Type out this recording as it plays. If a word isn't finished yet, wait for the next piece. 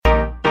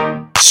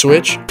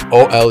Switch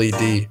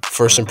OLED.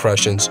 First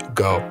impressions,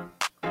 go.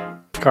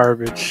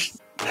 Garbage.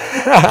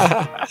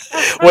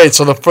 Wait,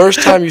 so the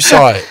first time you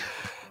saw it,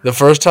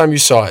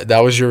 that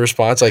was your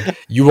response? Like,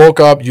 you woke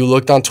up, you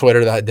looked on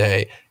Twitter that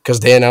day because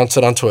they announced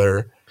it on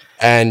Twitter,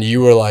 and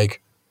you were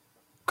like,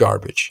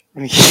 garbage.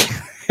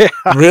 Yeah.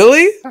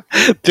 Really?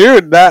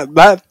 Dude,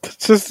 that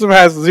system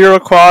has zero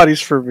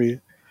qualities for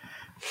me.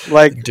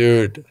 Like,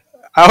 Dude.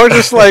 I was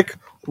just like,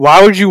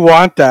 why would you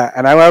want that?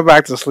 And I went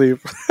back to sleep.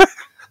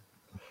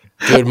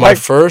 Dude, my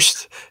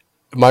first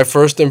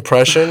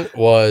impression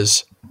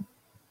was,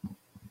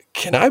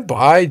 can I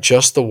buy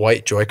just the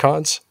white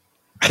Joy-Cons?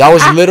 That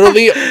was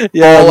literally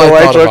Yeah, all the I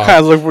white thought about.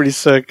 Joy-Cons look pretty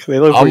sick. They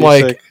look I'm pretty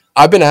like, sick.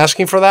 I've been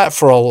asking for that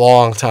for a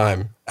long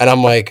time, and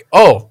I'm like,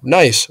 oh,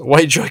 nice,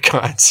 white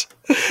Joy-Cons.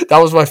 That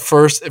was my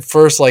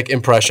first like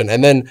impression,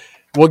 and then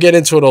we'll get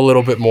into it a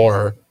little bit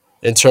more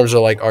in terms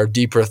of like our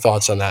deeper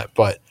thoughts on that.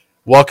 But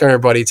welcome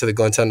everybody to the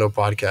Glintendo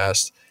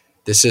podcast.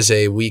 This is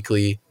a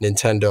weekly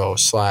Nintendo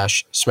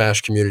 /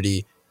 Smash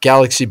community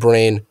Galaxy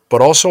Brain, but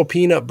also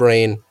Peanut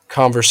Brain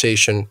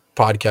conversation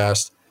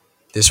podcast.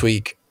 This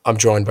week, I'm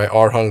joined by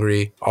R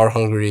Hungry. R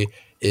Hungry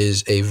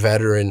is a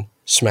veteran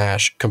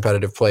Smash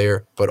competitive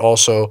player, but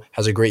also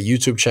has a great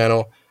YouTube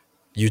channel,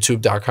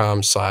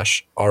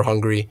 youtube.com/R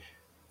Hungry.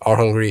 R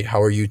Hungry,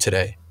 how are you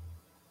today?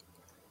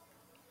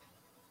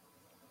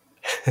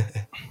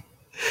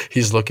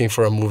 He's looking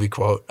for a movie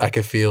quote. I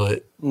can feel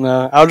it.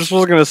 No, I just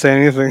wasn't gonna say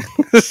anything.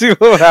 See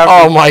what happens.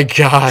 Oh my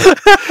god.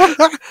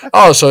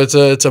 Oh, so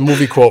it's a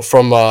movie quote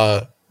from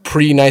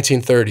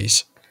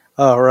pre-1930s.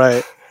 Oh,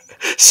 right.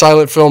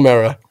 Silent film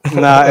era.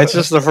 Nah, it's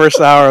just the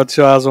first hour of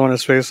 2001: A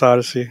Space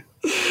Odyssey.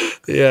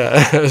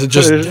 Yeah, it's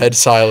just dead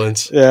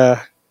silence.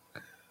 Yeah.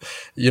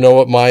 You know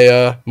what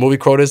my movie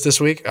quote is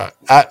this week?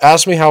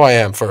 Ask me how I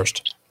am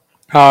first.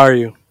 How are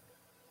you?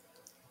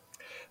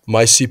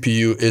 My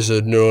CPU is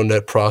a neural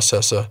net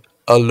processor,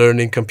 a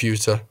learning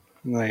computer.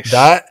 Nice.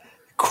 That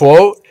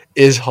quote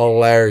is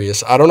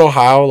hilarious. I don't know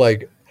how,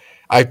 like,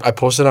 I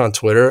posted it on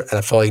Twitter, and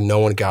I felt like no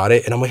one got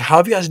it. And I'm like, how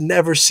have you guys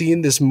never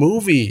seen this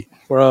movie?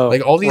 Bro,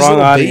 Like, all these wrong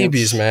little audience.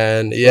 babies,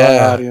 man. Wrong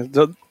Yeah. audience.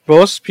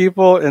 Most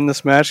people in the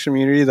Smash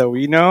community that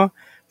we know,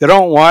 they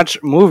don't watch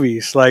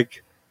movies.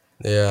 Like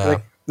Yeah.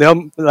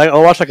 they'll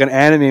watch like an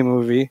anime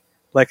movie,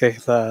 like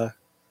a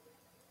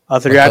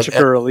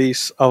theatrical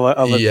release of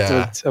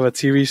a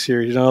TV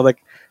series. You know, like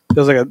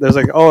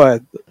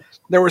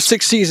there were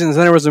 6 seasons,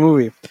 then there was a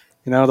movie.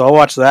 You know, they'll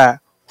watch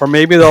that, or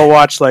maybe they'll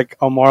watch like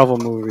a Marvel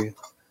movie.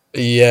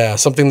 Yeah,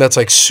 something that's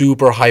like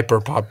super hyper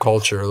pop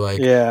culture, like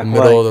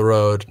middle of the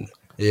road.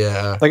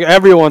 Yeah. Like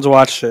everyone's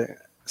watched it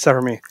except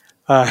for me.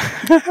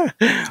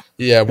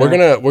 Yeah,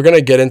 we're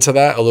gonna get into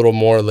that a little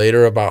more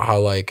later about how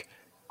like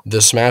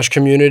the Smash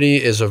community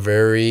is a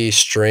very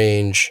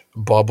strange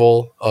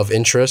bubble of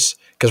interests,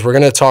 because we're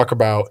gonna talk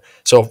about.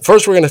 So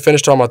first, we're gonna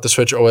finish talking about the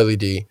Switch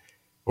OLED.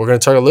 We're gonna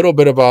talk a little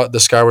bit about the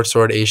Skyward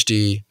Sword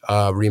HD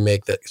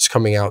remake that's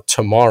coming out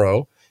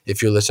tomorrow.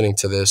 If you're listening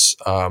to this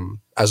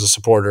as a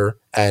supporter,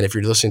 and if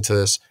you're listening to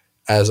this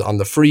as on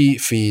the free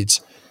feeds,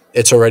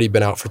 it's already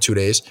been out for 2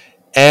 days.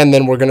 And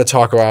then we're gonna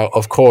talk about,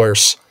 of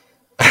course.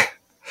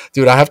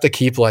 Dude, I have to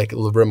keep like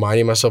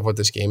reminding myself what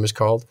this game is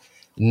called.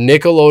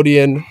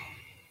 Nickelodeon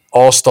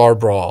All-Star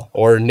Brawl,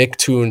 or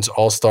Nicktoons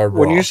All-Star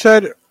Brawl. When you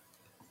said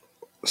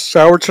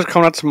Skyward Sword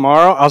coming out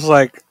tomorrow, I was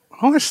like,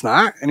 "Oh, it's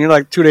not." And you're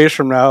like 2 days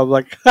from now. I'm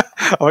like,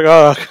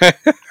 "Oh, okay."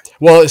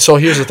 Well, so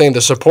here's the thing: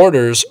 the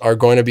supporters are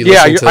going to be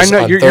listening to this I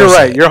know on you're Thursday.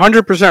 right. You're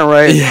 100%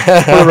 right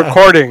Yeah. for the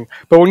recording.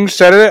 But when you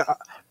said it,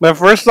 my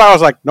first thought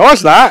was like, "No,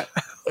 it's not."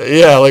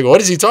 Yeah, like,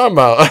 what is he talking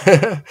about?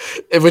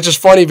 Which is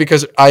funny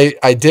because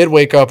I did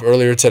wake up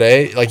earlier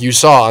today, like you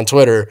saw on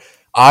Twitter.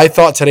 I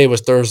thought today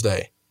was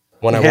Thursday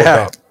when I woke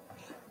up.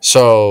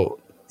 So,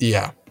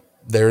 yeah,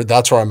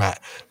 that's where I'm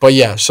at. But,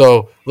 yeah,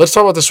 so let's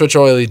talk about the Switch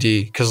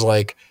OLED, because,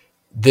 like,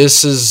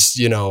 this is,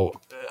 you know,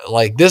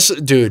 like, this,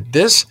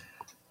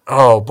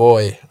 oh,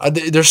 boy.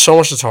 There's so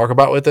much to talk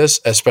about with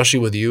this, especially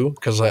with you,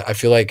 because I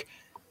feel like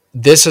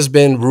this has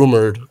been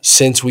rumored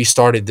since we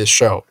started this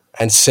show.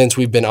 And since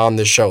we've been on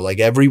this show, like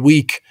every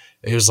week,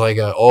 it was like,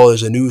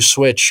 there's a new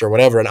Switch or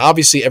whatever. And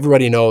obviously,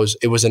 everybody knows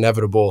it was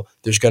inevitable.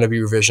 There's going to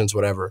be revisions,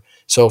 whatever.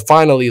 So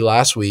finally,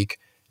 last week,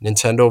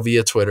 Nintendo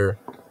via Twitter,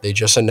 they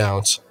just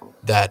announced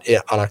that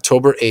on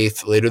October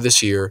 8th, later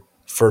this year,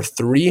 for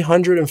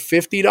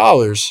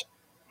 $350,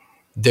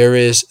 there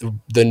is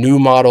the new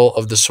model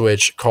of the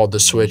Switch called the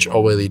Switch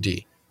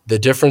OLED. The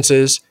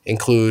differences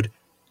include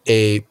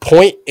a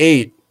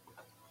 0.8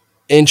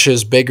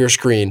 inches bigger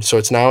screen. So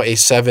it's now a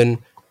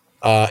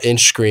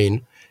 7-inch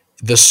screen.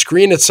 The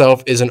screen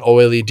itself is an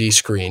OLED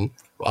screen.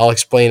 I'll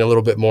explain a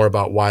little bit more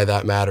about why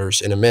that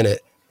matters in a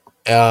minute.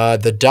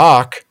 The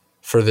dock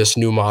for this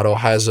new model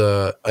has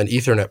an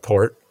Ethernet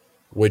port,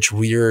 which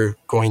we're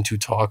going to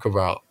talk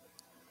about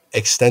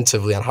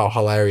extensively on how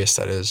hilarious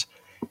that is.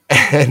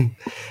 And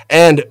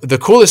the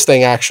coolest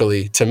thing,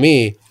 actually, to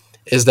me,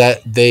 is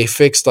that they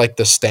fixed like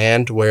the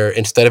stand where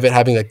instead of it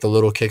having like the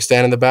little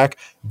kickstand in the back,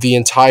 the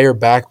entire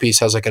back piece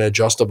has like an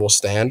adjustable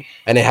stand,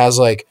 and it has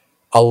like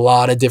a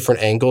lot of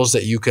different angles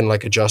that you can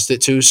like adjust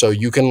it to. So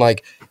you can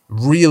like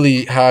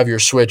really have your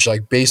Switch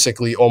like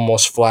basically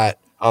almost flat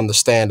on the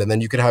stand, and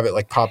then you can have it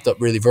like popped up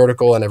really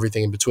vertical and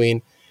everything in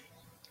between.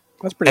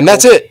 That's pretty. And cool.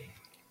 that's it.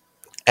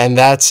 And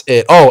that's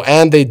it. Oh,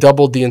 and they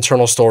doubled the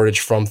internal storage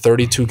from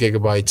 32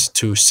 gigabytes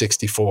to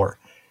 64.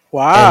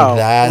 Wow,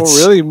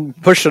 we're really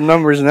pushing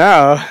numbers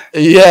now.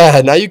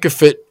 Yeah, now you can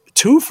fit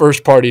 2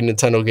 first-party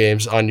Nintendo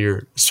games on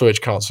your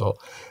Switch console.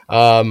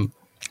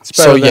 It's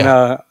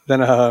better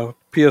than a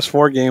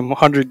PS4 game,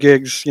 100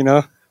 gigs, you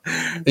know?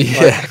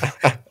 Yeah.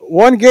 Like,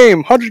 one game,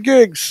 100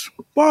 gigs.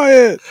 Buy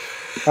it.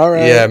 All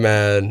right. Yeah,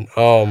 man.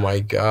 Oh, my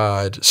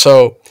God.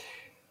 So,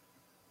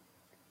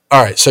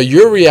 all right. So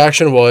your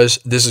reaction was,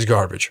 this is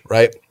garbage,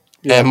 right?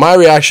 Yeah. And my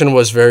reaction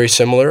was very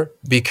similar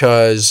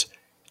because,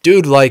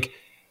 dude, like,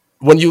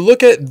 when you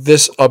look at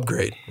this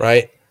upgrade,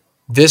 right?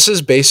 This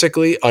is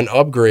basically an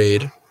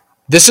upgrade.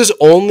 This is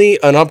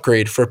only an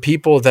upgrade for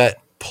people that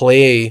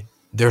play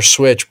their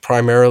Switch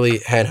primarily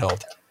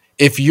handheld.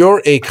 If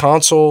you're a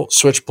console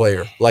Switch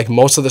player, like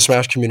most of the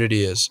Smash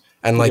community is,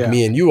 and like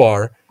me and you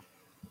are,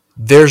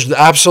 there's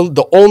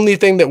the only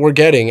thing that we're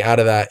getting out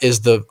of that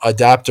is the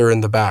adapter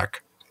in the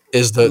back,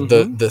 is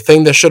the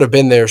thing that should have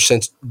been there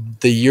since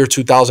the year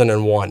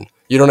 2001.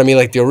 You know what I mean?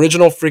 Like the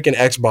original freaking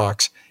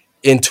Xbox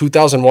in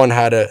 2001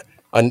 had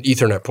an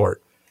Ethernet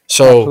port.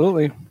 So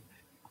absolutely.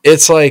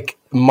 It's like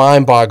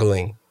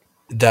mind-boggling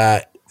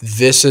that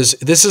this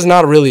is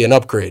not really an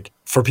upgrade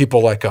for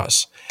people like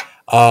us.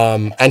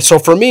 And so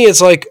for me,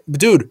 it's like,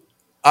 dude,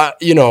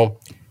 you know,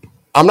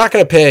 I'm not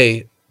going to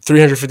pay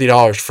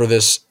 $350 for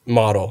this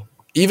model.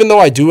 Even though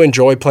I do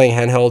enjoy playing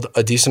handheld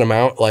a decent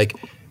amount, like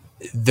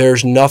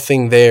there's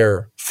nothing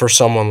there for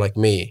someone like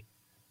me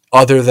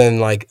other than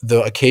like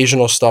the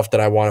occasional stuff that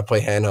I want to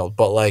play handheld.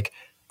 But like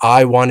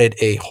I wanted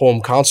a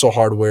home console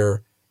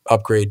hardware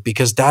upgrade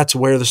because that's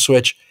where the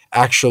Switch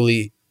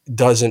actually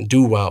doesn't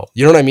do well.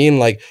 You know what I mean?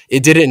 Like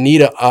it didn't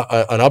need an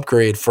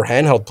upgrade for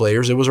handheld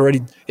players.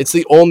 It's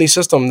the only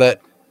system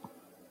that,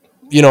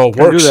 you know,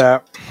 works. Do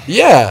that.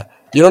 Yeah.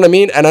 You know what I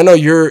mean? And I know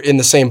you're in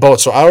the same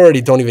boat, so I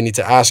already don't even need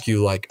to ask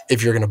you like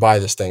if you're going to buy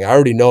this thing. I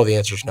already know the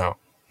answers now.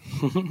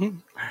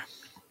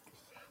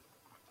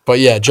 But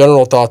yeah,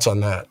 general thoughts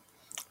on that.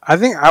 I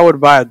think I would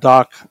buy a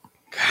dock.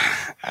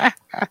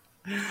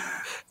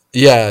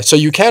 Yeah, so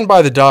you can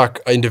buy the dock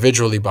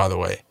individually, by the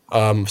way.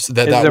 So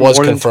that was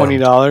more confirmed.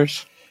 Than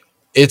 $20?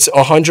 It's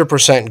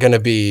 100% going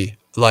to be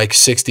like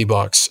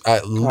 $60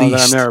 at least. Then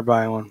I'm never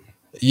buying one.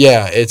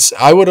 Yeah,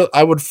 I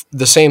would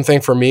the same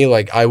thing for me.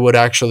 Like I would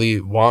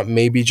actually want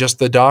maybe just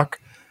the dock.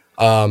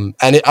 I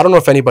don't know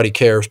if anybody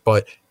cares,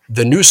 but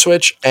the new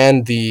Switch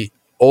and the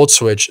old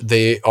Switch,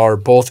 they are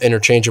both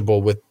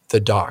interchangeable with the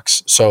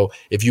docks. So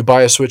if you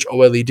buy a Switch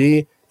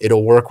OLED,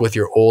 it'll work with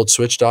your old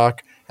Switch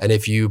dock, and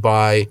if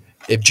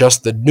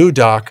just the new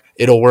dock,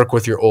 it'll work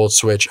with your old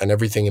Switch and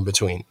everything in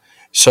between.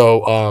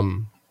 So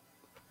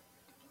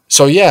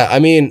yeah, I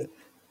mean,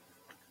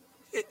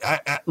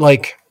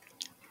 like.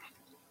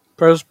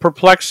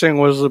 Perplexing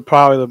was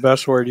probably the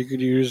best word you could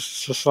use.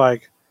 It's just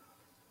like,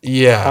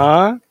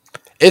 yeah,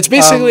 it's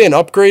basically an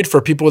upgrade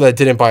for people that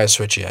didn't buy a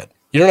Switch yet.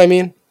 You know what I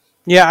mean?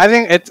 Yeah, I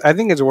think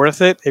it's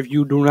worth it if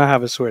you do not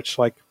have a Switch.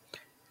 Like,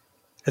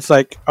 it's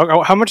like,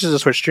 how much is a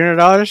Switch?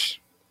 $300?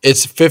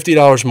 It's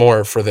 $50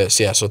 more for this.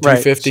 Yeah, so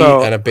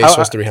 $350 and a base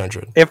was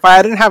 $300. If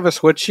I didn't have a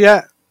Switch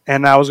yet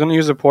and I was going to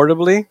use it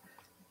portably,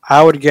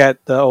 I would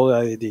get the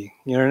OLED.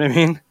 You know what I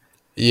mean?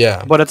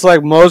 Yeah. But it's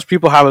like most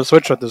people have a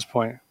Switch at this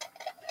point.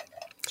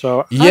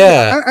 So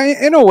yeah, I,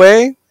 in a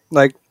way,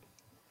 like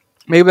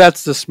maybe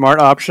that's the smart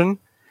option,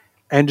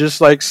 and just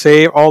like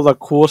save all the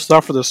cool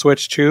stuff for the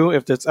Switch 2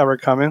 if it's ever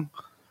coming,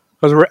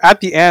 because we're at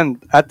the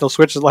end at the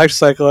Switch's life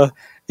cycle,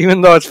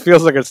 even though it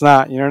feels like it's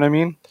not. You know what I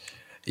mean?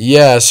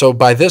 Yeah. So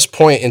by this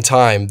point in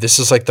time, this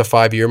is like the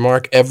 5-year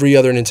mark. Every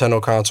other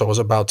Nintendo console was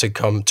about to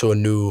come to a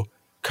new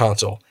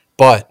console,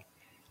 but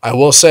I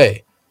will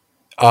say,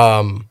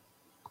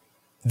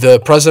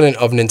 the president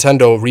of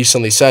Nintendo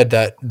recently said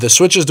that the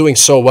Switch is doing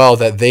so well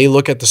that they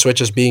look at the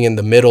Switch as being in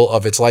the middle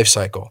of its life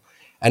cycle.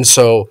 And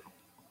so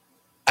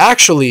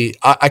actually,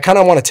 I kind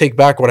of want to take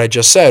back what I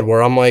just said,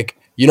 where I'm like,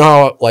 you know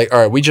how, like, all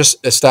right, we just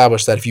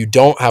established that if you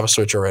don't have a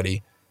Switch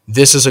already,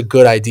 this is a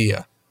good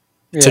idea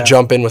to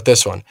jump in with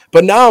this one.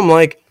 But now I'm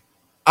like,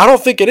 I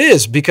don't think it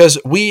is, because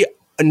we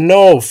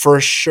know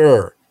for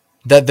sure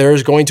that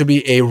there's going to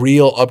be a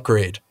real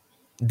upgrade.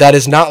 That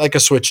is not like a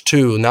Switch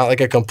 2, not like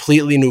a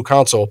completely new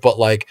console, but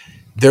like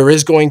there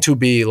is going to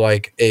be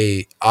like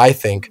I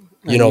think,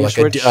 you know, like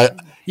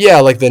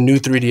like the new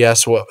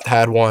 3DS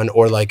had one,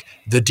 or like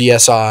the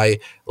DSi,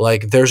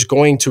 like there's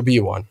going to be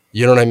one.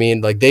 You know what I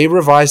mean? Like they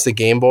revised the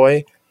Game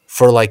Boy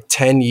for like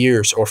 10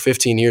 years or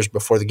 15 years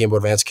before the Game Boy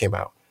Advance came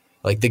out.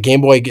 Like the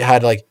Game Boy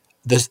had like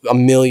a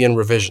million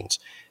revisions.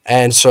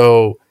 And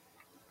so,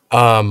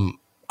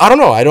 I don't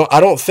know.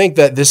 I don't think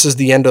that this is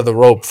the end of the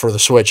rope for the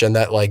Switch, and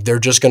that like they're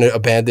just going to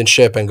abandon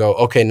ship and go,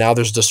 okay, now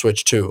there's the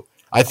Switch 2.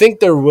 I think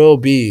there will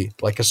be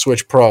like a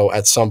Switch Pro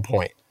at some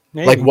point.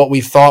 Maybe. Like what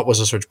we thought was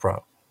a Switch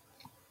Pro.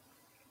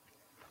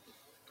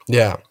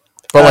 Yeah.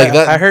 But like I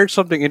that, heard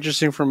something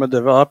interesting from a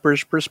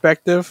developer's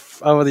perspective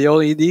of the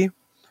OLED.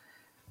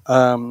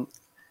 Um,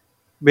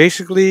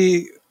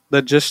 Basically,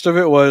 the gist of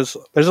it was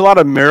there's a lot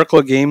of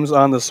miracle games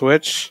on the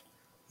Switch,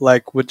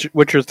 like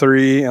Witcher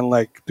 3 and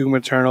like Doom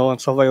Eternal and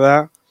stuff like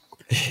that.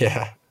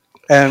 yeah.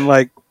 And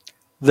like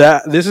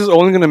that, this is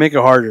only going to make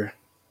it harder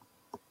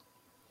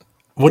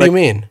What do you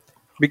mean?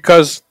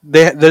 because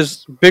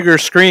there's bigger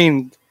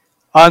screen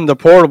on the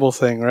portable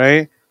thing,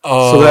 right? So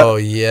Oh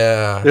that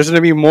yeah. there's going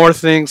to be more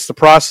things to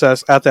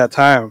process at that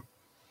time.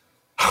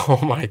 Oh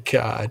my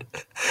god.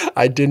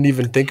 I didn't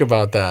even think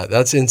about that.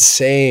 That's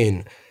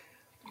insane.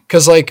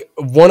 Cuz like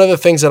one of the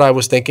things that I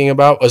was thinking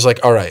about was like,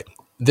 all right,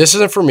 this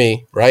isn't for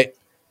me, right?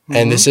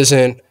 And Hmm. this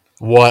isn't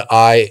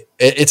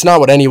it's not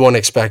what anyone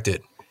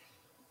expected.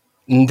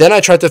 And then I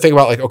tried to think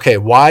about like, okay,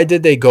 why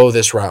did they go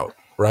this route,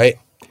 right?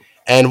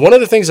 And one of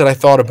the things that I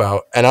thought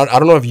about, and I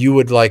don't know if you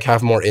would like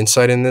have more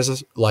insight in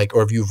this, like,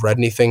 or if you've read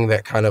anything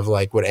that kind of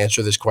like would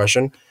answer this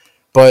question,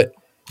 but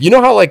you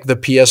know how like the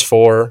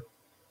PS4,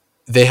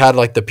 they had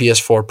like the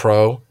PS4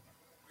 Pro,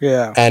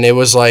 Yeah, and it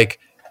was like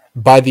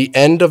by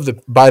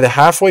the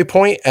halfway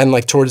point and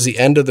like towards the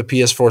end of the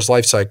PS4's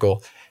life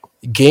cycle,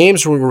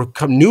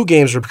 new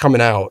games were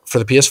coming out for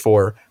the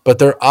PS4, but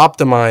they're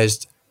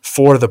optimized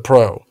for the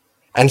Pro,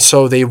 and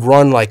so they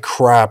run like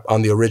crap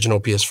on the original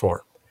PS4.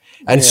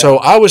 And so yeah,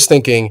 I was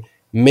thinking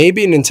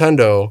maybe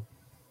Nintendo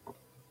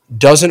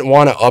doesn't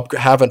want to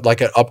have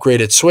like an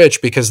upgraded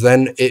Switch because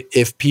then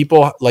if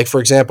people like, for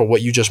example,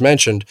 what you just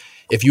mentioned,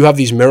 if you have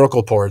these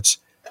miracle ports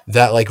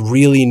that like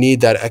really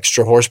need that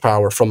extra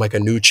horsepower from like a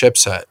new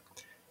chipset,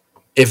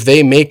 if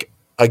they make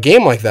a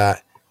game like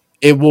that,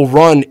 it will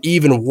run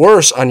even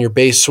worse on your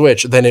base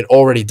Switch than it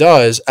already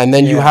does, and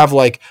then yeah.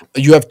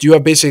 you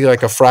have basically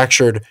like a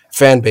fractured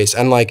fan base,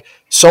 and like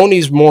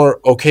Sony's more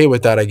okay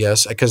with that, I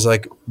guess, because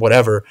like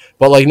whatever.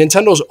 But like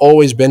Nintendo's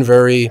always been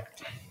very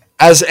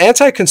as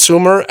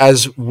anti-consumer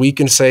as we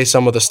can say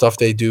some of the stuff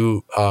they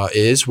do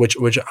is, which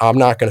I'm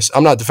not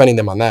defending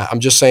them on that. I'm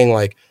just saying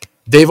like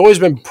they've always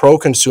been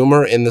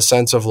pro-consumer in the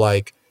sense of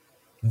like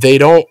they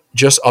don't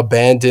just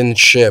abandon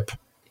ship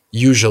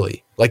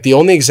usually. Like the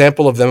only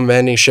example of them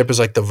abandoning ship is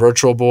like the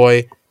Virtual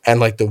Boy and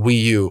like the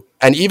Wii U.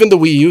 And even the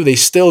Wii U, they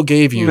still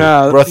gave you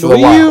No, Breath of the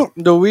Wild.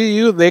 The Wii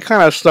U, they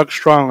kind of stuck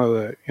strong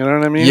with it. You know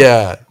what I mean?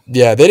 Yeah,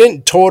 yeah. They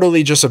didn't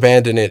totally just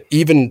abandon it,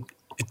 even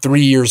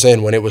 3 years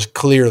in when it was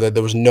clear that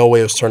there was no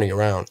way it was turning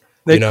around.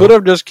 They You could know?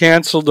 have just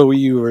canceled the Wii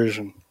U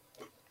version.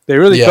 They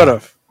really could Yeah,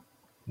 have.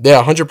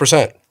 yeah,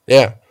 100%.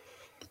 Yeah,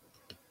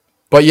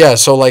 but yeah.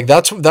 So like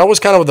that was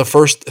kind of the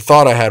first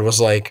thought I had was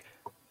like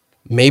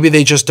maybe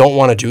they just don't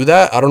want to do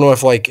that. I don't know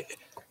if like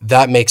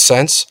that makes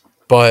sense,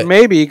 but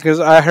Maybe because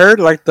I heard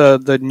like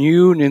the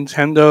new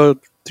Nintendo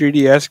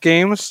 3DS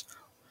games,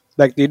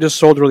 like they just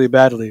sold really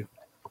badly.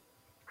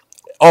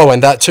 oh,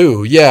 and that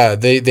too. Yeah,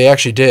 they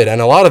actually did.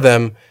 And a lot of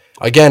them,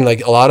 again,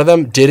 like a lot of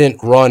them didn't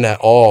run at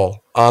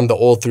all on the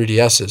old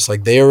 3DSs.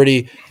 Like they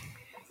already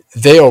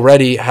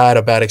had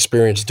a bad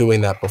experience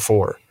doing that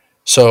before.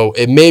 So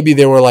it maybe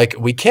they were like,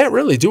 we can't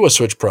really do a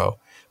Switch Pro.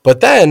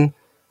 But then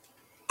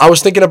I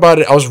was thinking about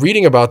it. I was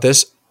reading about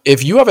this.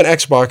 If you have an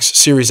Xbox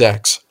Series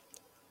X,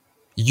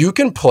 you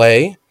can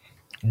play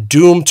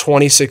Doom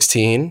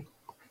 2016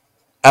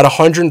 at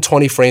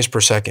 120 frames per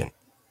second.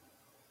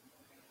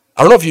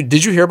 I don't know if you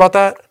did you hear about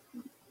that?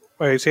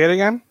 Wait, say it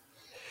again?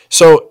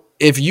 So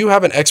if you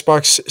have an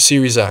Xbox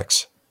Series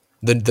X,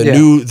 Yeah,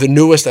 the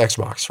newest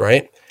Xbox,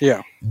 right?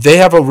 yeah. They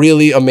have a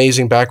really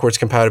amazing backwards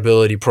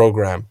compatibility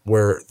program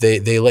where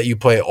they let you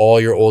play all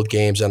your old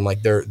games and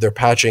like they're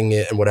patching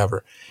it and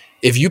whatever.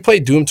 If you play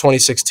Doom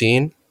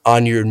 2016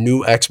 on your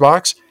new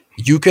Xbox,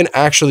 you can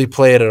actually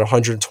play it at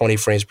 120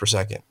 frames per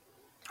second.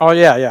 Oh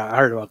yeah, yeah. I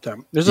heard about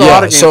them. There's a lot Yeah,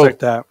 of games like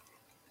so that.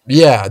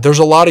 yeah, there's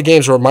a lot of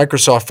games where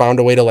Microsoft found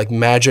a way to like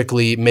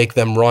magically make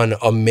them run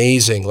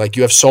amazing. Like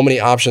you have so many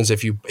options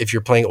if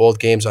you're playing old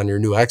games on your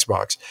new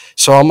Xbox.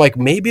 So I'm like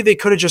maybe they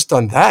could have just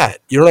done that.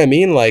 You know what I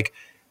mean? Like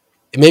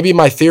maybe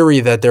my theory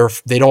that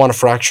they don't want to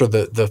fracture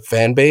the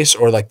fan base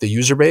or like the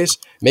user base.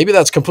 Maybe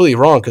that's completely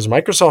wrong because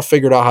Microsoft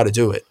figured out how to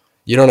do it.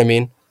 You know what I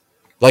mean?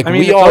 Like I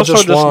mean, we it's all also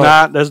just just want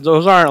not.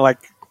 Those aren't like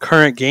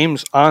current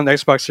games on the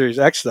Xbox Series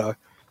X though.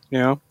 You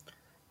know,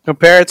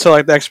 compare it to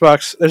like the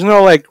Xbox. There's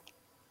no like.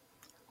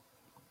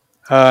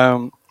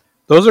 Um,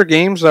 those are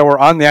games that were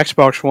on the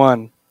Xbox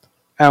One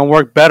and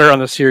work better on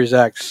the Series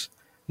X.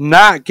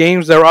 Not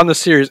games that were on the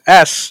Series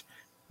S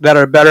that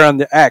are better on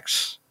the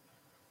X.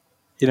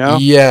 You know,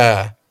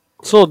 yeah.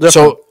 it's a little different.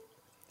 So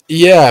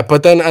yeah,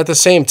 but then at the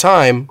same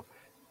time,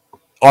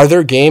 are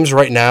there games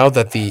right now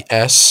that the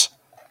S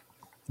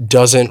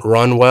doesn't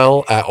run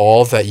well at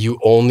all that you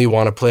only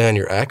want to play on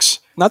your X?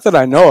 Not that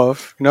I know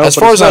of. You know, As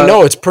but far it's as I not.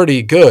 know, it's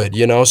pretty good,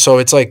 you know? So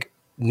it's like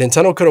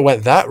Nintendo could have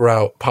went that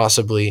route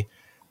possibly.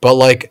 But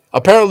like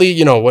apparently,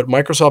 you know, what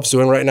Microsoft's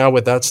doing right now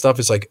with that stuff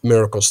is like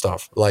miracle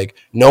stuff. Like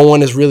no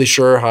one is really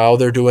sure how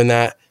they're doing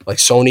that. Like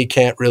Sony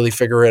can't really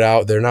figure it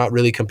out. They're not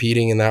really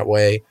competing in that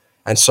way.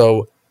 And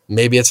so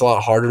maybe it's a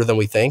lot harder than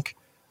we think.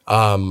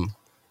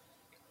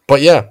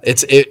 But yeah,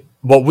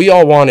 what we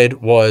all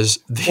wanted was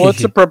Well,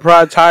 it's a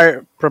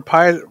proprietary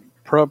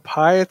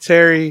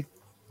proprietary.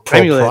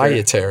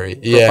 Proprietary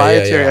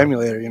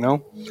emulator. You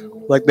know,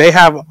 like they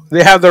have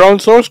their own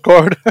source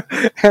code,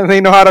 and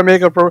they know how to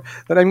make an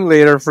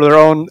emulator for their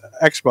own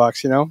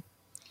Xbox. You know.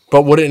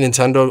 But wouldn't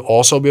Nintendo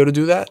also be able to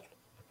do that?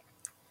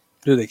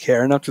 Do they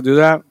care enough to do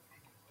that?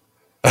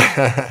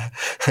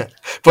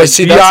 But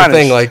see, that's the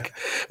thing. Like,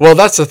 well,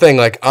 that's the thing.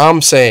 Like,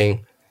 I'm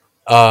saying,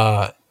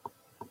 my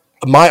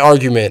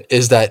argument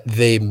is that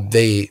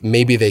they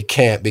maybe they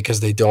can't because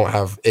they don't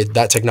have it.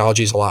 That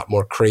technology is a lot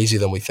more crazy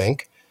than we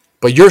think.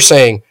 But you're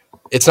saying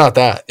it's not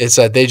that. It's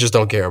that they just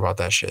don't care about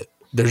that shit.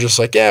 They're just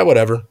like, yeah,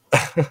 whatever.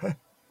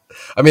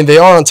 I mean, they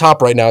are on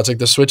top right now. It's like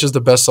the Switch is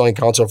the best-selling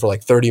console for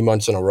like 30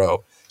 months in a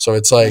row. So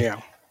it's like,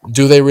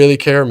 do they really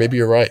care? Maybe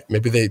you're right.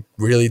 Maybe they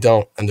really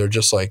don't. And they're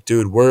just like,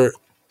 dude, we're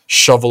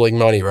shoveling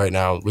money right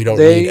now. We don't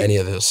need any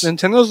of this.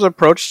 Nintendo's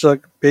approach to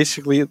like,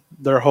 basically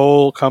their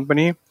whole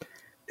company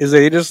is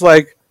they just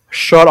like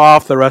shut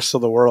off the rest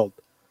of the world.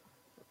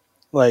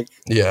 Like,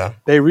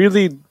 they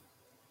really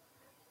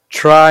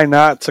try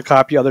not to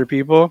copy other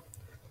people.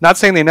 Not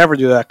saying they never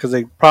do that because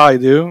they probably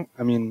do.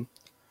 I mean,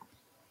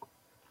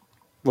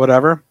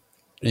 whatever.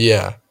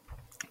 Yeah.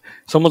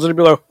 Someone's gonna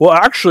be like, "Well,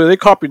 actually, they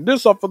copied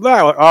this off of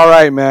that." Like, all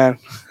right, man.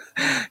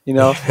 You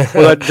know,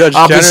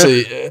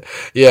 obviously,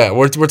 yeah.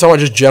 We're talking about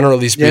just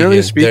generally speaking.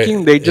 Generally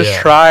speaking, they just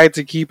try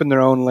to keep in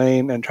their own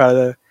lane and try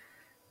to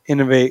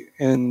innovate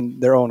in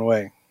their own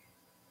way.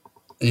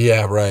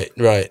 Yeah, right.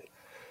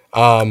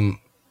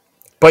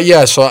 But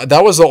yeah, so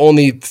that was the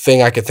only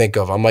thing I could think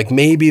of. I'm like,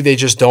 maybe they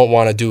just don't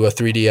want to do a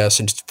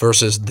 3DS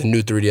versus the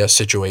new 3DS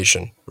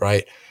situation,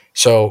 right?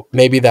 So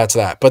maybe that's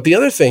that. But the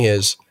other thing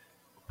is,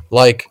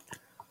 like,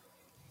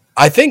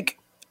 I think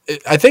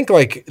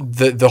like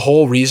the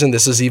whole reason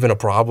this is even a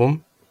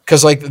problem,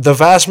 because like the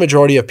vast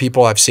majority of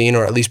people I've seen,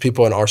 or at least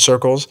people in our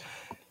circles,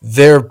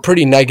 they're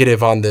pretty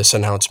negative on this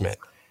announcement.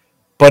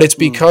 But it's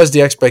because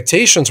the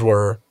expectations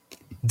were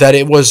that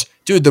it was,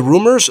 dude, the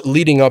rumors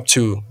leading up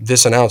to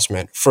this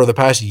announcement for the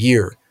past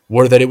year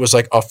were that it was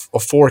like a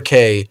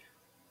 4K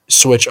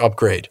Switch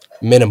upgrade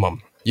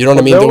minimum. You know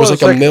what I mean? There was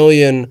like a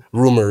million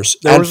rumors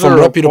and from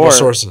reputable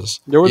sources.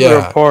 There was a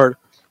report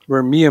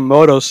where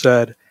Miyamoto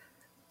said,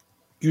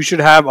 you should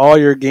have all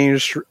your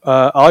games,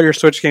 all your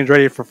Switch games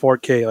ready for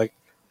 4K, like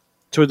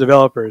to the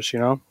developers, you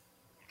know?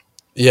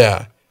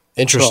 Yeah.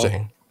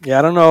 Interesting. So, yeah,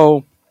 I don't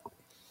know.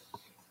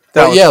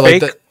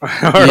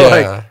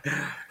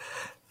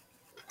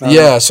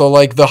 Yeah, so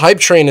like the hype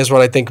train is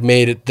what I think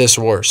made this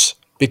worse.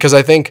 Because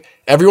I think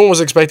everyone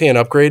was expecting an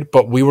upgrade,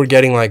 but we were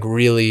getting like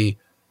really,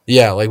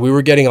 like we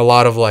were getting a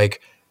lot of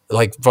like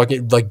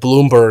fucking like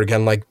Bloomberg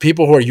and like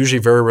people who are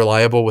usually very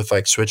reliable with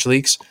like Switch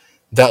leaks,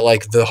 that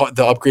like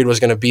the upgrade was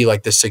going to be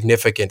like the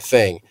significant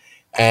thing.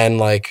 And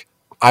like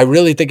I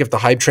really think if the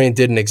hype train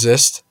didn't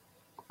exist,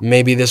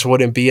 maybe this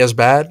wouldn't be as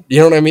bad. You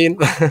know what I mean?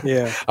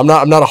 Yeah. I'm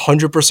not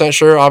 100%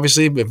 sure,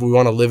 obviously, if we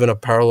want to live in a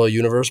parallel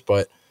universe,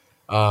 but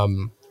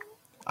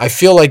I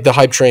feel like the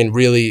hype train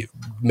really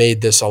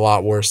made this a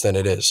lot worse than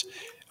it is.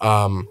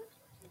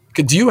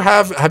 Do you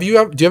have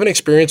an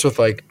experience with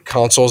like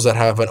consoles that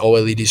have an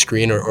OLED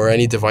screen or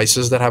any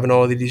devices that have an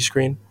OLED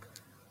screen?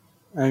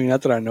 I mean,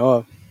 not that I know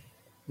of.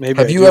 Maybe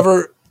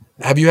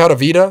have you had a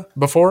Vita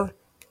before?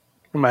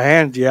 In my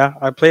hand, yeah.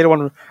 I played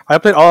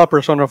all of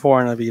Persona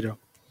 4 on a Vita.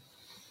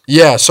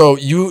 Yeah, so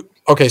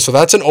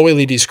that's an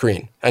OLED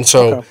screen. And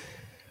so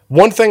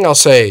one thing I'll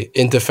say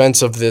in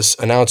defense of this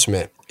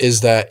announcement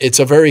is that it's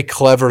a very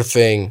clever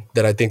thing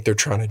that I think they're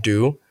trying to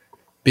do,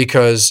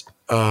 because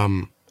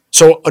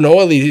so an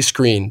OLED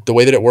screen, the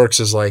way that it works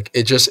is like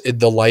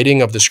the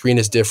lighting of the screen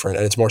is different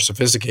and it's more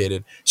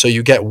sophisticated. So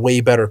you get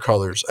way better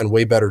colors and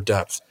way better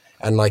depth.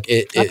 And like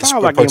it's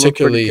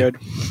particularly good.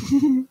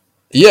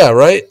 Yeah,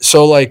 right.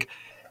 So like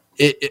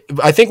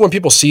I think when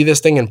people see this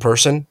thing in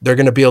person, they're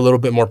going to be a little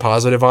bit more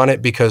positive on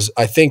it, because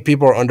I think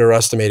people are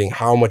underestimating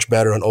how much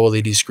better an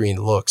OLED screen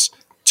looks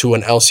to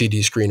an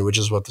LCD screen, which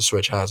is what the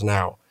Switch has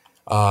now.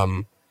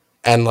 And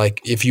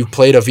like if you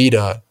played a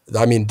Vita,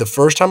 I mean, the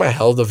first time I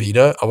held a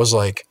Vita, I was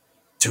like,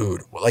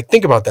 dude, like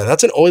think about that.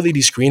 That's an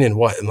OLED screen in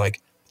like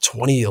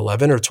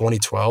 2011 or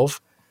 2012.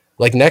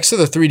 Like next to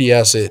the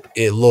 3DS,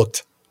 it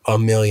looked a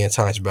million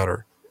times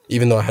better,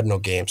 even though I had no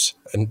games.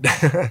 And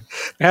it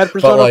had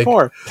Persona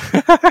 4.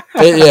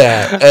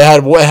 It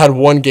had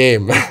one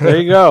game. There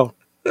you go.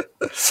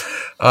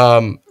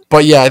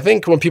 But yeah, I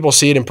think when people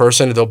see it in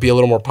person, they'll be a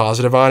little more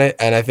positive on it.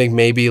 And I think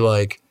maybe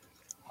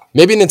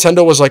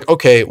Nintendo was like,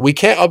 okay, we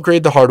can't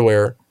upgrade the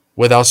hardware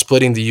without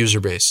splitting the user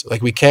base.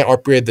 Like we can't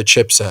upgrade the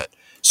chipset.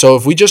 So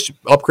if we just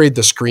upgrade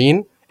the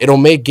screen, it'll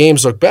make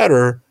games look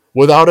better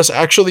without us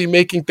actually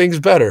making things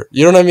better.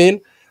 You know what I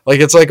mean? Like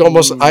it's like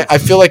almost, I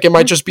feel like it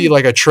might just be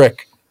like a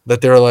trick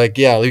that they're like,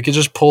 yeah, we could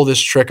just pull this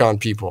trick on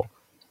people.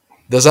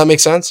 Does that make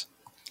sense?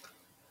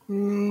 A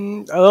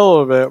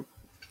little bit.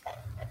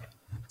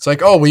 It's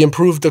like, oh, we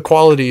improved the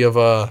quality of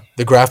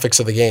the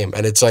graphics of the game,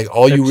 and it's like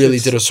all you really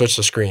did was switch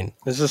the screen.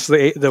 It's just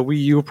the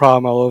Wii U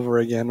problem all over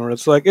again, where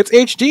it's like, it's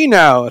HD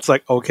now. It's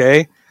like,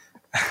 okay,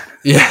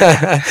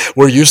 Yeah,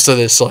 we're used to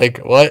this. Like,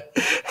 what?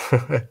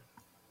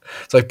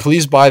 It's like,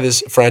 please buy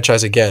this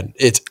franchise again.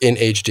 It's in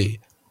HD.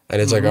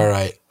 And it's like, Mm-hmm. all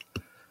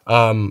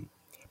right.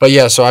 But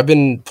yeah, so I've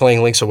been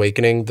playing Link's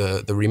Awakening,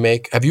 the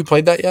remake. Have you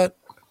played that yet?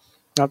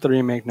 Not the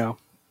remake, no.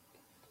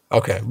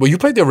 Okay. Well, you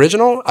played the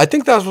original? I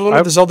think that was one of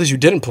I the Zeldas you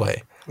didn't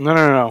play.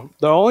 no.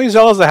 The only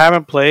Zeldas I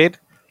haven't played,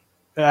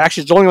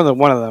 actually, it's only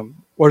one of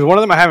them. Or one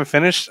of them I haven't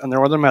finished, and the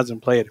other one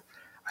hasn't played.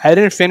 I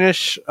didn't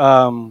finish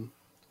Phantom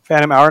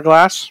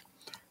Hourglass,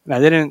 and I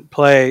didn't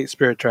play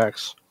Spirit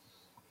Tracks.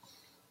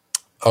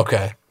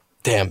 Okay.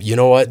 Damn. You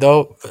know what,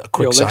 though? A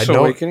quick Yo, side Link's note.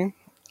 Awakening.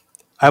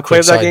 I Quick played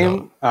that side game.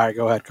 note. All right,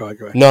 go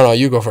ahead. No,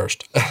 you go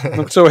first.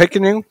 Link's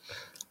Awakening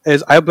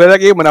is I played that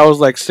game when I was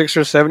like 6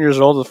 or 7 years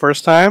old the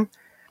first time,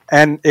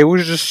 and it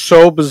was just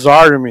so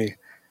bizarre to me.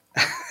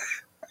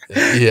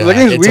 Yeah, The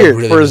game's it's weird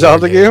really for a bizarre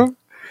Zelda game.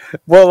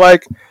 Well,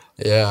 like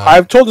Yeah.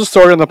 I've told the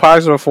story in the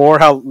podcast before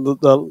how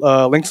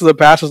the Link to the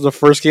Past was the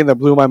first game that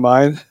blew my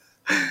mind,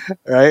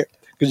 right?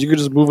 Because you could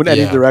just move in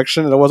any Yeah.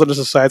 direction, and it wasn't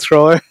just a side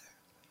scroller.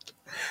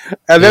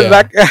 And then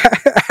Yeah.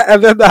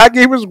 that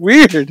game was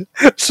weird.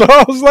 So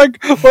I was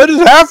like, "What is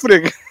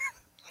happening?"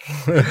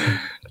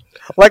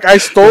 Like I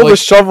stole the Like-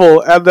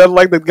 shovel, and then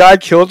like the guy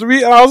killed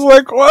me, and I was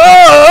like,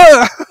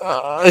 "Whoa!"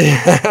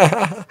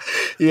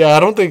 Yeah, I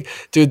don't think,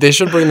 dude, they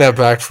should bring that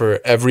back for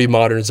every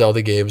modern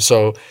Zelda game.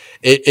 So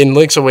in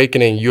Link's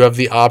Awakening, you have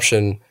the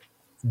option.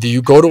 Do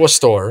you go to a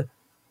store?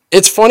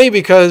 It's funny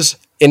because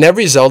in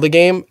every Zelda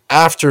game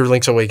after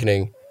Link's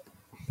Awakening,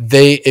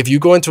 if you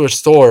go into a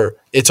store,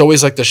 it's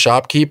always like the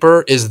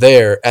shopkeeper is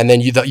there, and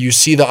then you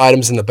see the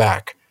items in the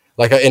back.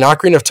 Like in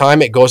Ocarina of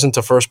Time, it goes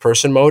into first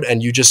person mode,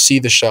 and you just see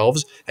the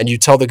shelves, and you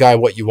tell the guy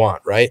what you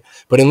want, right?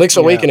 But in Link's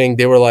Yeah. Awakening,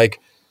 they were like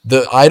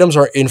the items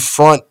are in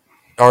front,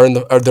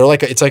 they're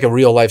like it's like a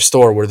real life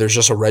store where there's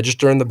just a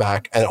register in the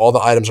back, and all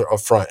the items are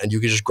up front, and you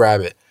can just grab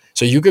it.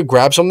 So you could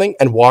grab something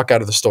and walk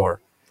out of the store.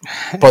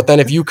 But then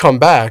if you come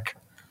back,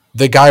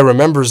 the guy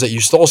remembers that you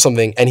stole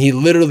something, and he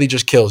literally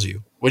just kills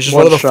you, which is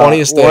one of the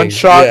funniest things. One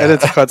shot, Yeah. and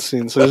it's a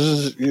cutscene. So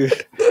it's just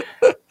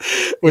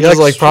Which he, is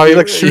like probably he,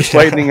 like shoots yeah.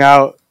 lightning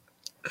out.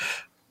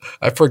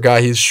 I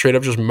forgot he straight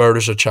up just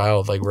murders a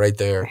child like right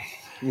there.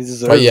 He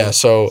deserves But yeah, it.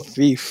 so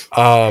Thief.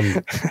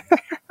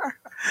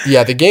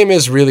 yeah, the game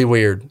is really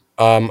weird.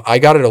 I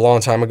got it a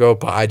long time ago,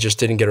 but I just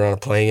didn't get around to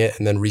playing it,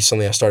 and then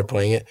recently I started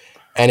playing it,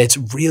 and it's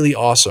really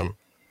awesome.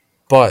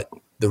 But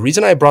the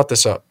reason I brought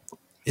this up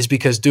is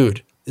because,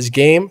 dude, this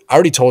game, I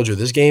already told you,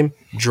 this game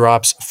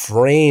drops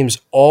frames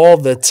all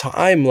the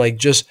time. Like,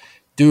 just,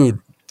 dude,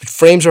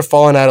 frames are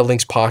falling out of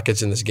Link's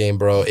pockets in this game,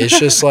 bro. It's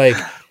just like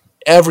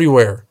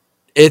everywhere.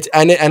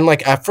 And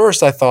like at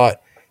first I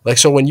thought, like,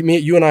 so when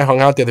you and I hung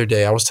out the other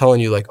day, I was telling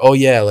you like, oh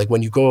yeah, like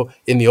when you go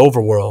in the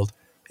overworld,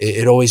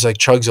 it always like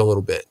chugs a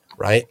little bit,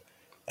 right?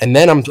 And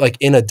then I'm like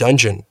in a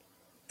dungeon,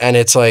 and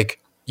it's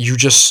like you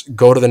just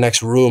go to the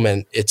next room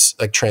and it's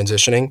like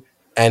transitioning,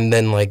 and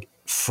then like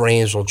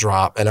frames will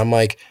drop, and I'm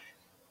like,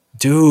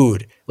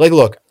 dude, like,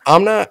 look,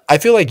 I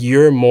feel like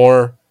you're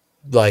more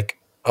like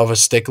of a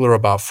stickler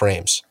about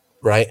frames,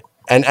 right?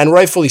 And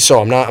rightfully so.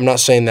 I'm not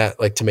saying that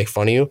like to make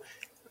fun of you,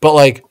 but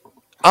like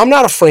I'm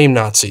not a frame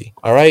Nazi,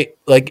 all right?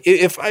 Like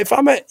if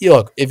I'm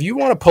look, if you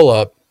want to pull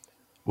up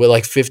with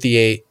like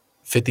 58,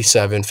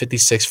 57,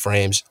 56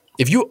 frames,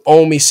 if you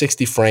owe me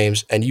 60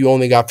 frames and you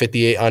only got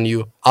 58 on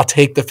you, I'll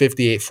take the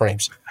 58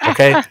 frames.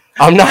 Okay?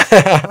 I'm not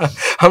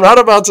I'm not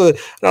about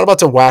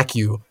to whack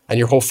you and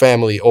your whole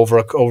family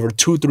over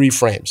 2-3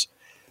 frames.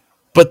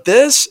 But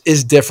this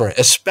is different,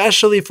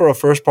 especially for a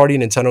first-party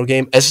Nintendo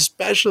game,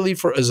 especially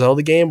for a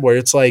Zelda game where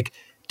it's like,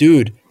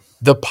 dude,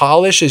 the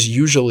polish is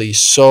usually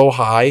so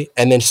high,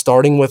 and then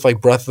starting with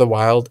like Breath of the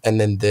Wild and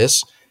then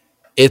this,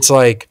 it's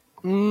like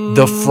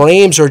the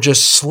frames are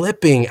just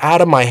slipping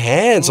out of my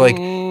hands. Like,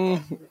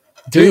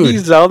 Dude, these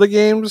dude, Zelda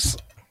games,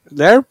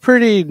 they're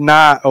pretty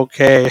not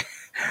okay.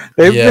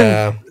 They've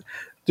yeah, been,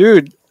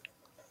 dude.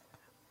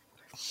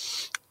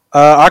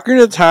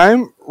 Ocarina of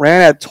Time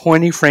ran at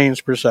 20 frames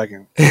per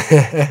second.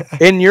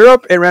 In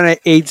Europe, it ran at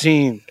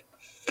 18.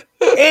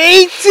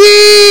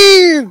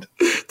 18!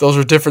 those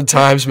were different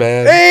times,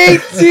 man.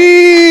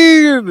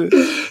 18! Those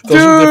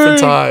were different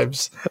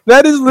times.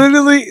 That is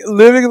literally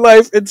living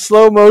life in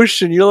slow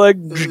motion. You're like,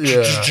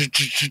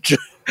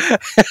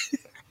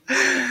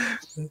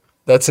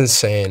 That's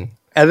insane.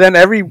 and then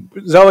every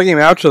Zelda game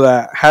after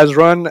that has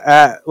run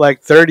at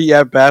like 30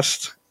 at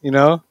best, you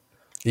know?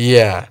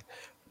 Yeah.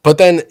 But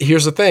then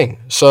here's the thing.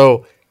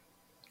 So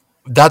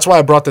that's why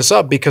I brought this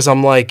up, because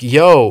I'm like,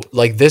 yo,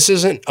 like this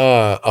isn't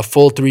a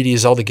full 3D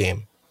Zelda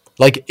game.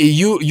 Like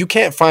you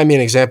can't find me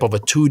an example of a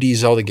 2D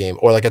Zelda game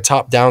or like a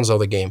top-down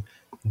Zelda game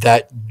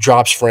that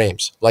drops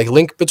frames. Like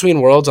Link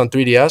Between Worlds on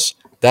 3DS,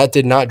 that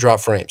did not drop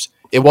frames.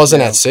 It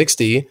wasn't at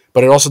 60,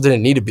 but it also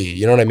didn't need to be.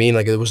 You know what I mean?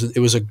 Like it was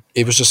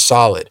just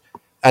solid.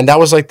 And that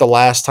was like the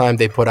last time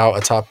they put out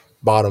a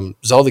top-bottom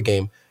Zelda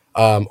game.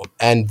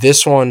 And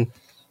this one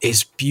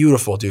is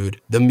beautiful,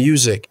 dude. The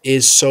music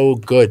is so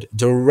good.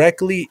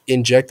 Directly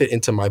injected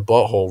into my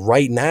butthole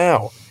right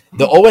now.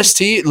 The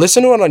OST,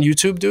 listen to it on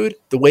YouTube, dude.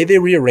 The way they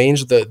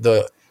rearrange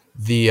the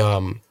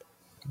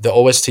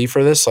OST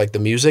for this, like the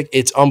music,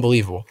 it's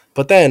unbelievable.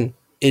 But then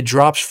it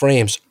drops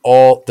frames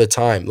all the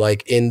time,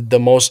 like in the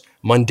most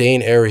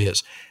mundane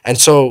areas. And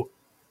so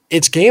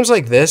it's games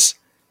like this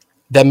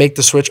that make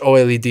the Switch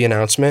OLED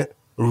announcement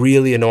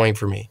really annoying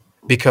for me,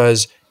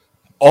 because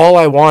all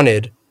I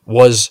wanted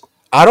was,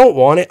 I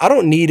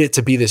don't need it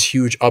to be this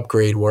huge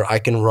upgrade where I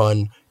can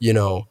run,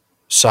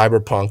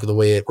 Cyberpunk the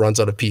way it runs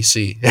on a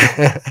PC.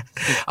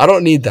 I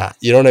don't need that.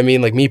 You know what I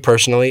mean? Like me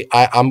personally,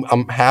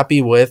 I'm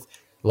happy with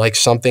like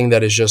something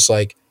that is just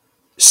like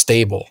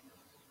stable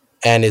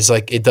and is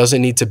like, it doesn't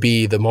need to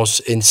be the most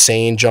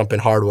insane jump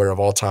in hardware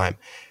of all time.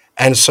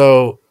 And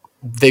so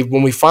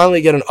when we finally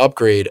get an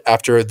upgrade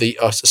after the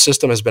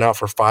system has been out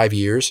for 5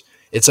 years,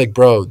 it's like,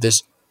 bro,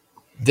 this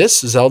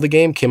Zelda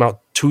game came out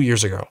 2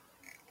 years ago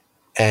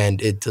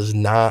and it does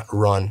not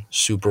run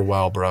super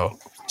well, bro.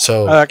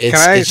 So can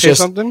I say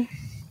something?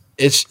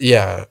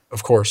 Yeah,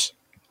 of course.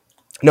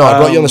 No, I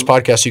brought you on this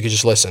podcast so you could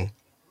just listen.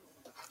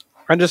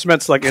 I just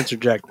meant to like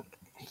interject.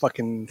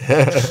 Fucking.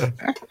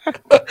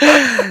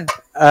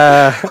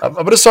 I'm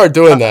gonna start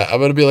doing that.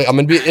 I'm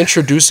gonna be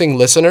introducing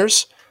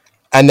listeners,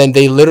 and then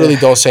they literally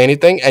don't say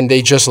anything, and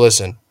they just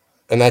listen,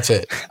 and that's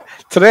it.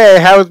 Today I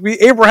have with me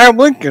Abraham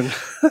Lincoln.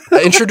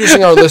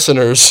 Introducing our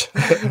listeners.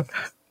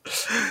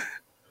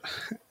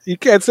 You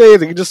can't say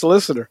anything; you're just a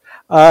listener.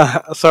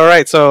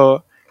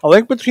 So A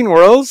Link Between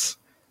Worlds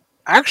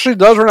actually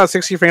does run at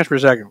 60 frames per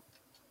second.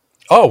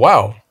 Oh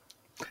wow!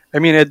 I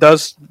mean, it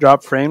does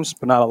drop frames,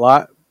 but not a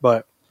lot.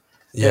 But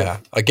yeah,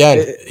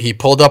 he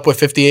pulled up with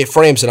 58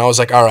 frames, and I was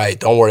like, all right,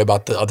 don't worry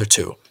about the other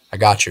two. I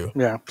got you.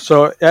 Yeah,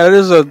 so it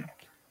is a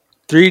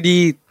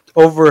 3D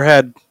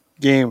overhead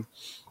game.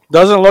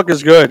 Doesn't look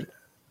as good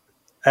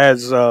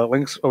as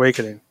Link's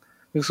Awakening.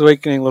 Link's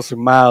Awakening looks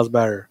miles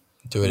better.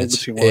 Dude,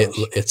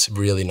 it's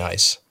really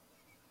nice.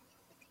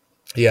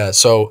 Yeah,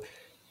 so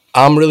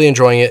I'm really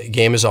enjoying it.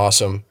 Game is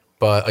awesome.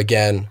 But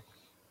again,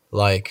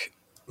 like,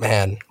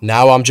 man,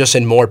 now I'm just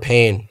in more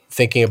pain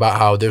thinking about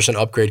how there's an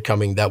upgrade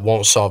coming that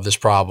won't solve this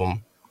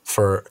problem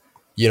for,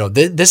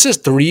 this is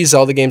 3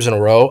 Zelda games in a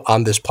row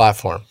on this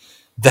platform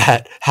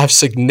that have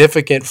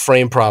significant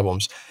frame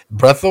problems.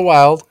 Breath of the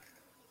Wild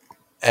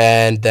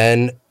and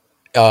then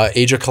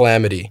Age of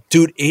Calamity.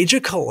 Dude, Age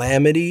of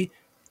Calamity,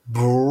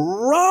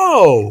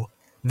 bro,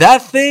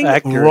 that thing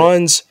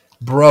runs...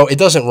 Bro, it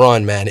doesn't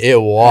run, man.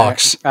 It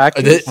walks.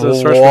 It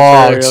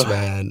walks,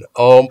 man.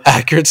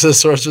 Accurate to the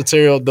source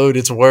material, dude.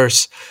 It's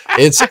worse.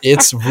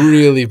 It's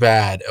really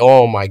bad.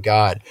 Oh my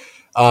god.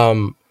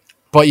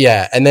 But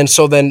yeah, and then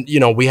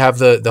we have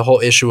the whole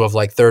issue of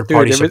like third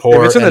party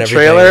support. If it's in the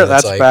trailer,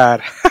 that's like,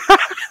 bad.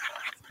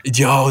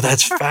 Yo,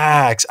 that's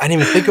facts. I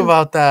didn't even think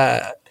about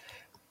that.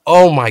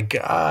 Oh my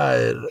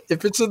god.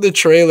 If it's in the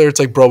trailer,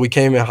 it's like, bro, we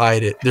can't even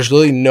hide it. There's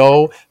really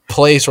no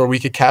place where we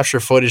could capture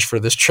footage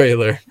for this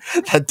trailer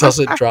that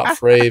doesn't drop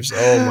frames.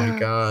 Oh my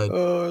god.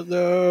 Oh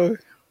no.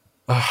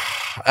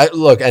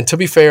 Look, and to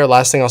be fair,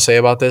 last thing I'll say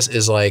about this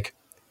is like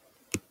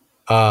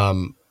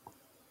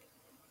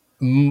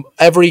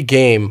every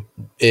game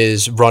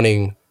is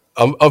running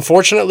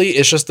unfortunately,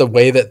 it's just the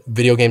way that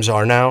video games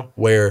are now,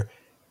 where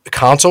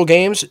console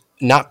games,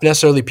 not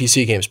necessarily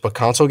PC games, but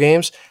console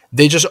games,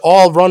 they just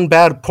all run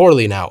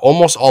poorly now.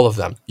 Almost all of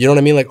them. You know what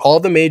I mean? Like all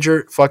the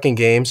major fucking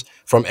games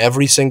from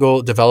every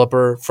single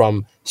developer,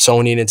 from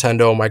Sony,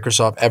 Nintendo,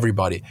 Microsoft,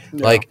 everybody.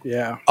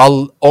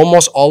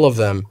 Almost all of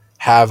them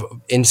have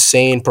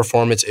insane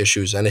performance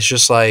issues. And it's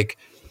just like,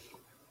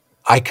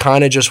 I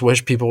kind of just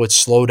wish people would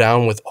slow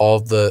down with all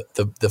the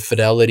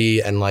fidelity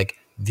and like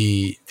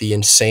the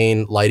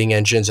insane lighting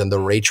engines and the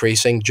ray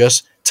tracing,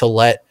 just to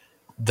let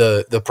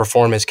the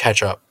performance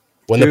catch up.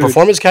 When the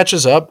performance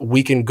catches up,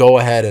 we can go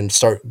ahead and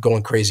start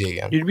going crazy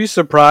again. You'd be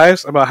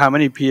surprised about how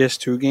many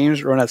PS2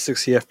 games run at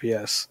 60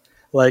 FPS.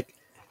 Like,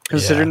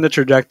 considering the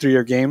trajectory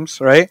of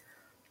games, right?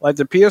 Like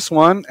the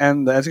PS1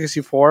 and the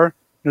N64,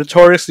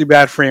 notoriously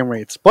bad frame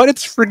rates. But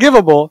it's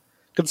forgivable,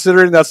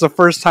 considering that's the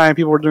first time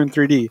people were doing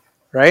 3D,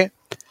 right?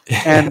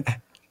 And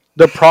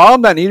the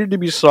problem that needed to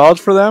be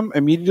solved for them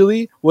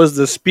immediately was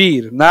the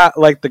speed, not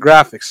like the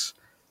graphics.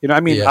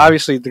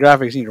 Obviously the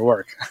graphics need to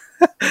work.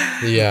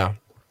 Yeah.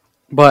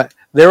 But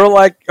they were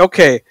like,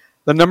 okay,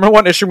 the number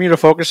one issue we need to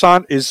focus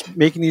on is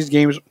making these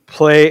games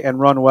play and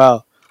run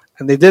well.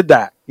 And they did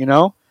that,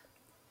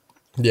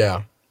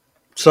 Yeah.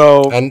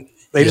 So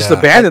they just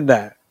abandoned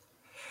that.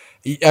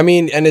 I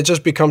mean, and it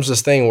just becomes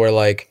this thing where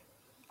like,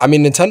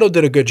 Nintendo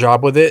did a good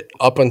job with it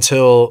up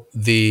until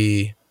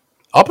the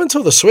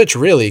Switch,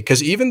 really,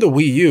 because even the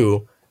Wii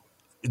U,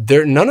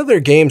 none of their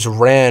games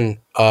ran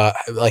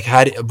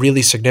had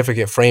really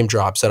significant frame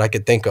drops that I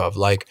could think of.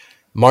 Like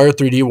Mario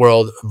 3D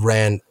World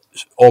ran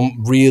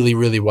really,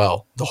 really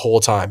well the whole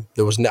time.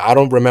 I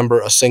don't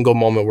remember a single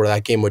moment where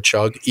that game would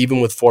chug,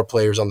 even with 4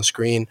 players on the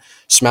screen.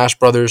 Smash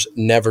Brothers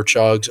never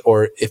chugs,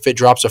 or if it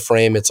drops a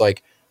frame, it's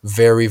like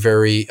very,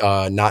 very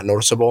not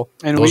noticeable.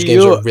 And Those Wii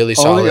games U, are really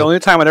solid. the only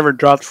time I'd ever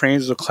dropped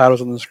frames is the cloud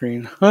was on the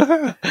screen.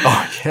 Oh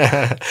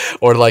yeah,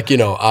 or like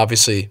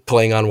obviously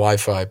playing on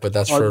Wi-Fi, but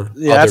that's for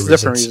yeah, other that's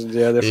different reasons. reasons.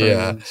 Yeah, different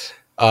Yeah, reasons.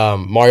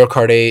 Mario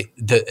Kart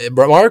 8.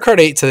 Mario Kart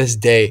 8 to this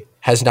day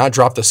has not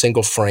dropped a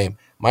single frame.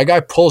 My guy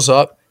pulls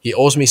up. He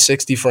owes me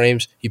 60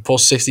 frames. He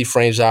pulls 60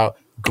 frames out.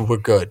 We're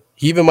good.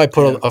 He even might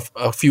put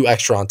a few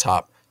extra on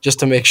top just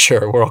to make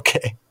sure we're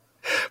okay.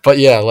 But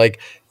yeah, like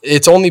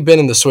it's only been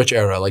in the Switch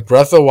era. Like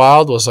Breath of the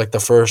Wild was like the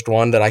first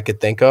one that I could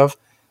think of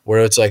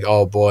where it's like,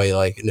 oh boy,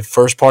 like the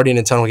first party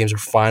Nintendo games are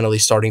finally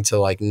starting to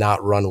like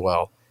not run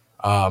well,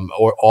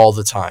 or all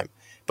the time.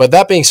 But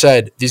that being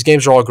said, these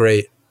games are all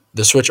great.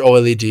 The Switch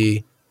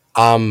OLED,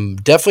 I'm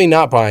definitely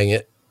not buying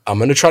it. I'm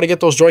gonna try to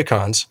get those Joy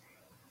Cons,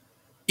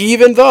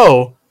 even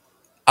though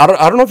I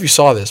don't know if you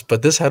saw this,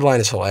 but this headline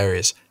is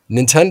hilarious.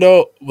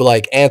 Nintendo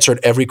like answered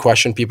every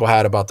question people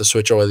had about the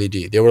Switch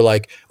OLED. They were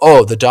like,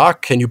 "Oh, the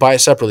dock, can you buy it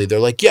separately?" They're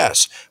like,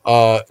 "Yes."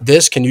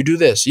 This, can you do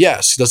this?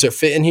 Yes. Does it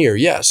fit in here?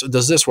 Yes.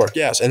 Does this work?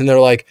 Yes. And then they're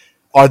like,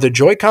 "Are the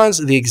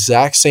Joy-Cons the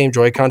exact same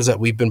Joy-Cons that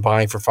we've been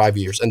buying for 5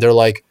 years?" And they're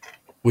like,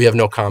 "We have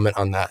no comment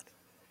on that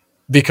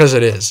because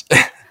it is."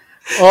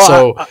 Well,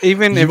 So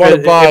even you if, want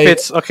to buy? if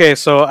it's okay,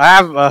 so I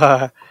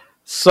have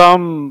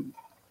some.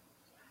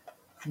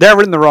 They're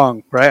in the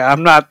wrong, right?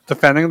 I'm not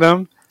defending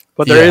them,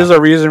 but there Yeah. is a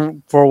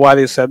reason for why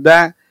they said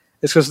that.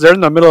 It's because they're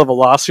in the middle of a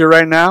lawsuit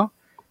right now.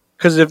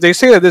 Because if they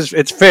say that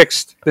it's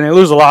fixed, then they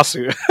lose the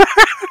lawsuit.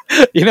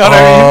 You know what I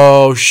mean?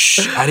 Oh,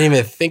 I didn't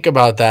even think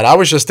about that. I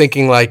was just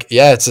thinking like,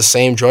 yeah, it's the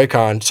same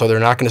Joy-Con, so they're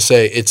not going to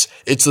say it's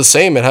the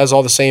same. It has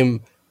all the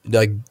same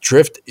like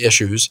drift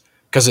issues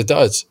because it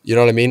does. You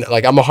know what I mean?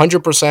 Like I'm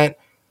 100%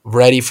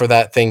 ready for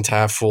that thing to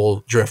have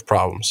full drift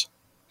problems.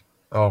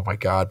 Oh my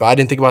god! But I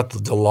didn't think about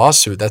the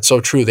lawsuit. That's so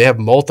true. They have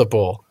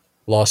multiple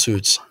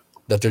lawsuits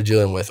that they're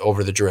dealing with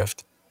over the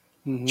drift.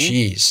 Hmm.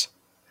 Jeez.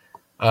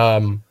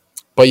 Um,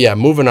 but yeah,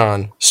 moving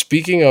on.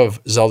 Speaking of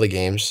Zelda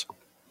games,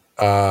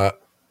 uh,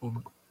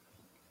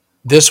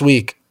 this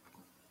week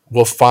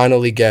we'll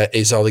finally get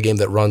a Zelda game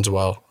that runs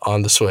well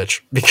on the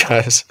Switch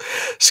because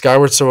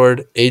Skyward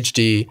Sword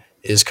HD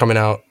is coming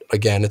out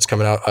again. It's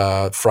coming out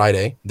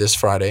this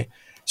Friday.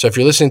 So if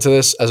you're listening to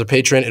this as a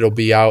patron, it'll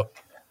be out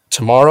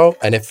tomorrow.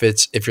 And if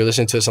you're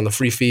listening to this on the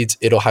free feeds,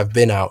 it'll have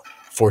been out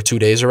for 2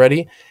 days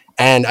already.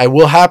 And I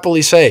will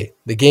happily say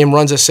the game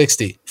runs at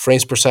 60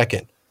 frames per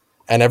second.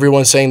 And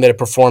everyone's saying that it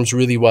performs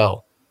really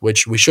well,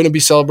 which we shouldn't be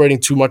celebrating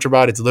too much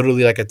about. It's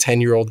literally like a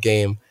 10-year-old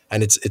game,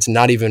 and it's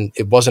not even,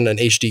 it wasn't an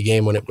HD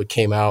game when it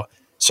came out.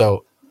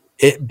 So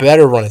it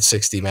better run at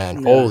 60, man.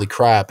 Yeah. Holy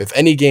crap. If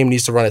any game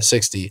needs to run at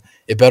 60,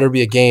 it better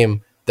be a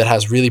game that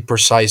has really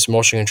precise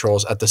motion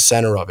controls at the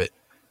center of it.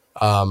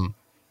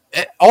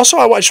 Also,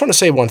 I just want to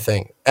say one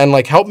thing, and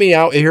like help me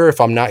out here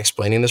if I'm not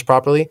explaining this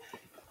properly.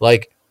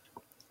 Like,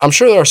 I'm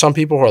sure there are some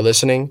people who are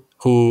listening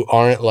who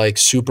aren't like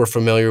super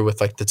familiar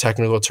with like the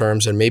technical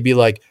terms, and maybe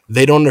like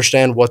they don't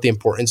understand what the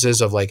importance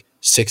is of like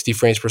 60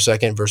 frames per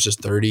second versus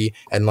 30,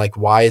 and like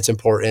why it's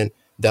important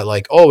that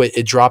like, oh,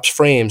 it drops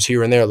frames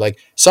here and there. Like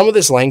some of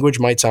this language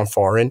might sound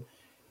foreign.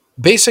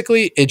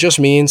 Basically, it just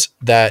means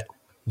that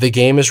the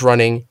game is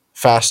running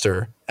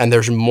faster and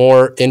there's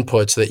more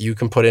inputs that you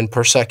can put in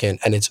per second,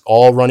 and it's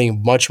all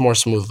running much more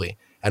smoothly.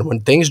 And when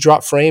things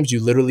drop frames, you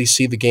literally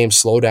see the game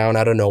slow down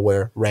out of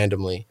nowhere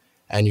randomly.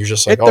 And you're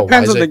just like, It oh, why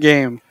depends is on the it?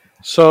 game.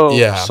 So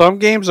Yeah. some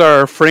games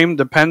are frame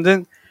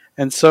dependent,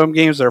 and some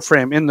games are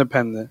frame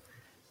independent.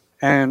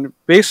 And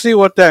basically,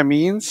 what that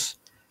means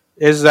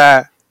is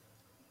that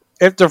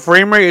if the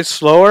frame rate is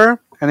slower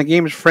and the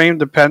game is frame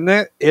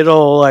dependent,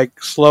 it'll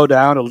like slow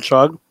down, it'll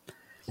chug.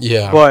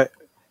 Yeah. But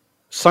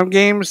some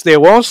games they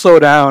won't slow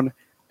down,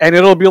 and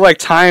it'll be like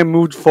time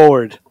moved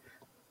forward.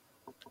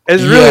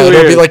 It's Yeah, really it'll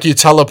weird. be like you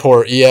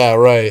teleport. Yeah,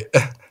 right.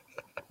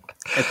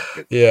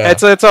 Yeah.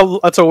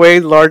 It's a way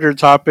larger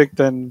topic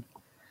than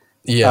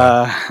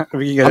Yeah.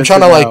 we can get I'm into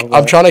trying to now, I'm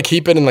but- trying to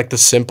keep it in like the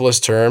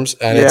simplest terms,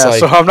 and it's yeah, like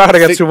so I'm not gonna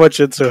get thi- too much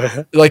into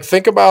it. like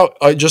think about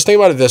just think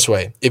about it this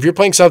way. If you're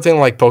playing something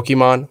like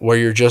Pokemon where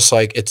you're just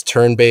like it's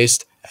turn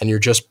based and you're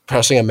just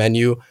pressing a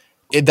menu,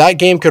 that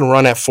game can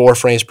run at 4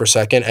 frames per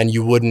second and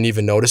you wouldn't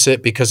even notice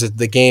it because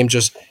the game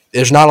just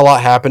there's not a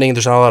lot happening,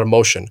 there's not a lot of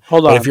motion.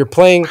 Hold But on. if you're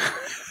playing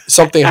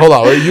something, hold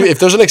on, if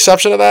there's an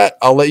exception to that,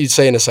 I'll let you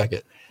say in a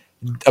second.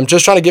 I'm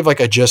just trying to give like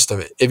a gist of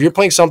it. If you're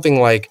playing something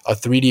like a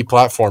 3D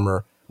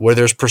platformer where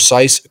there's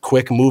precise,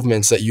 quick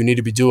movements that you need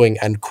to be doing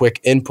and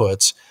quick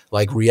inputs,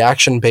 like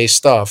reaction based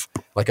stuff,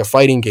 like a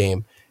fighting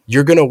game,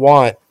 you're going to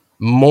want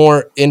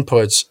more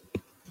inputs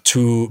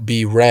to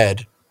be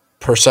read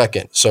per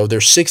second. So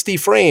there's 60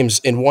 frames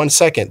in 1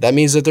 second. That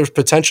means that there's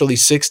potentially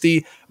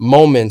 60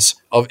 moments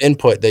of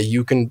input that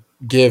you can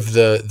give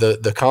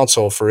the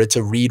console for it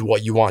to read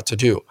what you want to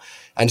do.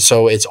 And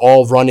so it's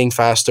all running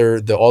faster.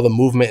 All the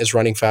movement is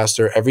running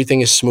faster.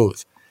 Everything is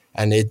smooth.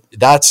 And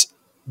that's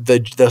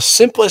the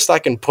simplest I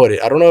can put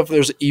it. I don't know if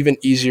there's even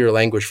easier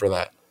language for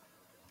that.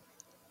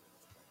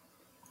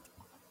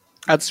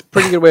 That's a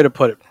pretty good way to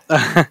put it.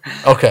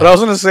 Okay. What I was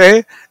gonna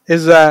say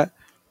is that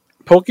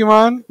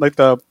Pokemon, like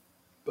the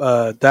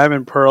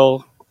Diamond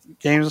Pearl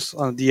games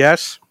on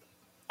DS,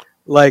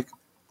 like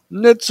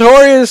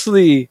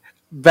notoriously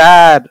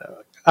bad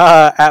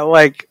at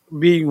like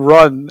being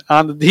run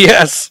on the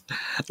DS.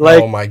 Oh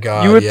Like my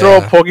god, you would throw a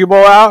yeah.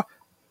 Pokeball out,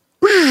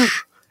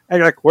 and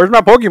you're like, "Where's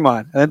my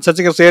Pokemon?" And then 10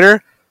 seconds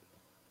later,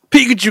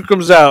 Pikachu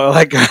comes out.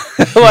 Like,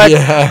 like,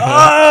 Yeah.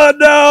 oh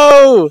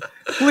no!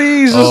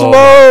 Please just Oh my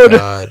load.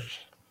 god.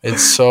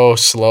 It's so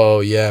slow.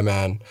 Yeah,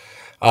 man.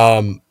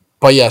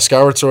 But yeah,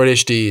 Skyward Sword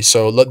HD.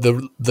 So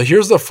the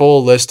here's the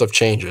full list of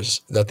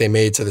changes that they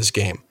made to this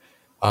game.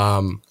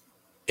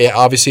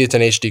 Obviously it's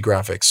an HD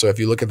graphics. So if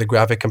you look at the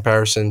graphic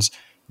comparisons,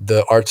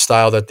 the art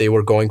style that they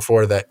were going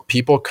for that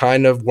people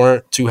kind of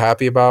weren't too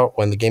happy about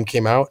when the game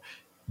came out,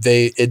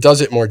 it does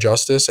it more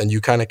justice, and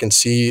you kind of can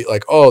see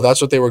like, oh,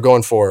 that's what they were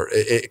going for.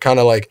 It kind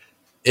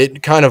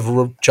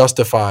of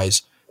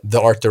justifies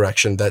the art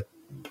direction that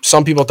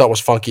some people thought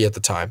was funky at the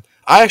time.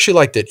 I actually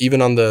liked it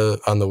even on the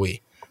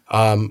Wii.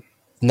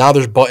 Now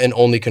there's button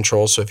only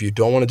controls, so if you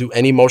don't want to do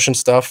any motion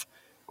stuff,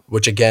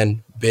 which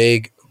again,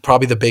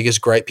 probably the biggest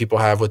gripe people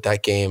have with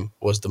that game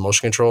was the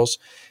motion controls.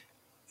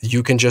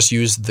 You can just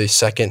use the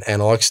second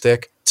analog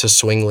stick to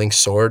swing Link's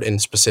sword in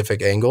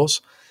specific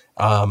angles.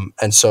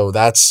 And so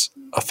that's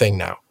a thing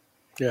now.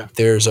 Yeah.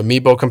 There's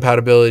amiibo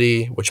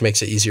compatibility, which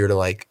makes it easier to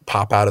like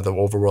pop out of the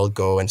overworld,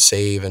 go and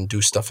save and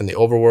do stuff in the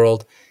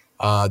overworld.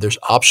 There's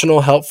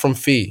optional help from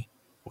Fi,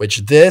 which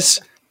this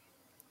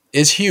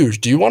is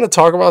huge. Do you want to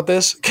talk about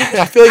this?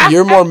 I feel like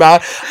you're more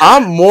mad.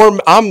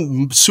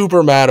 I'm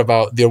super mad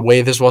about the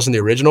way this wasn't the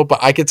original, but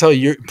I could tell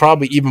you're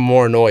probably even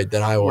more annoyed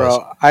than I was.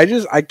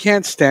 Bro, I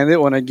can't stand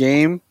it when a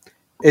game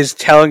is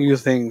telling you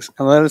things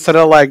and then instead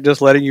of like just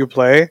letting you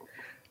play.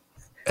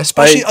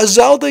 Especially a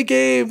Zelda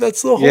game.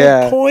 That's the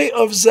whole point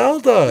of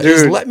Zelda. Dude,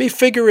 is let me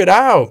figure it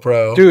out,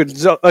 bro. Dude,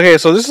 okay,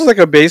 so this is like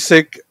a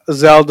basic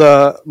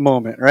Zelda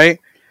moment, right?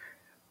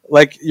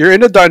 Like you're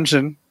in a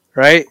dungeon,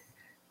 right?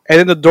 And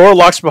then the door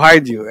locks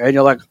behind you, and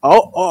you're like,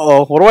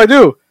 "Oh, what do I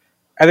do?"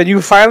 And then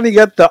you finally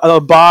get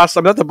the boss.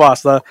 I'm not the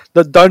boss, the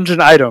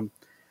dungeon item,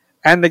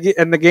 and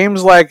the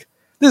game's like,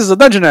 "This is a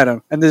dungeon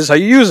item, and this is how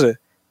you use it."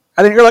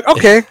 And then you're like,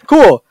 "Okay,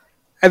 cool."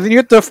 And then you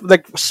have to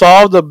like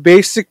solve the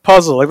basic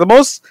puzzle, like the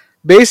most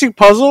basic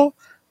puzzle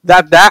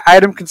that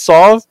item can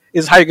solve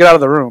is how you get out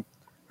of the room,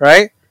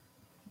 right?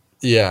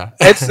 Yeah,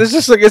 it's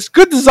just like it's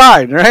good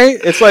design,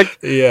 right? It's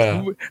like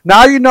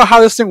now you know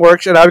how this thing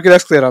works, and now we can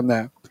escalate on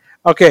that.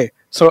 Okay.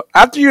 So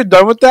after you're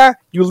done with that,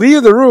 you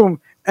leave the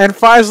room, and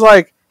Fi's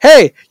like,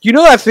 "Hey, you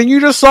know that thing you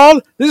just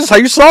solved? This is how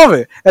you solve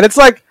it." And it's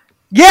like,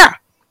 "Yeah,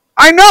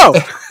 I know."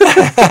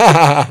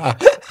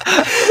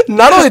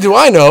 Not only do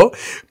I know,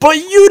 but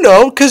you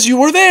know because you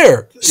were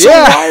there. So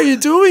why are you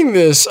doing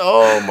this?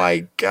 Oh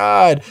my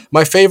god,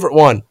 my favorite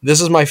one. This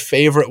is my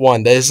favorite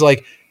one. That is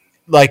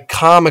like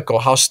comical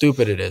how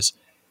stupid it is.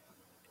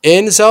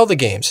 In Zelda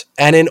games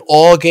and in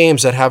all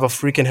games that have a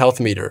freaking health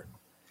meter,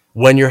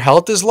 when your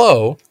health is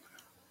low,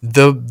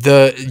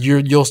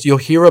 you'll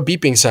hear a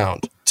beeping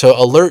sound to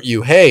alert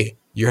you, hey,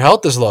 your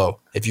health is low.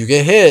 If you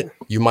get hit,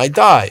 you might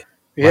die.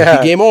 Might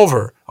be game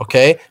over.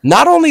 Okay.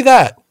 Not only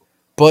that,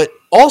 but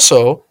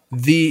also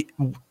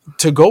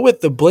to go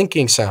with the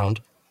blinking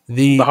sound,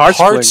 the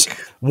hearts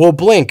will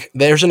blink.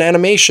 There's an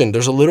animation.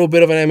 There's a little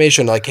bit of an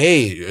animation like,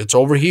 hey, it's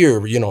over here,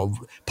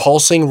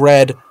 pulsing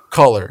red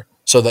color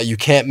so that you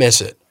can't miss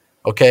it.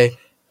 Okay.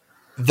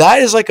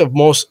 That is like a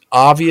most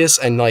obvious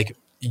and like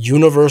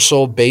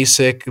universal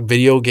basic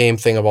video game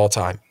thing of all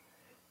time.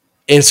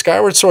 In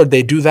Skyward Sword,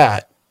 they do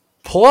that.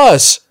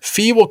 Plus,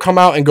 Fi will come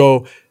out and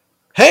go,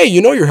 hey,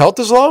 your health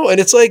is low? And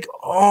it's like,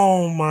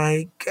 oh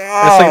my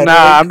god. It's like,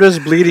 nah, I'm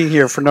just bleeding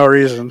here for no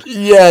reason.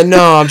 Yeah,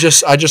 no, I'm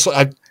just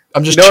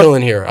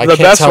chilling here. I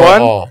can't tell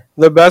at all.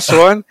 The best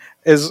one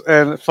is,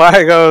 and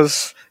Fi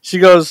she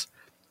goes,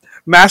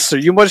 Master,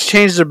 you must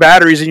change the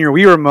batteries in your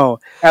Wii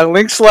remote. And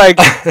Link's like,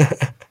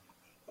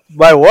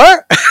 by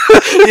what?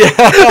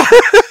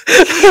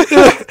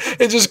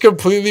 It just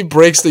completely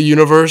breaks the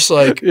universe.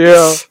 Like,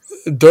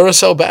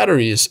 Duracell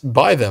batteries,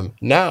 buy them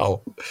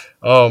now.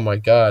 Oh my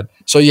god.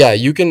 So yeah,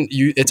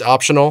 it's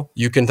optional.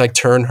 You can like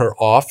turn her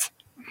off.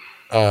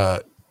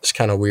 It's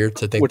kind of weird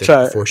to think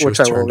that before she was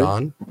turned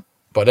on.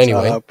 But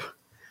anyway,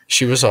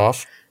 she was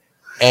off.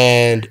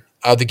 And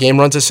the game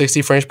runs at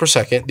 60 frames per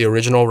second. The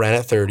original ran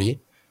at 30.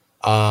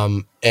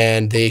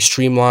 And they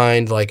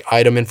streamlined like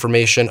item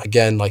information,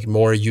 again, like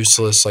more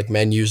useless like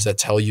menus that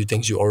tell you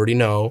things you already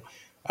know.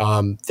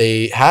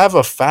 They have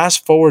a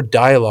fast forward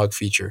dialogue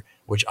feature,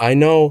 which I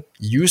know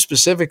you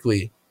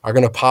specifically are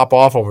going to pop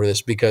off over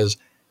this, because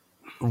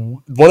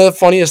one of the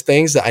funniest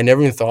things that I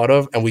never even thought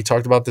of, and we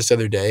talked about this the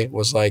other day,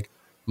 was like,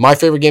 my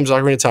favorite game is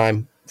Ocarina of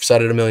Time. I've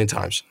said it a million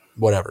times,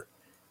 whatever.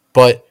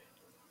 But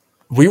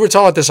we were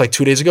talking about this like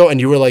 2 days ago, and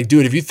you were like,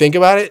 dude, if you think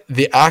about it,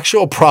 the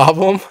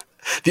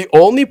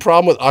only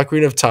problem with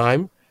Ocarina of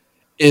Time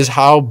is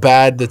how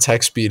bad the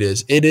text speed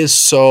is. It is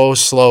so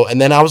slow. And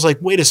then I was like,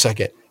 wait a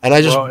second. And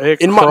I just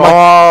in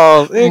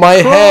my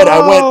head,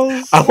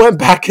 I went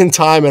back in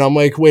time, and I'm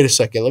like, wait a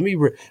second.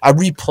 I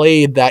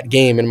replayed that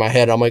game in my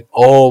head. I'm like,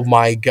 oh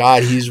my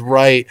God, he's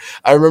right.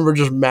 I remember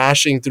just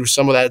mashing through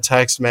some of that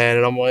text, man,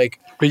 and I'm like,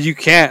 but you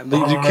can't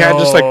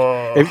just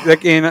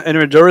like in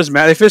Majora's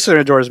Mask. They fixed it in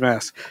Majora's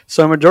Mask.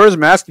 So in Majora's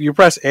Mask, if you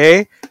press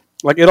A,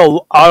 like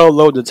it'll auto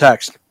load the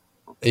text.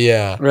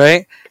 Yeah.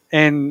 Right.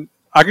 And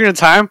Ocarina of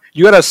Time,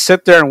 you gotta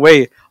sit there and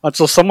wait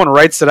until someone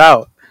writes it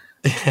out.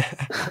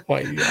 Oh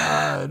my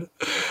God,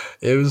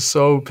 it was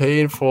so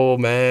painful,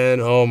 man.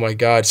 Oh my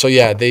God. So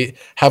yeah, they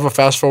have a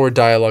fast forward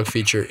dialogue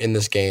feature in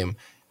this game,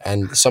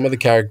 and some of the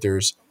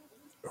characters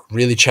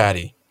really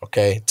chatty.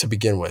 Okay, to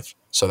begin with,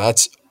 so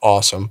that's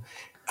awesome.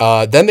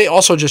 Then they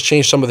also just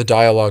changed some of the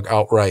dialogue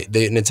outright.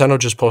 Nintendo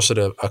just posted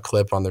a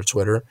clip on their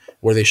Twitter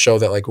where they show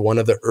that like one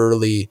of the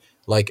early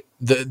like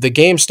the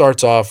game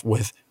starts off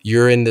with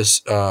you're in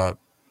this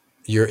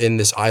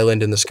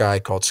island in the sky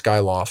called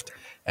Skyloft,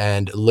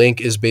 and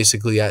Link is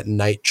basically at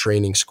night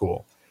training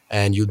school.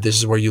 And this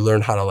is where you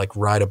learn how to like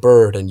ride a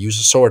bird and use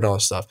a sword and all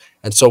that stuff.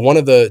 And so one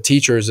of the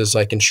teachers is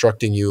like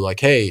instructing you like,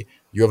 hey,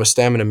 you have a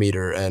stamina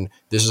meter and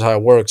this is how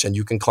it works, and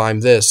you can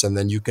climb this and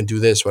then you can do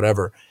this,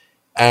 whatever.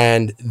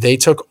 And they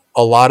took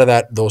a lot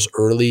of those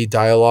early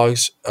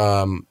dialogues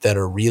that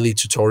are really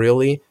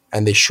tutorially,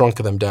 and they shrunk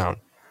them down.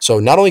 So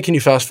not only can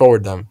you fast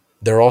forward them,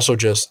 they're also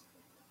just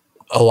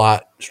a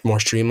lot more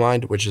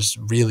streamlined, which is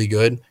really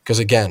good. Because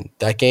again,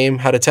 that game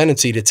had a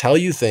tendency to tell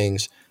you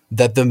things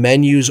that the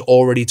menus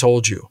already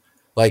told you.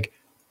 Like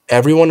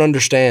everyone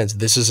understands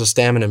this is a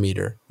stamina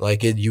meter.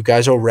 Like you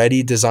guys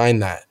already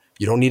designed that.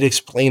 You don't need to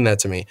explain that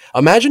to me.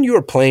 Imagine you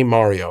were playing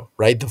Mario,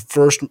 right? The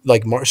first,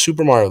 like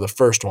Super Mario, the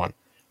first one,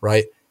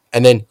 right?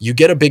 And then you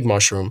get a big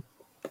mushroom,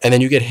 and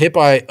then you get hit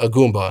by a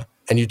Goomba,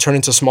 and you turn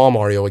into Small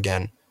Mario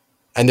again.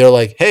 And they're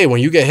like, hey,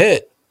 when you get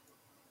hit,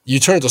 you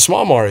turn into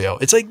Small Mario.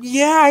 It's like,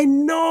 yeah, I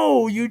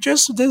know. You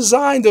just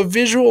designed a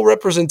visual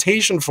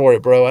representation for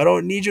it, bro. I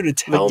don't need you to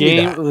tell me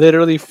that. The game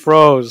literally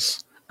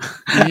froze.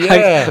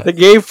 Yeah. Like, the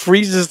game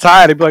freezes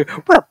time. It'd be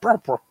like, burr, burr,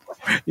 burr.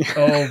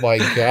 Oh my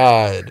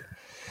God.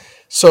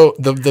 So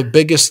the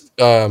biggest,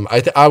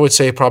 I would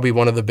say probably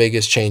one of the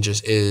biggest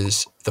changes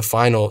is the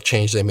final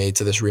change they made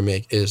to this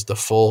remake is the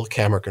full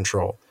camera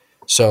control.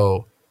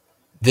 So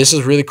this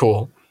is really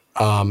cool.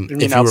 You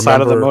mean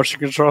outside of the motion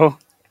control?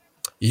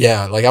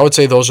 Yeah, like I would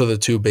say those are the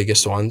two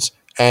biggest ones,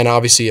 and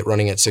obviously it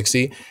running at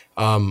 60.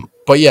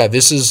 But yeah,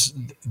 this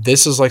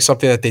is like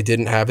something that they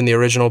didn't have in the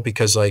original,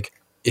 because like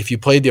if you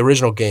played the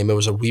original game, it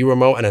was a Wii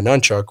remote and a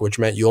nunchuck, which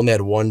meant you only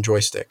had one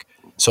joystick.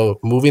 So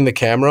moving the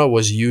camera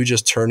was you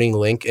just turning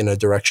Link in a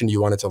direction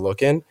you wanted to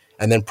look in,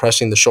 and then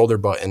pressing the shoulder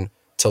button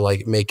to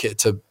like make it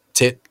to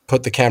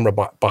put the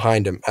camera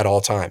behind him at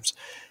all times.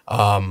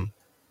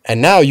 And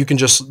now you can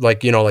just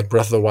like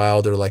Breath of the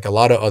Wild or like a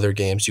lot of other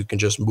games, you can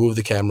just move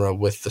the camera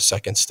with the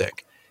second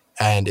stick.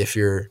 And if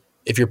you're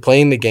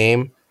playing the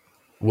game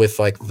with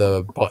like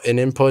the button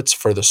inputs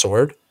for the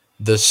sword,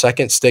 the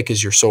second stick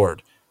is your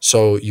sword.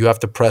 So you have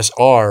to press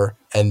R,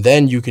 and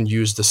then you can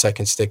use the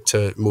second stick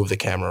to move the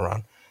camera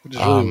around. Which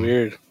is really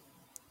weird.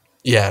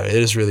 Yeah, it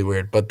is really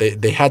weird, but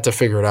they had to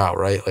figure it out,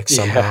 right? Like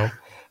somehow.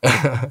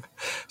 Yeah.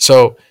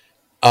 So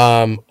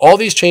all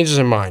these changes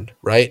in mind,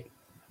 right?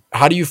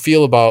 How do you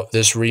feel about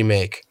this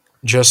remake?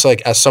 Just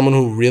like as someone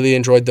who really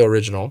enjoyed the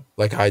original,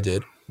 like I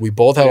did, we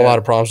both had a lot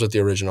of problems with the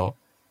original,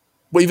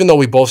 but even though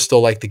we both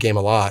still like the game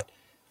a lot.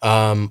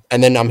 And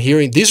then I'm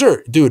hearing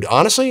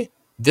honestly,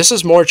 this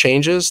is more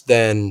changes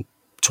than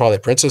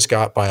Twilight Princess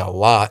got by a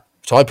lot.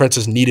 Twilight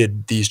Princess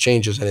needed these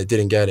changes and it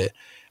didn't get it.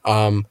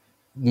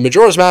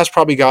 Majora's Mask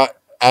probably got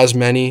as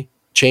many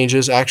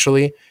changes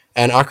actually,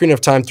 and Ocarina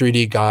of Time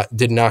 3D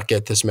did not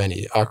get this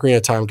many. Ocarina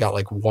of Time got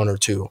like one or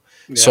two.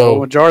 Yeah, so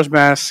Majora's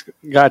Mask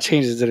got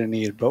changes it didn't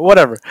need, but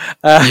whatever.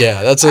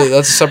 Yeah, that's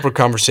a separate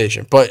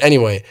conversation. But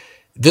anyway,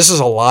 this is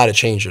a lot of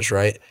changes,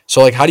 right?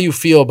 So like, how do you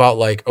feel about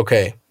like,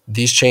 okay,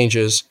 these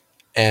changes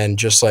and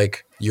just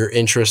like your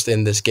interest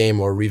in this game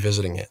or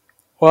revisiting it?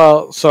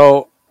 Well,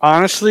 so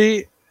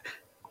honestly,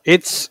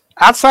 it's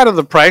outside of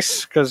the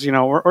price, because we're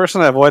going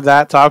to avoid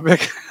that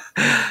topic.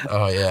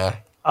 Oh yeah.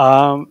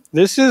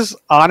 This is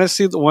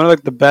honestly one of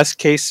like the best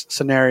case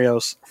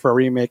scenarios for a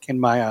remake in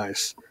my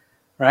eyes,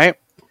 right?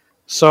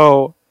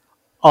 So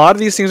a lot of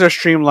these things are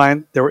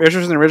streamlined. There were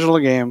issues in the original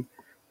game,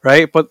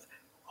 right? But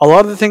a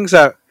lot of the things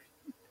that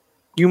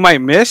you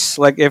might miss,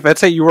 like if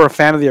let's say you were a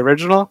fan of the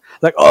original,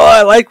 like, oh,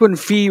 I like when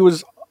Fi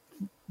was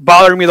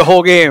bothering me the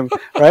whole game,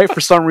 right?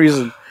 For some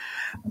reason,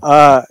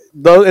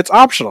 though it's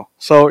optional.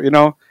 So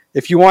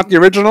if you want the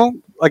original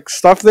like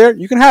stuff there,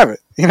 you can have it.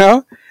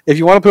 If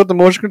you want to put up the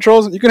motion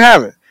controls, you can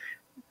have it.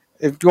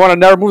 If you want to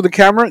never move the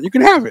camera, you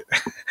can have it.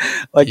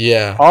 Like,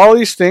 yeah, all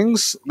these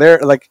things, they're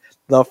like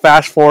the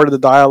fast forward to the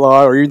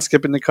dialogue or even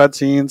skipping the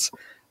cutscenes,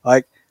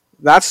 like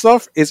that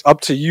stuff is up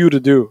to you to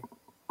do.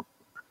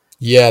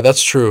 Yeah,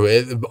 that's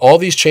true. All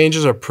these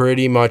changes are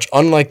pretty much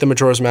unlike the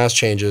Majora's Mask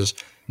changes.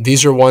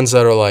 These are ones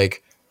that are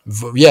like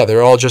Yeah,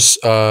 they're all just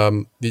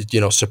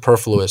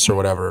superfluous or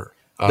whatever.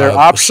 They're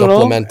optional.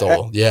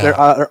 Supplemental. They're, Yeah.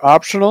 they're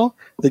optional.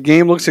 The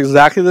game looks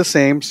exactly the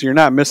same, so you're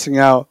not missing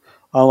out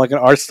on like an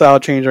art style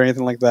change or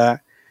anything like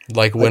that.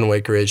 Like Like, Wind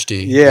Waker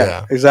HD. yeah,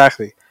 Yeah.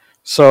 exactly.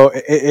 So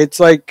it's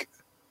like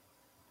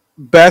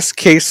best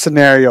case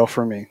scenario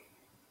for me,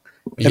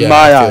 in Yeah, I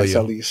my feel eyes,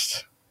 at you.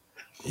 least.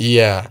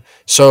 Yeah.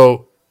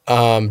 So,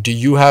 do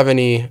you have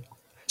any?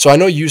 So I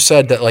know you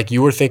said that like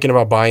you were thinking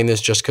about buying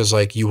this just because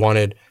like you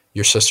wanted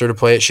your sister to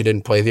play it. She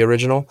didn't play the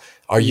original.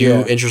 Are you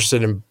Yeah.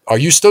 interested in? Are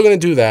you still going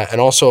to do that? And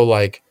also,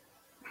 like,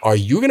 are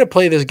you going to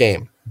play this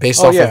game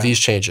based Oh off of yeah. these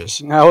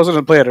changes? I wasn't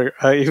gonna play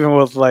it even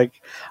with like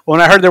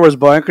when I heard there was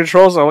button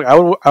controls. I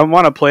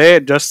want to play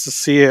it just to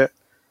see it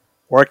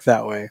work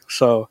that way.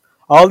 So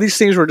all these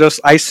things were just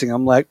icing.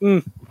 I'm like,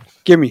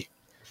 give me,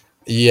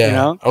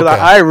 Yeah. because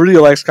Okay. I really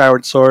like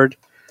Skyward Sword.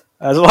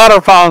 There's a lot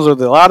of problems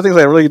with it. A lot of things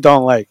I really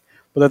don't like,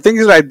 but the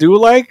things that I do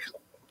like,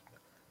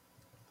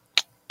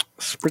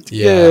 it's pretty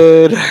Yeah.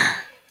 good.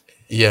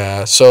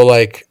 Yeah. So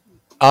like,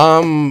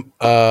 I'm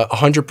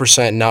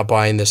 100% not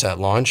buying this at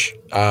launch.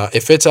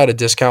 If it's at a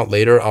discount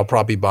later, I'll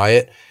probably buy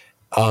it.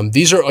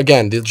 These are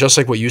again just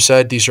like what you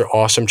said. These are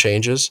awesome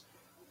changes.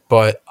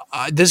 But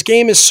this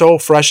game is so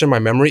fresh in my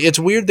memory. It's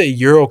weird that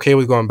you're okay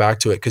with going back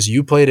to it because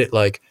you played it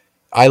like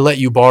I let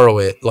you borrow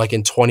it like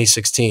in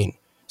 2016.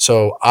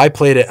 So I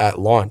played it at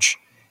launch.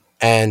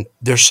 And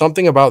there's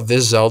something about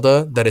this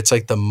Zelda that it's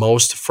like the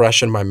most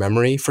fresh in my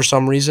memory for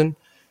some reason.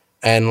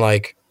 And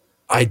like,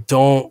 I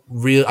don't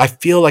really, I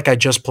feel like I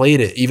just played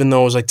it, even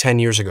though it was like 10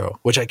 years ago,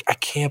 which I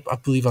can't I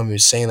believe I'm even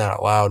saying that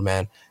out loud,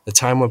 man. The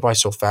time went by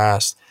so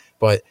fast.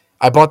 But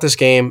I bought this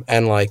game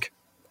and like,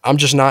 I'm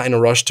just not in a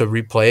rush to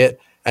replay it.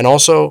 And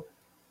also,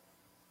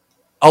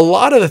 a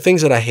lot of the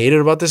things that I hated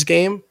about this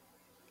game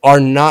are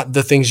not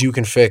the things you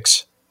can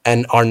fix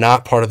and are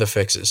not part of the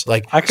fixes.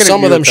 Like I can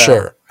some agree of them, with that.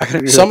 sure. I can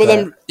agree Some with of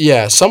that. them,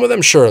 yeah. Some of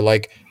them, sure.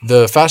 Like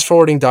the fast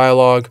forwarding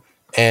dialogue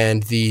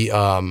and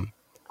Annoying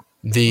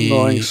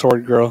the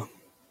sword girl.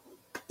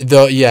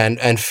 yeah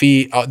and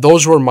fee.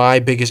 Those were my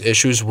biggest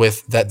issues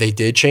with that they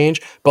did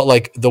change. But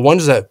like the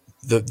ones that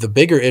the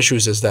bigger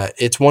issues is that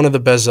it's one of the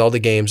best Zelda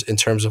games in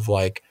terms of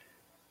like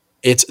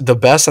it's the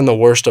best and the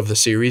worst of the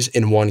series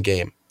in one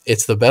game.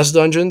 It's the best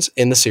dungeons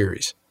in the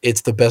series.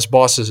 It's the best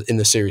bosses in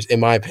the series, in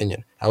my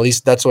opinion. At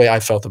least that's the way I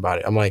felt about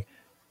it. I'm like,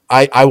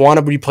 I want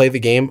to replay the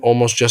game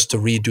almost just to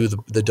redo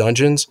the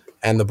dungeons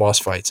and the boss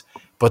fights.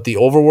 But the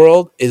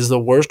overworld is the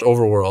worst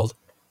overworld.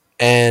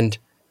 And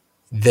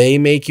they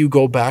make you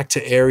go back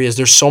to areas.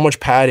 There's so much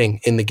padding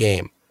in the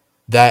game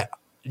that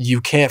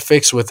you can't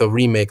fix with a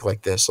remake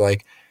like this.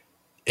 Like,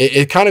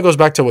 it kind of goes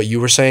back to what you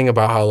were saying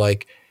about how,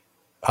 like,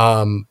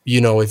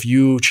 if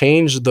you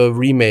change the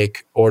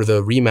remake or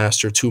the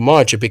remaster too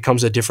much, it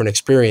becomes a different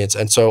experience.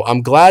 And so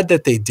I'm glad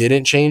that they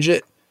didn't change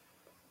it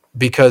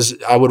because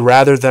I would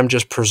rather them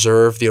just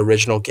preserve the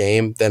original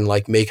game than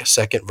like make a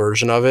second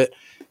version of it.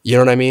 You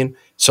know what I mean?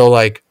 So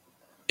like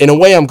in a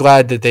way I'm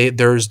glad that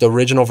there's the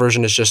original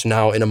version is just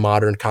now in a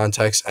modern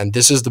context and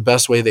this is the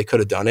best way they could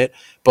have done it,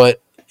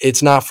 but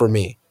it's not for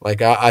me.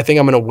 Like I think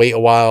I'm gonna wait a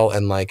while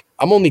and like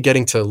I'm only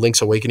getting to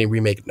Link's Awakening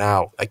remake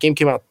now. That game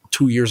came out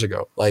 2 years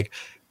ago. Like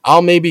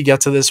I'll maybe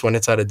get to this when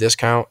it's at a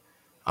discount.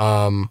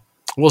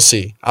 We'll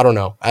see. I don't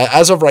know.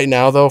 As of right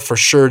now, though, for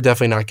sure,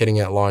 definitely not getting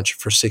it at launch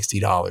for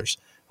 $60.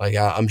 Like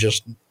I'm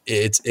just,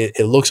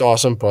 it looks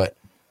awesome, but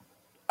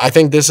I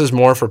think this is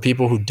more for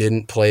people who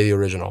didn't play the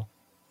original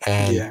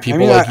and Yeah, I people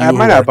mean, like I you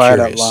might who are not buy it at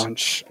curious.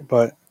 launch,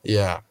 but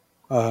Yeah,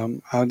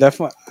 I'll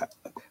definitely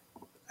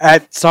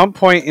at some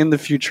point in the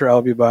future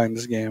I'll be buying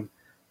this game.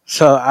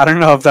 So I don't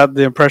know if that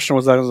the impression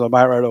was that I was gonna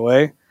buy it right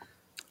away.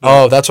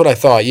 But oh, that's what I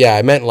thought. Yeah,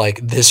 I meant like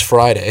this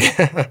Friday.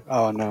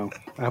 oh no,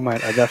 I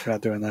definitely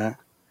not doing that.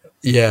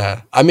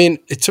 Yeah, I mean,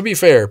 to be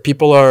fair,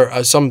 people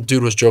are. Some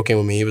dude was joking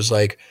with me. He was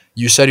like,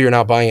 "You said you're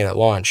not buying it at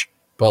launch,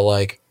 but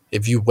like,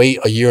 if you wait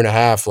a year and a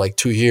half, like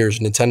 2 years,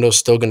 Nintendo's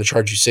still going to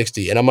charge you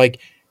 60." And I'm like,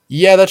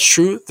 "Yeah, that's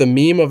true." The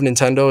meme of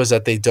Nintendo is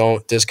that they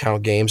don't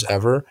discount games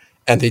ever,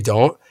 and they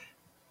don't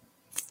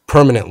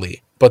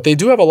permanently, but they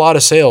do have a lot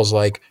of sales.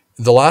 Like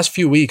the last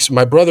few weeks,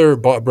 my brother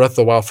bought Breath of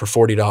the Wild for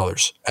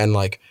 $40, and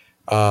like,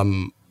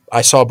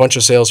 I saw a bunch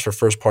of sales for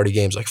first party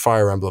games like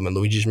Fire Emblem and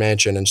Luigi's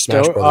Mansion and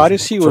Smash The Brothers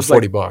Odyssey for was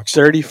like $40.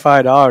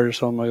 $35 or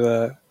something like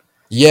that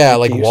Yeah, at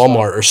like GameStop.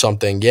 Walmart or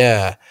something.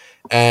 Yeah.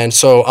 And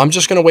so I'm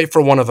just gonna wait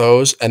for one of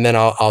those and then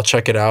I'll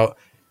check it out.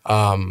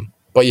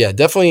 But yeah,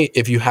 definitely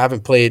if you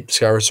haven't played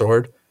Skyward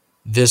Sword,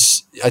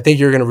 this I think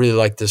you're gonna really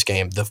like this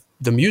game.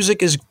 The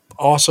music is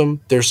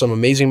awesome. There's some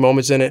amazing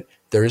moments in it.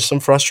 There is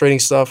some frustrating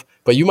stuff,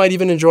 but you might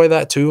even enjoy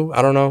that too.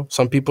 I don't know.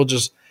 Some people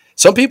this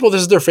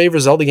is their favorite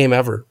Zelda game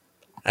ever.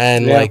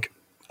 And Yeah, like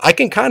I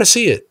can kind of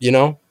see it, you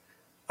know?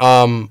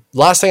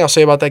 Last thing I'll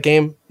say about that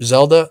game,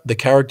 Zelda, the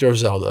character of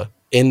Zelda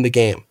in the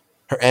game,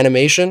 her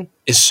animation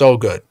is so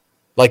good.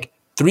 Like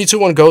 3, 2,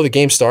 1, go, the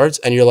game starts,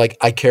 and you're like,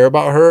 I care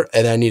about her,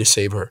 and I need to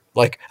save her.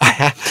 Like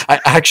I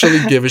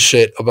actually give a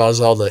shit about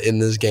Zelda in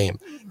this game.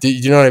 Do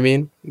you know what I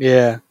mean?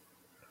 yeah.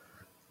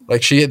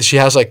 Like she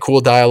has like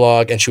cool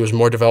dialogue, and she was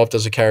more developed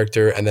as a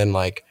character. And then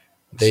like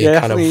She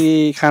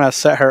definitely kind of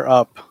set her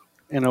up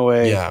in a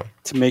way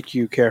to make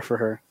you care for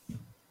her.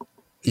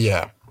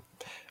 Yeah.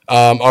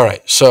 All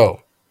right.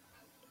 So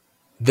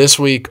this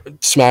week,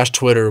 Smash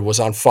Twitter was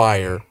on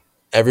fire.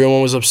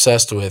 Everyone was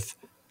obsessed with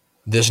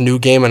this new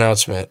game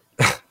announcement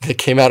that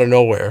came out of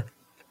nowhere.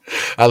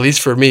 At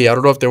least for me, I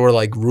don't know if there were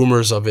like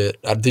rumors of it.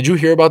 Did you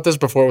hear about this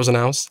before it was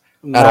announced?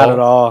 Not at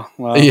all.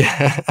 Wow.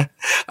 Yeah.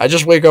 I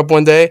just wake up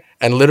one day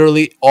and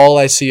literally all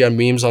I see are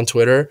memes on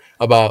Twitter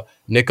about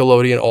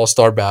Nickelodeon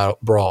All-Star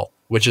Brawl,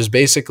 which is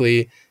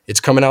basically, it's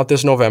coming out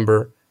this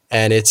November,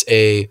 and it's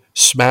a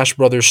Smash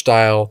Brothers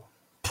style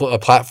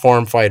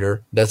platform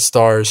fighter that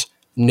stars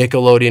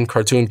Nickelodeon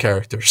cartoon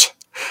characters.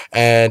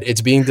 And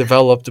it's being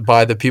developed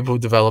by the people who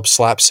developed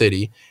Slap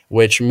City,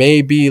 which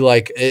may be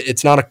like,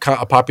 it's not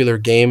a popular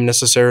game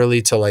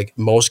necessarily to like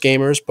most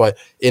gamers, but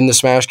in the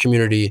Smash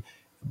community,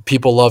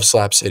 people love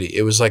Slap City.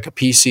 It was like a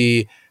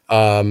PC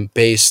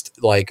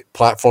based like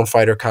platform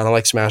fighter, kind of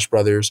like Smash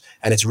Brothers,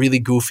 and it's really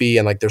goofy,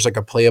 and like there's like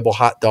a playable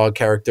hot dog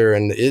character,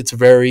 and it's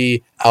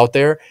very out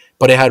there,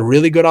 but it had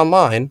really good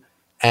online,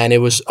 and it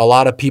was a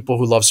lot of people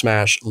who love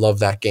Smash love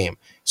that game.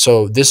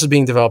 So this is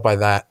being developed by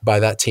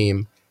that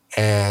team,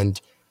 and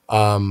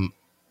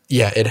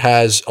it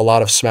has a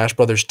lot of Smash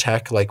Brothers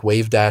tech like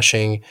wave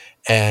dashing,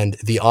 and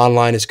the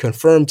online is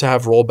confirmed to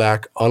have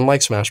rollback,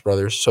 unlike Smash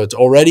Brothers. So it's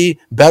already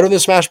better than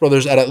Smash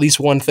Brothers at least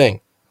one thing,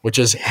 which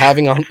is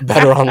having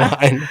better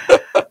online.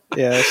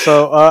 Yeah,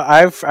 so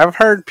I've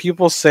heard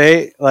people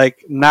say,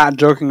 like, not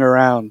joking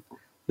around,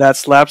 that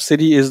Slap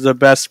City is the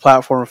best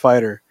platform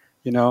fighter,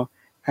 you know?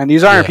 And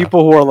these aren't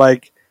people who are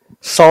like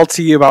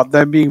salty about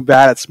them being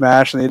bad at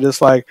Smash, and they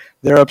just like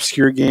their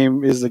obscure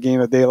game is the game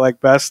that they like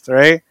best,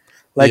 right?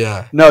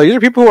 Like, no, these are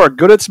people who are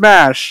good at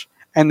Smash,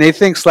 and they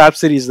think Slap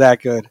City is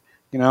that good,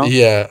 you know?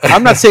 Yeah.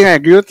 I'm not saying I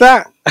agree with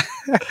that.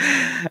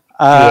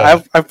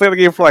 I've played the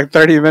game for like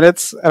 30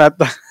 minutes, and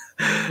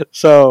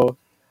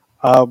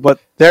but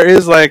there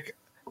is like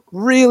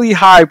really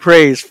high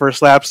praise for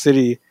Slap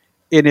City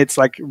in its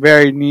like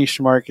very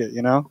niche market,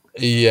 you know?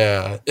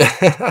 Yeah.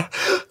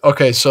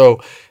 Okay,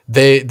 so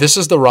this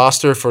is the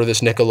roster for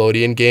this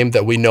Nickelodeon game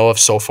that we know of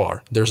so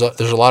far. There's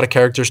a lot of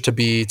characters to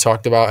be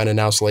talked about and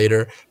announced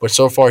later, but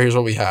so far here's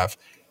what we have.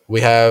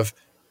 We have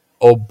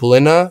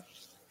Oblina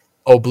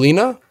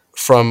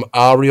from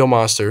Real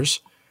Monsters.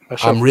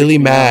 I'm really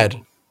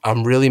mad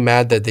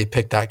that they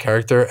picked that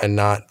character and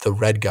not the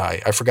red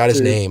guy. I forgot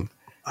his name.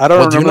 I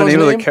don't remember the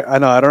name of the. I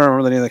know I don't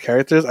remember the name of the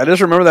characters. I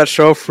just remember that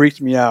show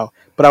freaked me out,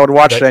 but I would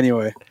watch it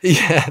anyway.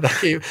 Yeah,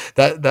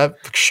 that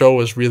show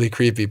was really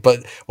creepy.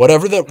 But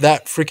whatever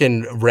that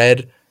freaking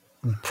red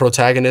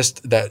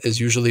protagonist that is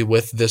usually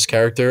with this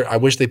character, I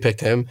wish they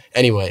picked him.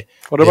 Anyway,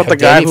 what about the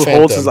guy who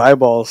holds his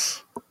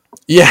eyeballs?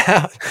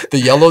 Yeah, the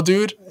yellow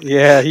dude.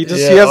 Yeah, he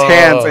has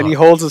hands and he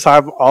holds his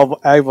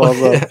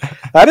eyeballs up.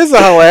 That is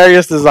a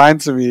hilarious design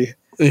to me.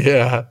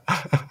 Yeah.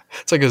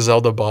 It's like a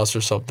Zelda boss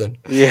or something.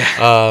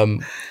 Yeah.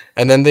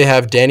 And then they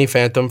have Danny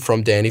Phantom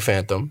from Danny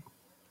Phantom.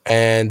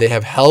 And they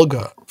have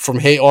Helga from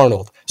Hey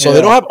Arnold. So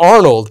they don't have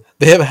Arnold.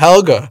 They have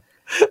Helga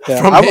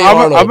from Hey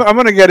Arnold. I'm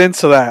going to get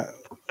into that.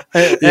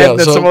 And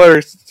some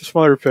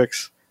other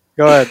picks.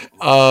 Go ahead.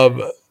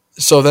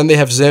 So then they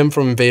have Zim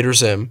from Invader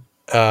Zim.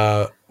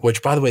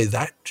 Which, by the way,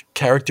 that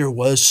character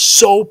was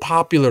so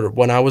popular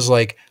when I was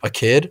like a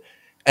kid.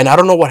 And I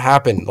don't know what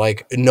happened.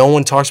 Like, no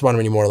one talks about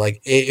him anymore.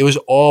 Like, it was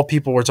all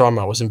people were talking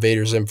about was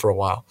Invader Zim for a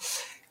while.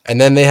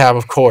 And then they have,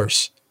 of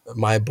course,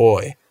 my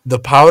boy, the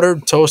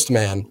Powdered Toast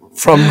Man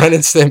from Ren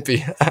and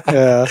Stimpy.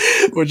 Yeah.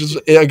 Which is,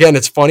 again,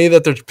 it's funny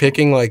that they're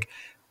picking, like,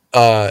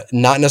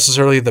 not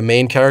necessarily the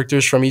main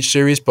characters from each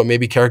series, but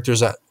maybe characters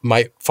that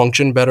might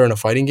function better in a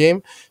fighting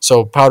game.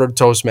 So, Powdered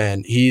Toast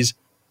Man, he's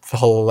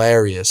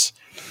hilarious.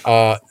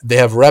 They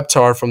have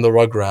Reptar from the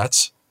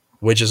Rugrats,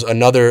 which is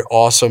another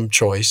awesome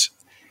choice.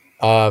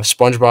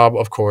 SpongeBob,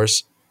 of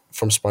course,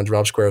 from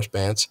SpongeBob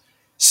SquarePants.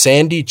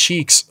 Sandy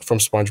Cheeks from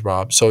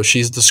SpongeBob. So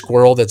she's the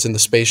squirrel that's in the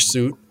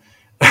spacesuit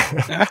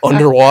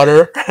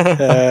underwater.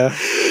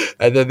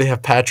 And then they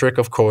have Patrick,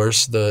 of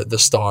course, the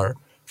star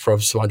from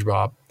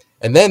SpongeBob.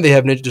 And then they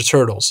have Ninja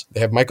Turtles. They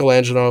have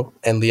Michelangelo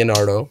and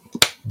Leonardo.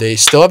 They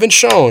still haven't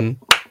shown.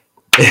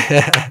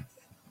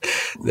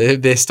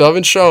 they still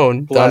haven't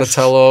shown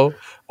Donatello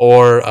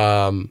or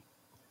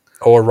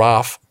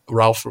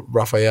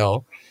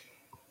Raphael.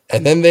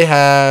 And then they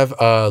have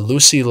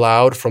Lucy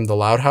Loud from the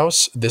Loud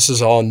House. This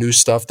is all new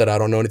stuff that I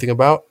don't know anything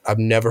about. I've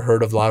never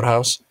heard of Loud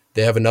House.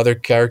 They have another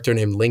character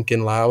named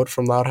Lincoln Loud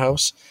from Loud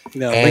House.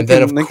 Yeah, and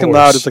Lincoln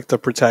Loud is like the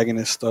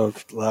protagonist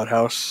of Loud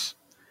House.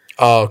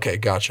 Oh, okay,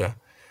 gotcha.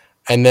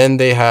 And then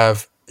they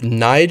have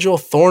Nigel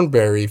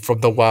Thornberry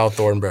from the Wild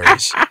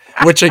Thornberries,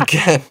 which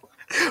again,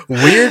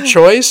 weird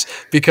choice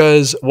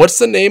because what's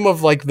the name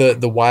of like the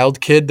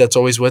wild kid that's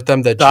always with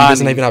them that Donnie. He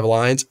doesn't even have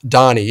lines?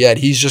 Donnie. Yeah,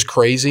 he's just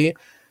crazy.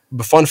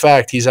 But fun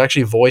fact, he's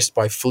actually voiced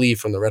by Flea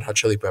from the Red Hot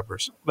Chili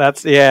Peppers.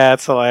 That's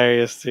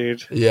hilarious,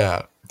 dude.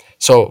 Yeah.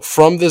 So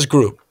from this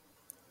group,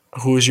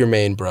 Who's your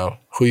main, bro?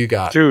 Who you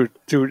got? Dude,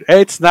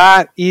 it's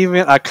not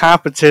even a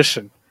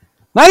competition.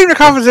 Not even a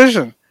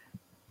competition.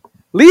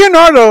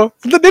 Leonardo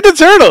from the Ninja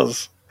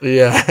Turtles.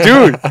 Yeah.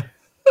 Dude,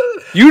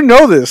 you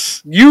know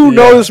this. You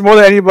know this more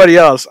than anybody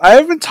else. I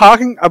have been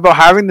talking about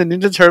having the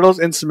Ninja Turtles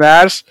in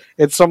Smash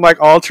in some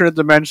like alternate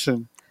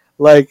dimension,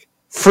 like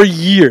for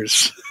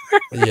years.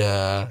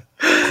 Yeah.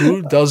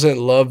 Who doesn't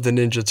love the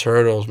Ninja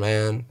Turtles,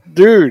 man?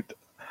 Dude.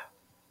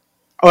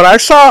 When I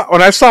saw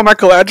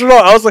Michelangelo,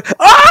 I was like,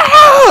 ah!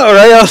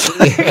 Right? I was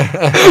like,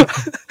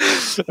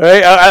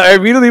 right? I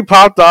immediately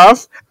popped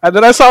off, and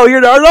then I saw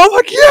Leonardo. I was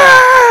like,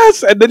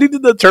 yes! And then he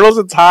did the Turtles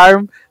in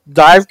Time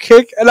dive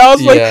kick, and I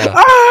was like,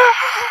 ah!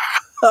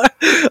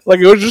 Like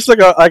it was just like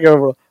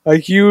a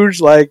huge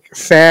like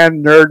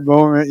fan nerd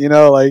moment, you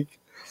know? Like,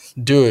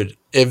 dude,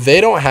 if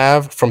they don't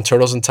have from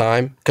Turtles in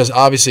Time, because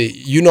obviously,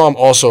 you know, I'm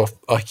also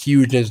a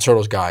huge Ninja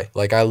Turtles guy.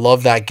 Like, I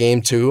love that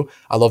game too.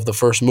 I love the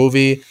first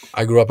movie.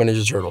 I grew up on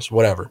Ninja Turtles,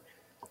 whatever.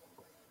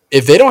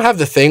 If they don't have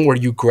the thing where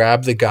you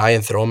grab the guy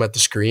and throw him at the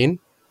screen,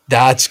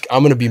 I'm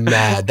gonna be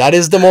mad. That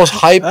is the most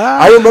hype.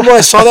 I remember when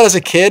I saw that as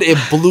a kid, it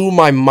blew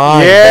my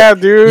mind. Yeah,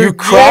 dude. You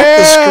cracked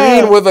the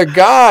screen with a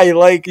guy,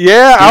 like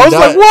I was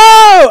like,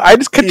 whoa! I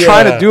just kept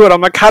trying to do it.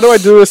 I'm like, how do I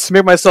do this to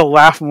make myself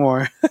laugh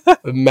more?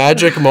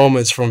 Magic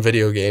moments from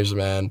video games,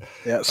 man.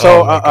 Yeah.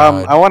 So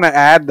I want to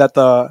add that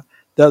the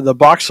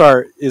box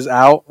art is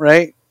out,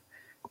 right?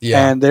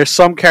 Yeah. And there's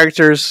some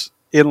characters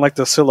in like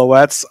the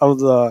silhouettes of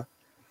the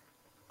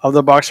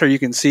box art you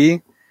can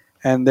see,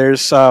 and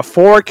there's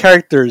 4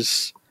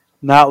 characters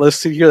not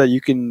listed here that you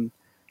can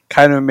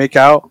kind of make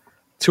out.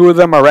 2 of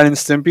them are Ren and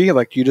Stimpy,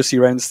 like you just see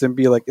Ren and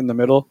Stimpy like in the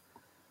middle,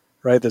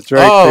 right? That's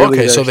very clearly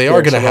okay. So they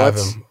are going to have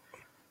him.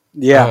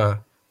 Yeah.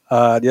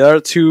 The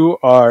other 2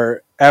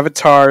 are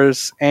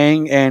avatars,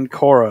 Aang and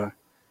Korra.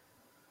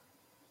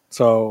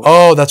 So.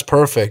 That's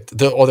perfect.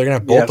 They're going to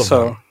have both of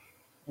them.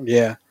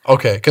 Yeah.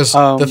 Okay, because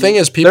the thing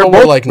is, people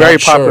were like very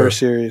not popular sure.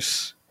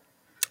 series.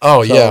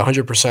 Oh so. Yeah,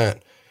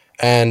 100%.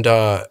 And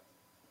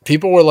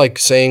people were like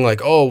saying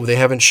like, oh, they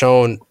haven't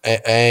shown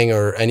Aang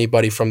or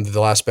anybody from the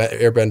Last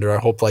Airbender. I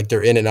hope like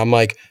they're in it. And I'm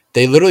like,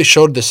 they literally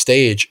showed the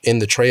stage in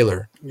the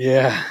trailer.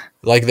 Yeah.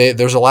 Like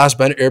there's a Last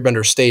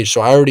Airbender stage, so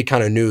I already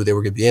kind of knew they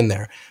were gonna be in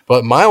there.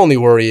 But my only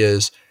worry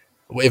is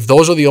if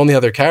those are the only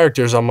other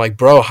characters, I'm like,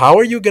 bro, how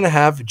are you gonna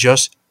have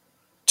just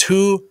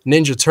 2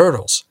 Ninja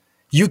Turtles?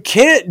 You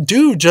can't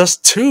do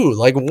just 2.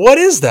 Like, what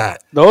is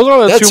that? Those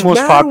are the 2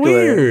 most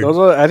popular. Weird.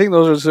 I think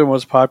those are the 2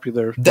 most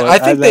popular. I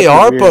think they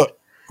are, but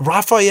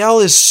Raphael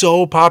is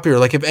so popular.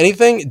 Like, if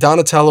anything,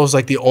 Donatello is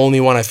like the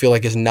only one I feel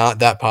like is not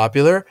that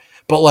popular.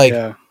 But like,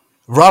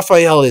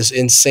 Raphael is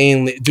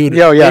insanely, dude.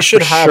 They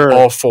should have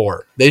all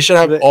 4. They should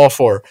have all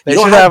 4. They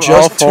don't have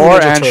just all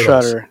 4 and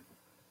Shredder.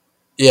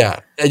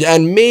 Yeah,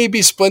 and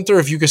maybe Splinter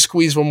if you could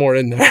squeeze one more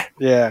in there.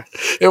 Yeah,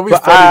 it would be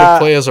funny to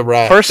play as a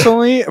rat.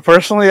 Personally,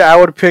 I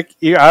would put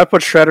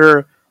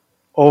Shredder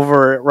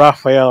over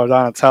Raphael or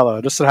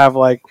Donatello just to have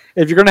like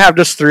if you're gonna have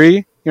just 3,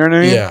 you know what I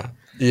mean?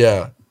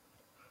 Yeah.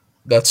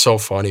 That's so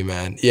funny,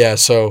 man. Yeah.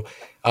 So,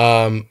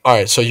 all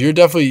right. So you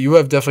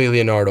have definitely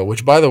Leonardo.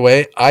 Which, by the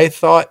way, I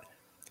thought,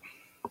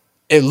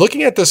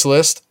 looking at this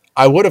list,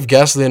 I would have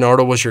guessed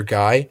Leonardo was your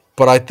guy.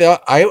 But I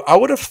thought I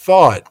would have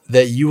thought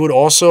that you would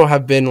also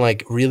have been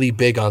like really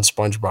big on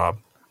SpongeBob.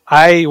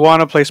 I want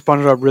to play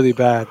SpongeBob really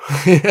bad.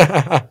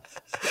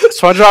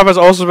 SpongeBob has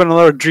also been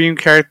another dream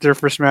character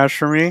for Smash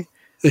for me.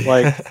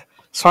 Like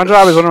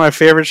SpongeBob is one of my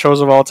favorite shows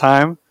of all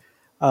time.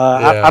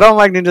 I don't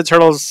like Ninja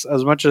Turtles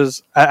as much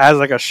as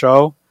like a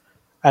show,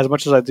 as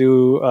much as I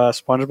do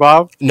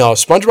SpongeBob. No,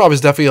 SpongeBob is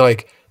definitely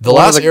like The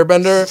Last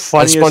Airbender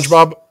and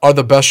SpongeBob are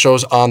the best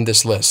shows on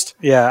this list.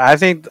 Yeah, I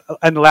think,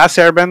 and The Last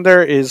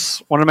Airbender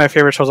is one of my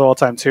favorite shows of all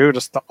time too.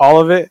 Just all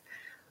of it,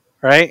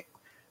 right?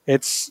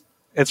 It's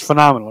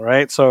phenomenal,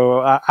 right?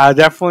 So I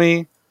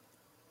definitely.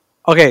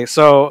 Okay,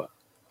 so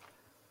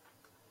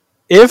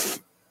if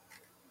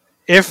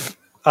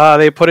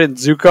they put in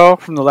Zuko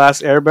from The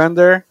Last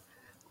Airbender,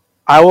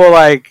 I will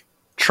like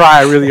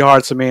try really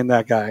hard to main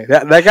that guy.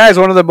 That guy is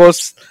one of the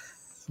most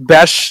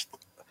best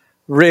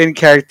written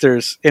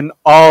characters in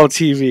all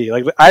TV.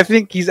 Like I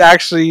think he's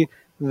actually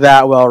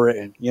that well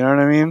written. You know what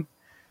I mean?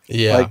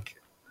 Yeah. Like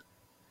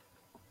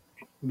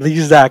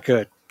he's that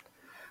good.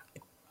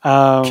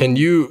 Can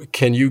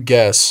you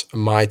guess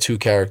my 2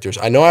 characters?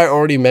 I know I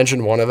already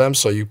mentioned one of them,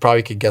 so you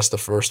probably could guess the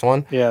first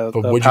one. Yeah,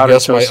 but would you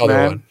guess my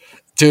other one?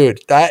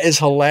 Dude, that is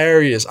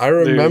hilarious. I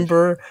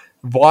remember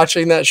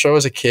watching that show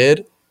as a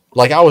kid.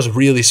 Like I was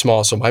really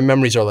small, so my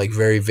memories are like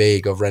very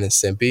vague of Ren and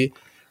Stimpy.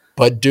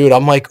 But dude,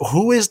 I'm like,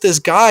 who is this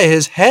guy?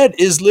 His head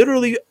is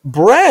literally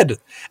bread.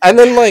 And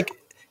then like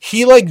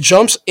he like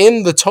jumps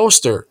in the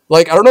toaster.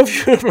 Like I don't know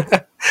if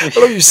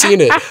you've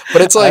seen it,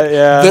 but it's like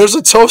there's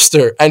a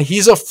toaster and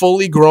he's a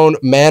fully grown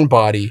man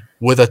body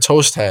with a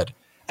toast head.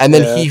 And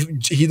then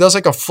he does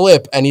like a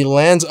flip and he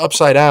lands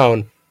upside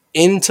down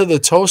into the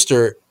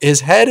toaster.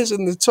 His head is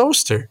in the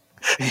toaster.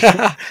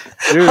 I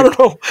don't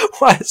know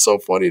why it's so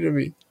funny to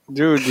me.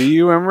 Dude, do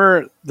you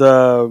remember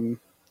the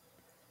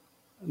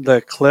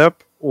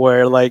clip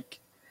where like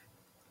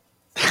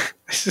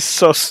This is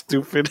so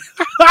stupid.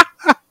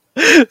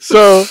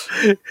 So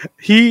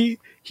he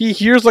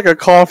hears like a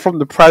call from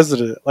the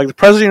president, like the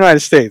president of the United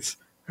States,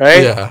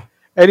 right? Yeah.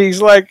 And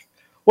he's like,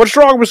 "What's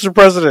wrong, Mr.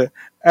 President?"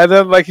 And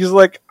then like he's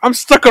like, "I'm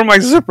stuck on my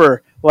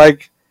zipper."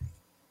 Like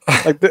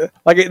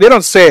they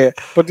don't say it,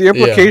 but the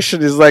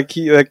implication is like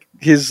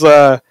his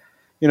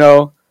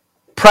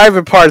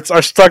private parts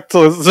are stuck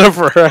to the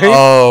zipper, right?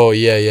 Oh,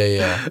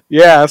 yeah.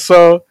 Yeah.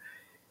 So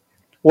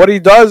what he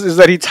does is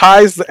that he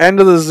ties the end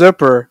of the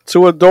zipper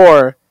to a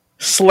door,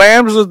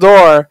 slams the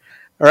door,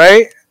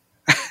 right?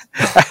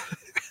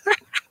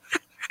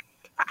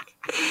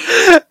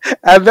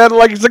 And then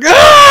like he's like,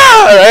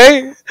 ah,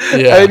 right?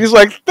 Yeah. And he's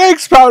like,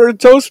 thanks, Powdered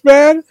Toast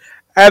Man.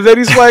 And then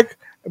he's like,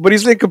 but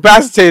he's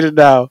incapacitated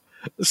now.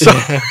 So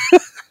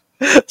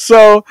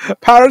so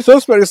Powdered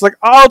Toast Man is like,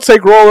 I'll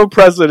take role of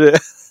president.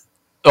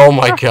 Oh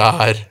my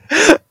god.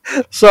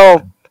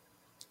 So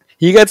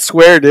he gets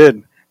sweared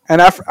in.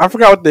 And I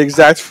forgot what the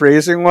exact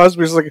phrasing was,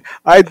 but he's like,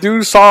 I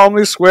do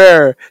solemnly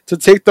swear to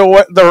take the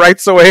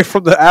rights away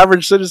from the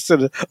average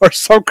citizen or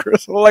something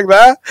like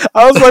that.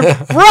 I was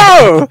like,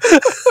 bro!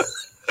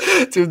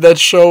 Dude, that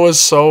show was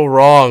so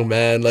wrong,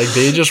 man. Like,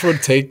 they just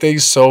would take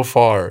things so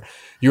far.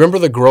 You remember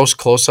the gross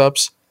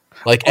close-ups?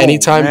 Like,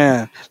 anytime...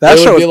 Man. That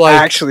show was like,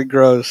 actually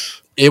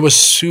gross. It was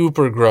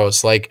super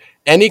gross. Like,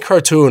 any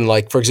cartoon,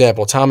 like, for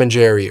example, Tom and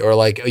Jerry, or,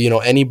 like,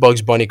 any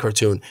Bugs Bunny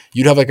cartoon,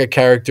 you'd have, like, a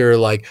character,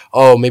 like,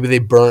 oh, maybe they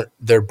burnt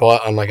their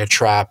butt on, like, a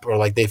trap, or,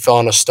 like, they fell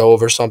on a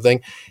stove or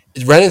something.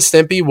 Ren and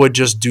Stimpy would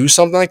just do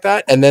something like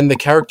that, and then the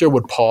character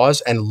would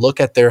pause and look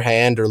at their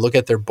hand or look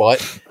at their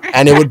butt,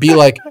 and it would be,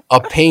 like,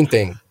 a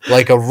painting,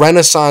 like a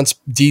Renaissance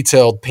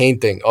detailed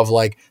painting of,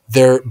 like,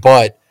 their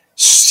butt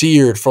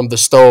seared from the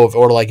stove,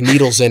 or, like,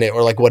 needles in it,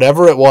 or, like,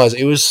 whatever it was.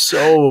 It was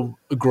so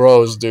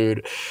gross,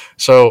 dude.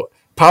 So...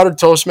 Powdered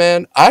Toast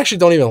Man, I actually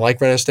don't even like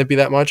Ren and Stimpy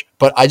that much,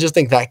 but I just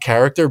think that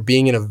character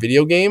being in a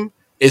video game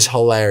is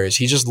hilarious.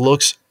 He just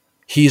looks,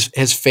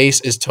 his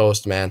face is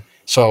toast, man.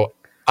 So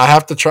I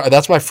have to try.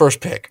 That's my first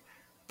pick.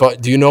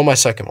 But do you know my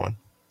second one?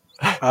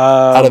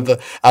 Out of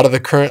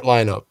the current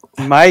lineup,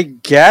 my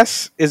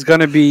guess is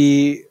gonna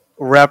be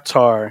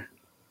Reptar.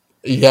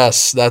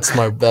 Yes, that's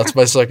my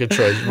second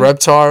choice.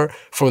 Reptar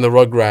from the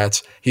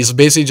Rugrats. He's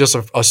basically just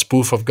a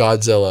spoof of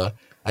Godzilla,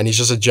 and he's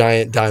just a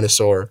giant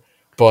dinosaur,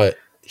 but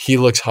he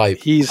looks hype.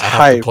 He's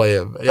hype. To play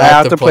him. I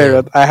have to play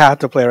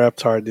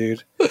Reptar,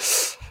 dude.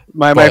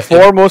 My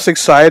four most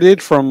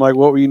excited from like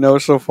what we know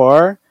so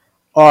far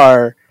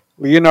are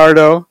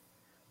Leonardo,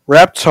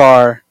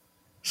 Reptar,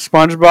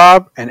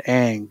 SpongeBob, and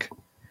Aang.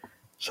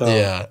 So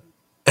yeah.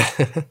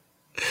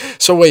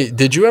 So wait,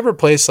 did you ever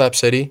play Slap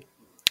City?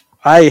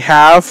 I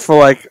have for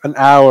like an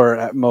hour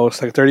at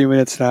most, like 30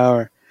 minutes an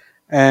hour.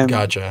 And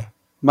gotcha.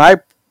 My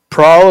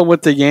problem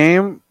with the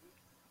game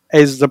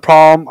is the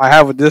problem I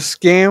have with this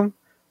game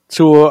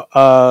to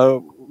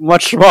a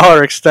much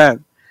smaller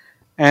extent.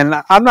 And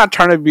I'm not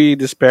trying to be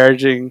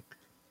disparaging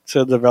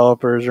to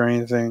developers or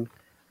anything,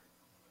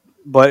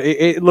 but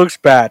it looks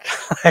bad.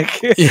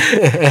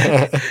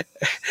 It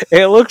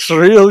looks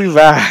really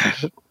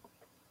bad.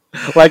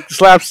 Like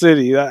Slap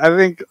City, I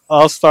think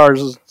All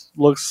Stars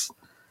looks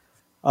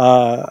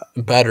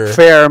better,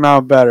 fair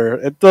amount better.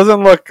 It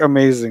doesn't look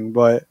amazing,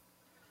 but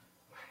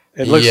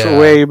it looks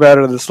way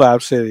better than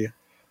Slap City.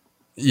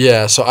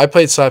 Yeah, so I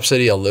played Slap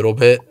City a little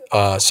bit.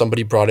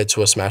 Somebody brought it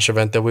to a Smash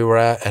event that we were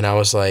at, and I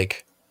was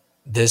like,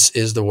 this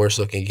is the worst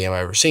looking game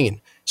I've ever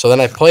seen. So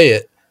then I play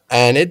it,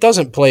 and it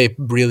doesn't play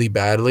really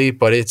badly,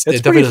 but it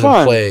definitely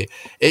doesn't play.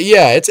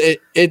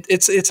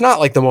 It's not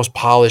like the most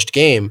polished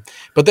game,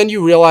 but then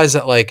you realize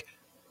that like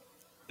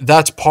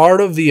that's part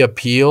of the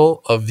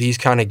appeal of these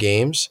kind of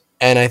games.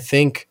 And I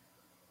think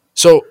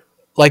so.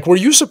 Like, were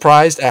you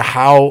surprised at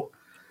how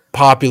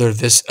popular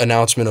this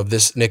announcement of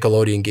this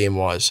Nickelodeon game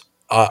was?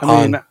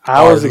 I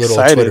was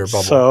excited.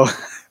 So,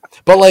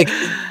 but like,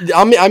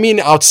 I mean,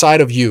 outside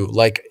of you,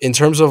 like in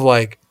terms of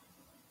like,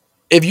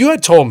 if you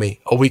had told me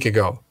a week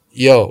ago,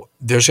 yo,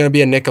 there's gonna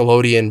be a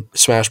Nickelodeon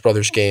Smash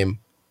Brothers game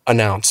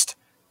announced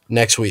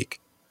next week,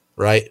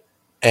 right?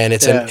 And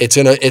it's gonna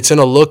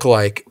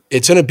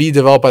be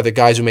developed by the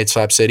guys who made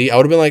Slap City. I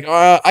would have been like,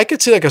 I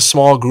could see like a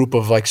small group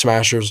of like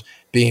Smashers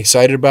being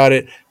excited about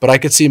it, but I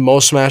could see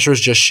most Smashers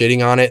just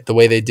shitting on it the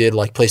way they did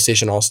like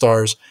PlayStation All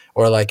Stars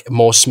or like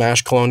most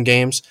Smash clone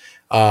games,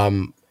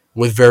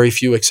 with very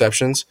few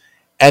exceptions.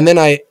 And then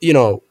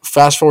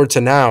fast forward to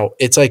now,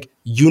 it's like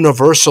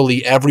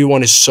universally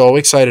everyone is so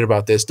excited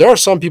about this. There are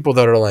some people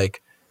that are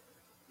like,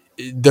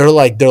 they're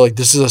like,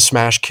 this is a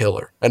Smash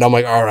killer. And I'm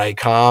like, all right,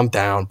 calm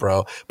down,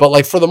 bro. But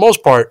like for the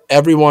most part,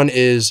 everyone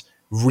is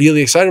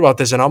really excited about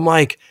this. And I'm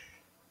like,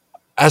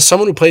 as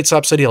someone who played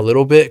Slap City a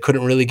little bit,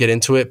 couldn't really get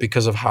into it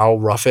because of how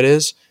rough it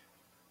is.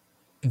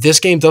 This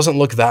game doesn't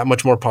look that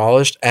much more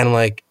polished. And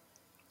like,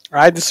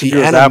 I disagree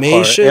with that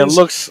part.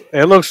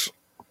 It looks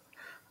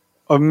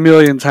a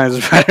million times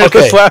better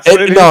than Slap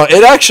City.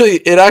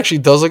 It actually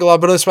does look a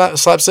lot better than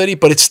Slap City,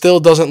 but it still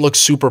doesn't look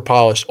super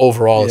polished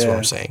overall, is what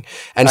I'm saying.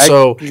 And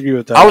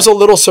I was a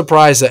little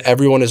surprised that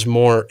everyone is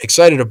more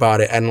excited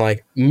about it. And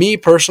like me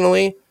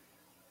personally,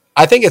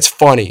 I think it's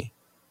funny.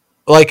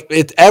 Like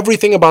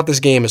everything about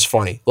this game is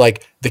funny.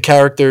 Like the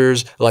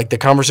characters, like the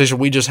conversation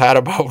we just had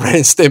about Ren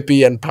and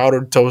Stimpy and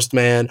Powdered Toast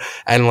Man,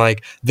 and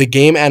like the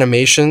game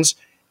animations.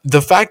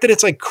 The fact that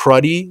it's like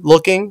cruddy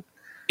looking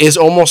is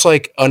almost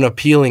like an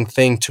appealing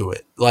thing to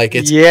it. Like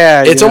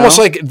it's almost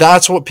like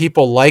that's what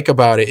people like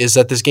about it, is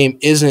that this game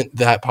isn't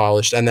that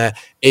polished, and that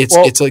it's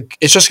like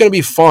it's just gonna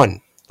be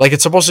fun. Like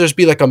it's supposed to just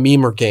be like a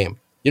memer game.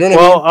 You know what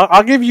I mean? Well,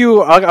 I'll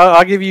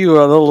give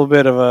you a little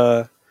bit of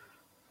a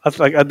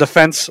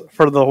defense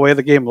for the way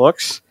the game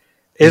looks.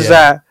 Is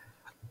that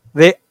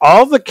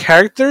all the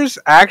characters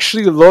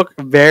actually look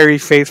very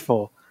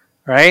faithful,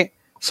 right?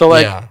 So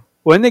like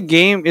when the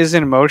game is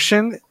in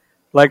motion,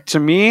 like to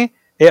me,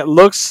 it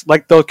looks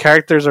like those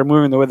characters are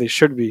moving the way they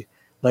should be.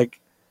 Like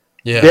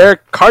they're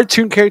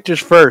cartoon characters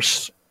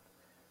first,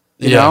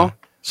 you know?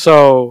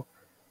 So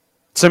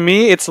to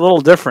me, it's a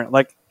little different.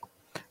 Like,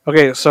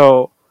 okay,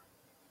 so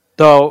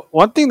the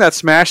one thing that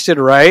Smash did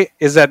right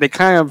is that they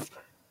kind of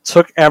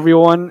took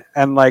everyone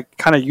and like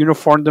kind of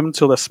uniformed them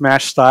to the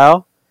Smash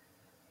style.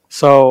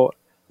 So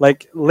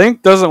like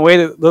Link doesn't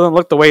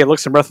look the way it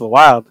looks in Breath of the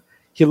Wild.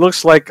 He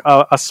looks like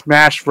a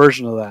Smash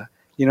version of that.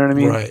 You know what I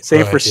mean? Right,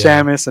 Same for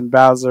Samus and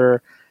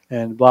Bowser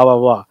and blah blah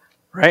blah.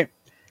 Right?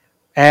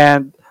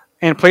 And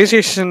in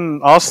PlayStation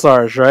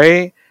All-Stars,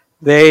 right?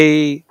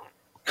 They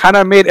kind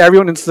of made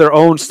everyone into their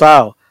own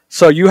style.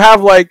 So you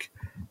have like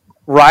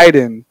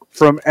Raiden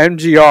from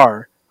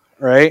MGR,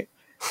 right?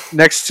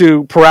 Next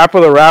to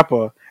Parappa the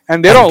Rapper.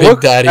 And they don't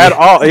look at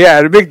all.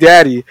 Yeah, the Big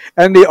Daddy.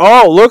 And they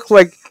all look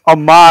like a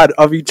mod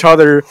of each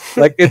other.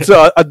 Like it's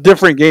a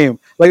different game.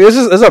 Like this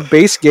is a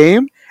base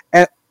game,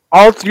 and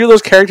all three of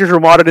those characters were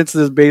modded into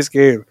this base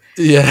game.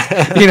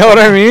 Yeah. You know what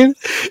I mean?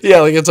 Yeah,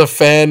 like it's a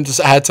fan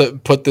just had to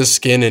put this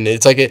skin in it.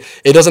 It's like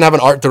it doesn't have an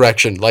art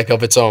direction like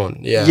of its own.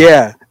 Yeah.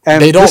 Yeah.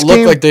 And they don't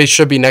look like they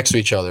should be next to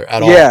each other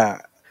at all.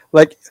 Yeah.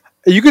 Like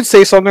you could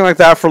say something like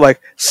that for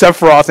like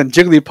Sephiroth and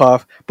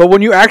Jigglypuff, but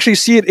when you actually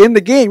see it in the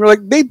game, you're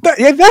like, they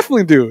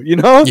definitely do, you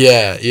know?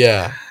 Yeah,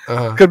 yeah.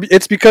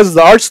 It's because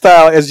the art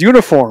style is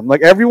uniform.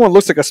 Like everyone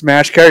looks like a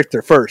Smash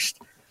character first,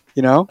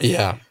 you know?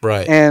 Yeah,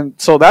 right. And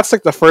so that's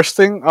like the first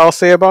thing I'll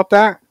say about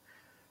that.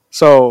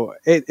 So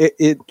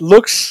it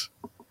looks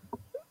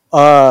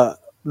not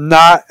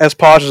as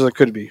polished as it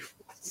could be,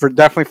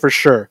 definitely for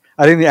sure.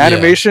 I think the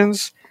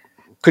animations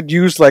could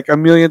use like a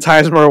million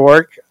times more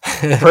work,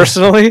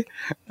 personally,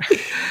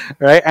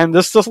 right? And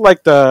this just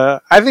like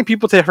I think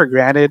people take for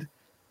granted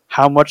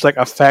how much like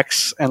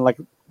effects and like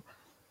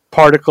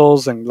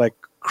particles and like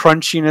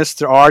crunchiness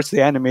there are to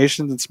the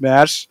animations in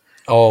Smash.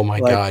 Oh my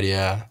god,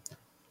 yeah.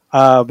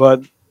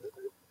 But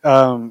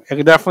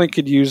it definitely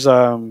could use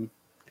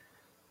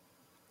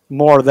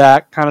more of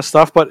that kind of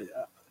stuff, but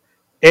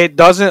it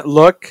doesn't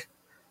look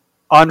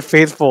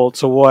unfaithful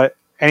to what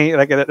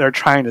they're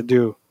trying to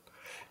do.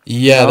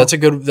 Yeah, that's a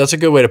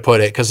good way to put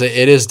it, because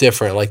it is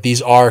different. Like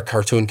these are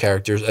cartoon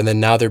characters, and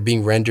then now they're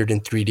being rendered in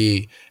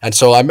 3D. And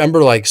so I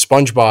remember like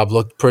SpongeBob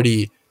looked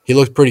pretty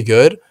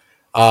good.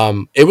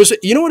 It was,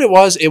 you know what it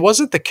was? It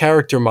wasn't the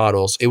character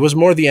models. It was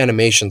more the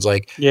animations.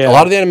 Like a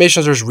lot of the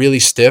animations are really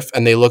stiff,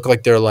 and they look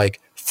like they're like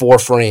 4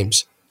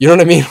 frames. You know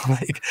what I mean?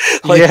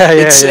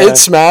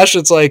 It's Smash.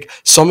 It's like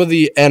some of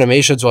the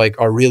animations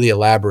are really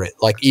elaborate.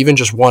 Like even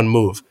just one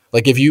move.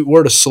 Like if you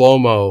were to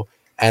slow-mo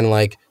and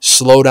like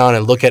slow down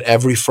and look at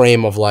every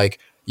frame of like,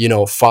 you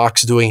know,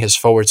 Fox doing his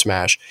forward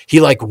smash, he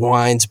like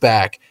winds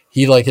back.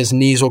 He like his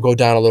knees will go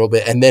down a little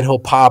bit, and then he'll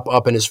pop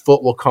up and his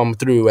foot will come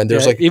through. And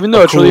there's like, even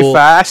though it's really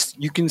fast,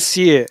 you can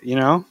see it, you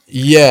know?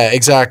 Yeah,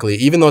 exactly.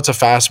 Even though it's a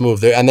fast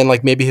move there, and then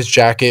like maybe his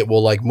jacket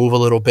will like move a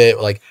little bit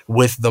like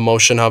with the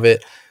motion of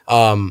it.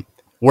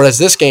 Whereas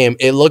this game,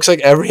 it looks like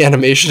every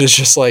animation is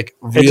just like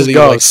really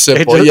like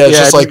simple. It's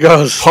just like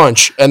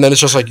punch, and then it's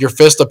just like your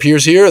fist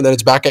appears here, and then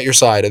it's back at your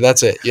side, and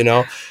that's it, you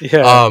know?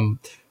 Yeah.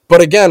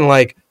 But again,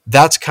 like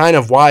that's kind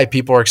of why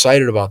people are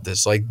excited about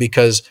this, like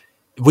because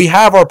we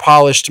have our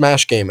polished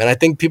Smash game, and I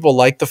think people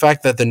like the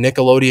fact that the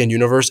Nickelodeon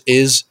universe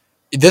is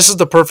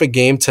the perfect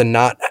game to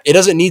not. It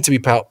doesn't need to be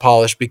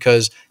polished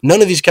because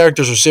none of these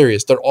characters are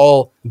serious. They're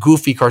all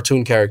goofy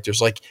cartoon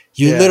characters. Like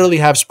you literally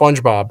have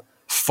SpongeBob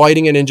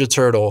fighting a Ninja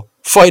Turtle,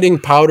 fighting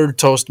Powdered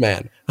Toast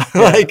Man.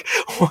 Like,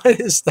 what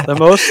is that? The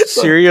most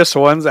serious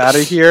ones out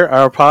of here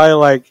are probably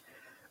like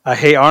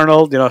Hey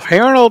Arnold. You know, Hey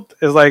Arnold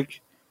is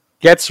like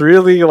gets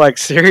really like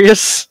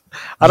serious.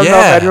 I don't know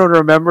if anyone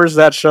remembers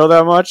that show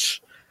that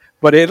much,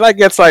 but it like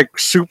gets like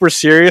super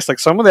serious. Like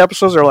some of the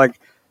episodes are like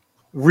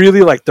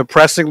really like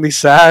depressingly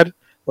sad.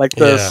 Like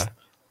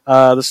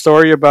the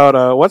story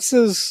about what's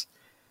his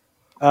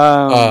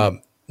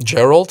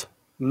Gerald?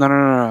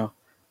 No.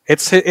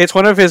 It's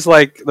one of his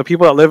like the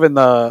people that live in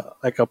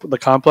the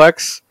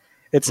complex.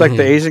 It's like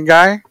the Asian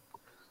guy.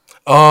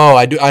 Oh,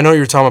 I know what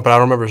you're talking about, but I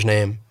don't remember his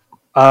name.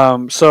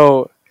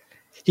 So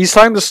he's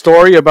telling the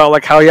story about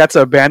like how he had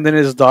to abandon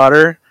his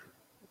daughter,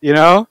 you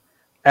know,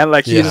 and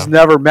like he just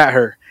never met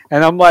her.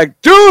 And I'm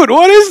like, dude,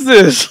 what is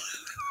this?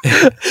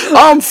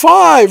 I'm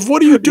 5.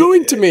 What are you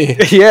doing to me?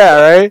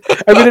 Yeah, right.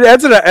 I mean, it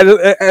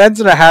ends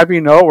in a happy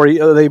note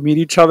where they meet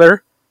each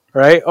other,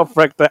 right?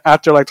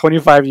 After like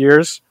 25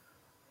 years.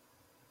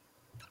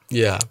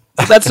 Yeah.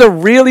 That's a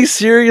really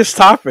serious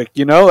topic,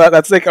 you know.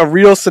 That's like a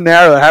real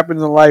scenario that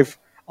happens in life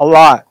a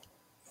lot.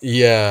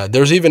 Yeah,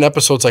 there's even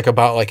episodes like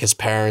about like his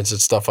parents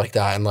and stuff like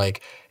that, and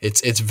like there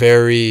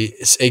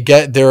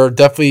are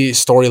definitely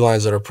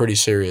storylines that are pretty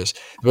serious,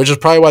 which is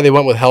probably why they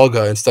went with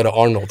Helga instead of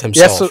Arnold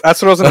Yes, himself.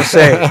 that's what I was gonna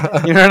say.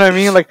 You know what I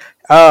mean? Like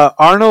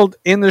Arnold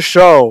in the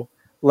show,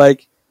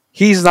 like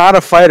he's not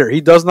a fighter.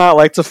 He does not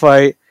like to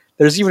fight.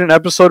 There's even an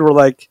episode where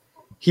like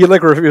he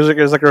like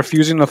is like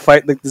refusing to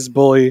fight like this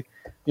bully,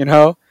 you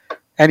know,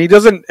 and he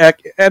doesn't.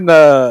 And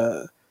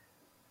the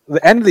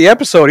end of the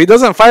episode, he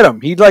doesn't fight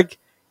him. He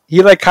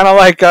kind of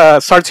like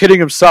starts hitting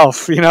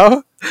himself, you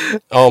know.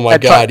 Oh my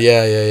god!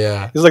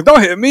 Yeah. He's like,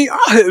 "Don't hit me!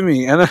 I'll hit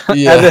me!" And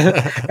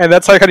Yeah. and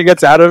that's how he kind of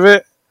gets out of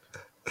it.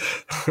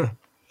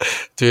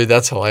 Dude,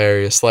 that's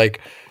hilarious. Like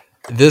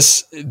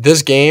this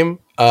game,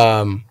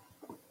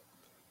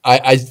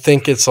 I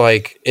think it's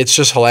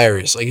just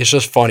hilarious. Like it's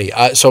just funny.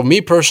 So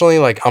me personally,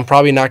 like I'm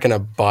probably not gonna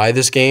buy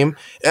this game.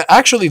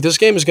 Actually, this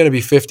game is gonna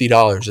be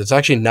 $50. It's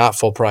actually not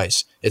full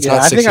price. It's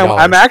not $60.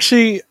 I'm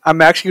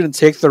actually gonna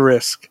take the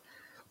risk.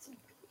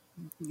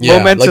 Yeah,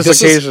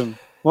 momentous occasion.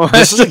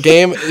 This is a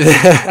game.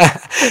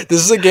 This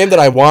is a game that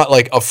I want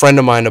like a friend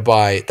of mine to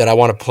buy that I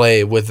want to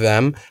play with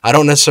them. I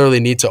don't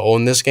necessarily need to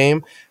own this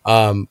game,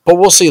 but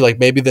we'll see. Like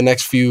maybe the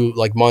next few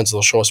like months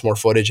they'll show us more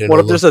footage. And what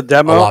if there's a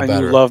demo and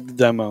better. You love the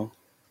demo?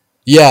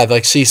 Yeah,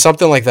 like see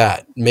something like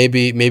that.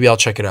 Maybe I'll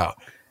check it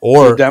out.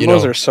 Or the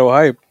demos are so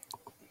hype.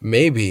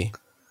 Maybe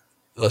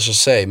let's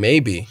just say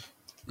maybe.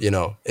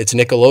 It's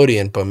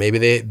Nickelodeon, but maybe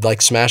they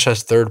like Smash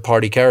has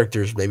third-party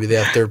characters. Maybe they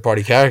have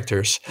third-party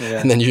characters,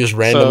 and then you just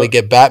randomly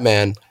get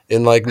Batman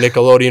in like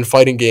Nickelodeon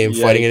fighting game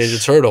fighting a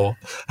Ninja Turtle.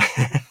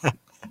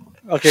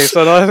 Okay,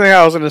 so another thing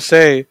I was gonna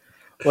say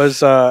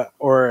was,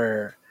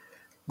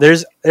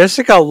 there's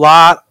like a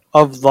lot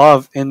of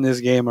love in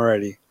this game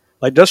already.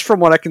 Like just from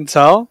what I can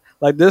tell,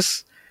 like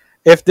this,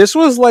 if this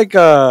was like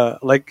a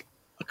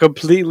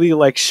completely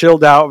like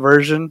chilled out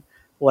version.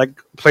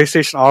 Like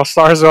PlayStation All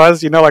Stars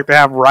was, like they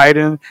have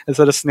Raiden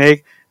instead of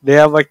Snake. They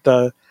have like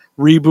the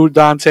reboot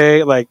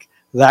Dante, like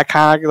that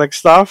kind of like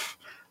stuff.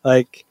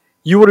 Like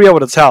you would be able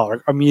to tell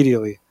like,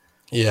 immediately.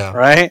 Yeah.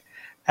 Right.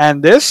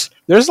 And there's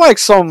like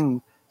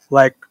some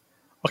like,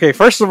 okay,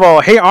 first of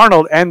all, Hey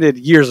Arnold ended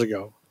years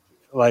ago.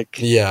 Like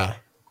yeah.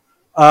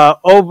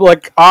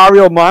 Like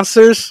Aerial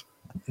Monsters.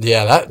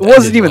 Yeah, that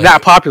wasn't even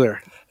that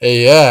popular.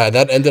 Yeah,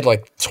 that ended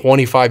like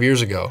 25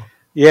 years ago.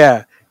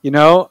 Yeah.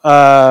 So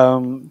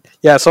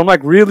I'm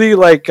like really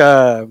like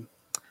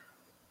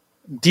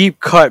deep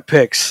cut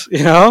picks,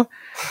 and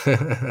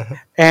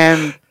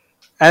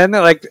then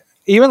like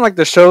even like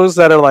the shows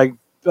that are like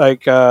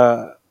that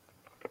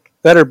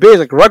are big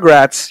like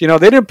Rugrats,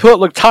 they didn't put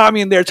like Tommy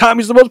in there.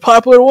 Tommy's the most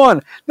popular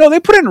one. No, they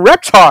put in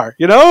Reptar.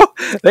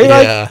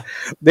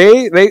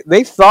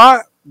 They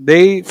thought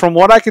from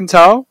what I can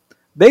tell,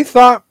 they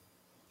thought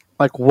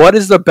like what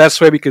is the best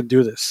way we could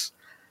do this.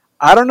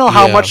 I don't know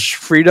how much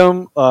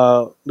freedom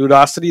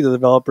Ludosity, the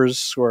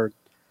developers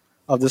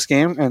of this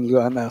game,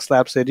 and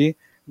Slap City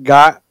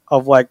got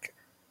of like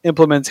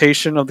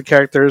implementation of the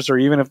characters, or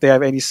even if they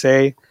have any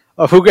say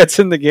of who gets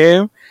in the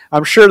game.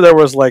 I'm sure there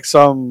was like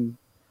some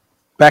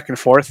back and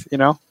forth,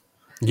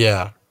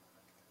 Yeah.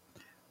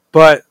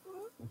 But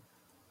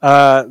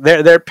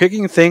they're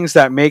picking things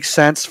that make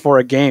sense for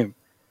a game.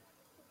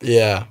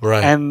 Yeah,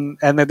 right. And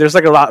there's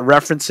like a lot of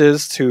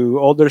references to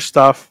older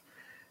stuff,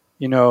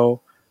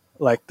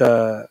 like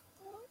the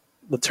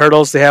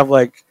Turtles. They have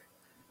like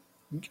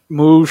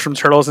moves from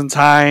Turtles in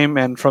Time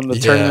and from the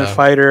Tournament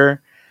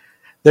Fighter.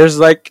 There's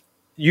like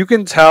you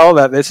can tell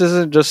that this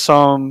isn't just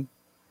some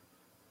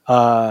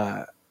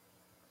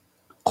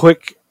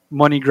quick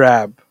money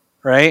grab,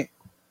 right?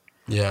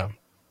 Yeah.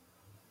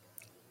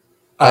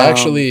 I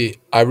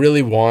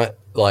really want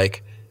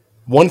like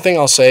one thing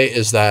I'll say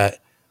is that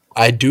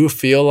I do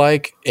feel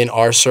like in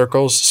our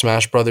circles,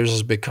 Smash Brothers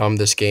has become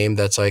this game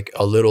that's like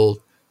a little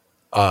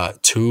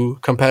too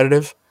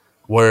competitive,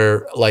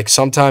 where like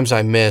sometimes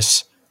I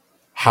miss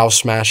how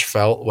Smash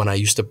felt when I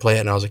used to play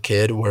it and I was a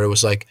kid, where it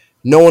was like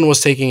no one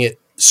was taking it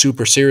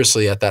super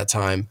seriously at that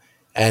time,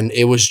 and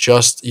it was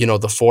just the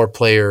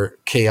 4-player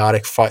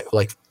chaotic fight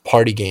like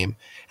party game.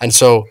 And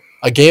so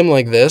a game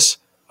like this,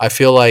 I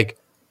feel like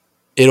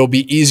it'll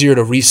be easier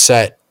to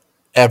reset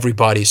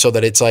everybody so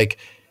that it's like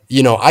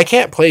I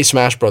can't play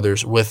Smash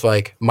Brothers with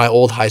like my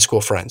old high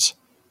school friends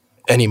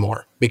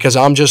anymore because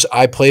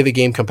I play the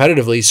game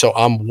competitively, so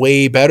I'm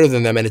way better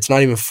than them, and it's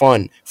not even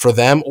fun for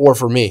them or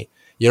for me.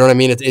 You know what I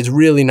mean? It's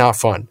really not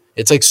fun.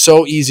 It's like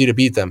so easy to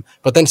beat them.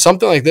 But then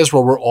something like this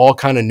where we're all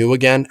kind of new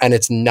again, and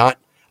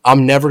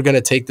I'm never going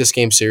to take this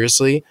game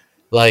seriously.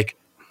 Like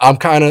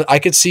I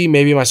could see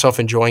maybe myself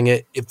enjoying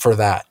it for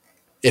that,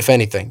 if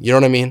anything. You know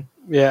what I mean?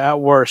 Yeah, at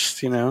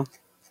worst,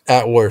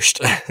 At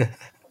worst.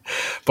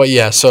 But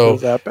yeah, so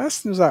is that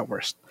best? Is that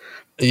worst?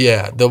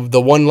 Yeah,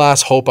 the one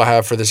last hope I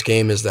have for this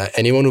game is that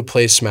anyone who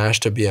plays Smash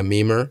to be a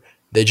memer,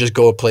 they just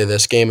go play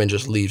this game and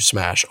just leave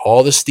Smash.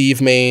 All the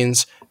Steve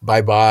mains,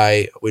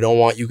 bye-bye. We don't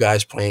want you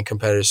guys playing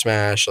competitive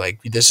Smash. Like,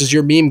 this is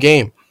your meme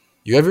game.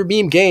 You have your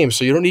meme game,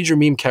 so you don't need your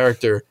meme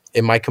character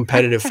in my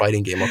competitive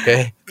fighting game,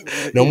 okay?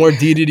 No more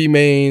DDD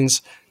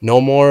mains, no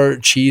more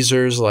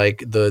cheesers like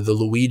the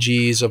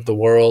Luigis of the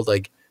world.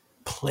 Like,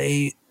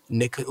 play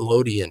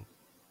Nickelodeon.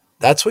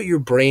 That's what your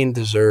brain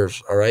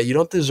deserves, all right? You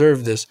don't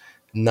deserve this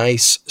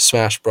nice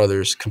Smash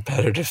Brothers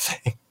competitive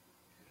thing.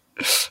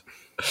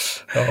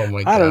 Oh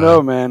my god! I don't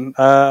know, man.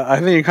 I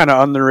think you're kind of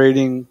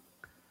underrating,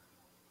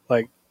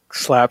 like,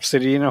 Slap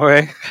City in a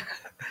way.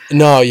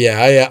 No,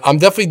 yeah, I'm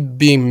definitely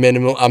being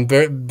minimal. I'm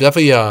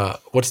definitely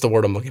what's the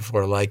word I'm looking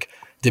for? Like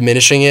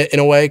diminishing it in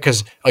a way,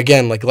 because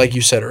again, like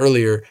you said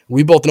earlier,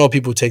 we both know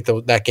people who take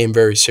that game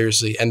very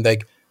seriously, and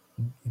like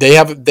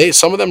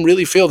some of them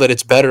really feel that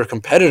it's better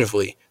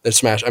competitively than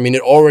Smash. I mean,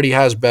 it already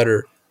has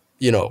better,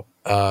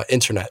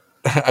 internet.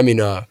 I mean,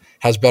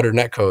 has better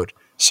netcode.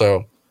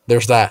 So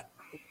there's that.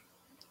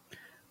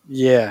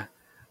 Yeah.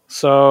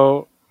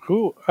 So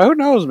who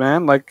knows,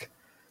 man? Like,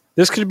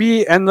 this could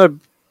end up.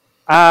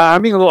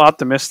 I'm being a little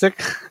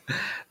optimistic.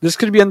 This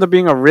could end up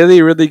being a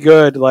really, really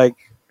good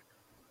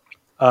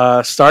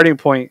starting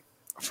point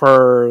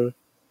for.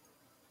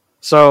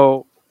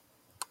 So,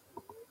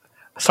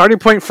 starting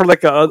point for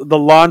like the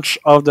launch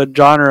of the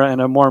genre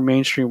in a more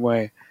mainstream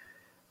way.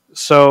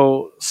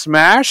 So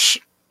Smash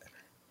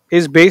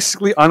is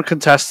basically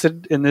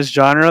uncontested in this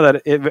genre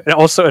that it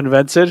also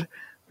invented,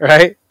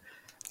 right?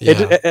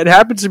 Yeah. It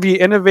happens to be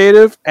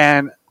innovative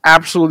and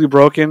absolutely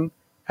broken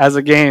as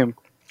a game,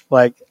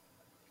 like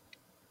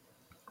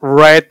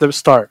right at the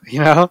start,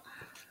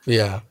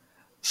 Yeah.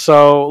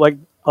 So like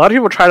a lot of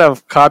people try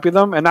to copy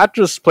them, and not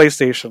just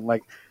PlayStation.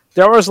 Like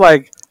there was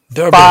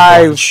There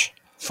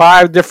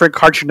five different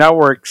Cartoon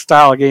Network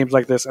style games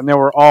like this, and they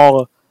were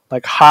all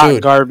like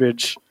hot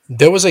garbage.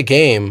 There was a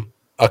game,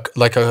 a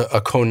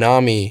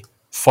Konami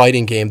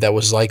fighting game that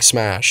was like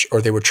Smash,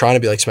 or they were trying to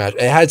be like Smash.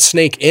 It had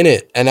Snake in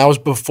it, and that was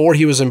before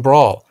he was in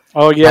Brawl.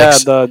 Oh yeah,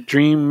 the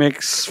Dream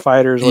Mix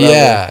Fighters. Whatever.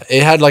 Yeah,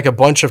 it had like it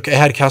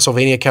had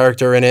Castlevania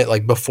character in it,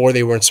 like before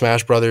they were in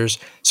Smash Brothers.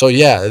 So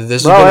yeah,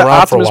 this has been around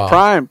Optimus for a while.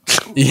 Prime.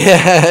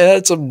 Yeah, it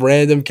had some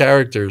random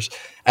characters,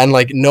 and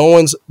like no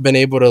one's been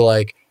able to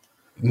like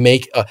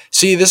make.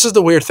 See, this is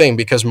the weird thing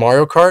because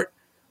Mario Kart,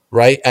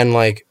 right, and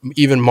like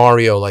even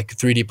Mario, like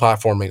 3D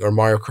platforming or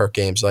Mario Kart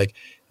games, like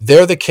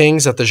they're the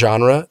kings at the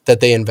genre that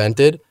they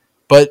invented.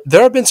 But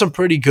there have been some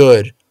pretty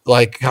good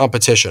like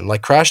competition,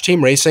 like Crash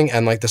Team Racing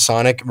and like the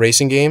Sonic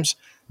racing games.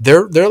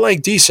 They're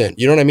like decent.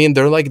 You know what I mean?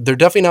 They're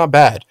definitely not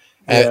bad.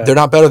 Yeah. They're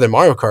not better than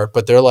Mario Kart,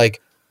 but they're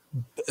like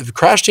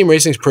Crash Team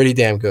Racing is pretty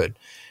damn good.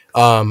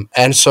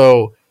 And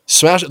so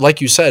Smash,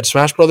 like you said,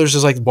 Smash Brothers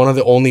is like one of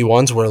the only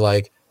ones where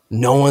like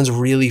no one's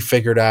really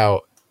figured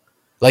out.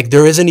 Like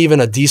there isn't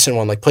even a decent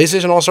one. Like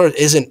PlayStation All-Stars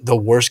isn't the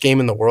worst game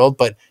in the world,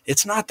 but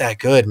it's not that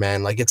good,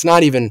 man. Like it's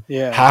not even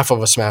half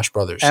of a Smash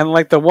Brothers. And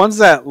like the ones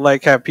that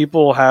like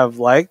people have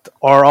liked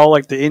are all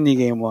like the indie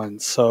game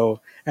ones.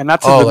 So, and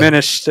not to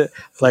diminish the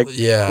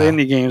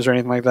indie games or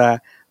anything like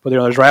that, but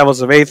there's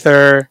Rivals of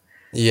Aether.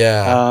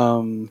 Yeah.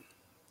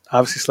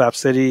 Obviously Slap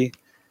City.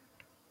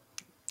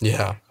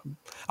 Yeah.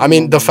 I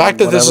mean, the fact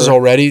that this is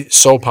already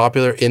so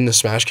popular in the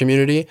Smash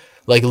community,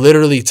 like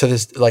literally to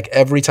this, like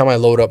every time I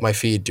load up my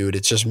feed, dude,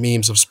 it's just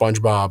memes of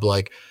SpongeBob,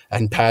 like,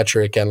 and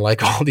Patrick and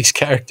like all these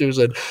characters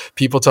and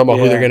people talking about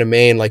who they're going to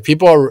main. Like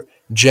people are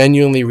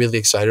genuinely really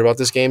excited about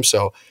this game.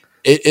 So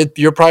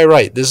you're probably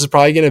right. This is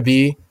probably going to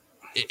be,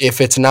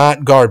 if it's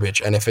not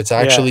garbage and if it's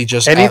actually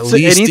just at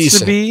least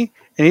decent. It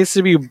needs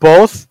to be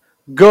both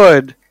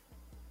good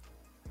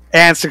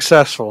and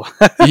successful.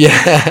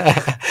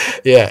 Yeah.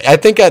 Yeah. I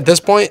think at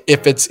this point,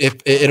 if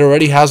it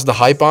already has the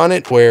hype on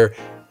it where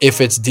if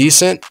it's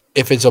decent,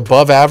 if it's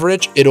above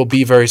average, it'll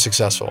be very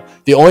successul.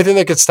 The only thing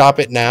that could stop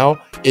it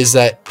now is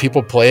that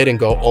people play it and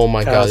go, "Oh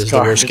my god, this is the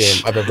worst game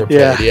I've ever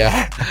played."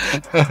 Yeah.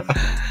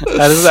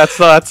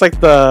 That's like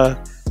the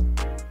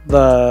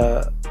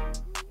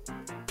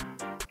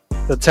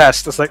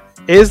test. It's like,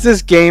 is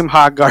this game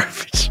hot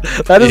garbage?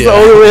 That is the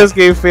only way this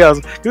game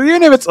fails. Because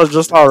even if it's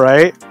just all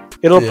right,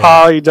 it'll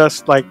probably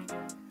just like,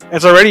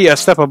 it's already a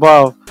step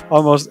above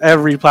almost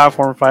every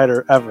platform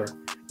fighter ever.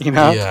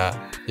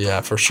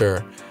 Yeah, for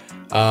sure.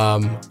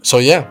 So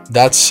yeah,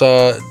 that's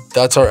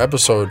our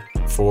episode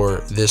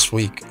for this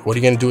week. What are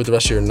you gonna do with the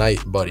rest of your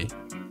night, buddy?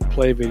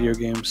 Play video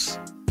games.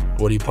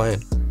 What are you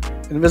playing?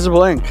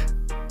 Invisible Ink.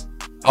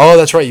 Oh,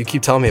 that's right. You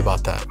keep telling me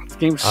about that. This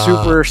game's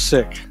super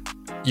sick.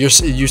 You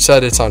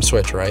said it's on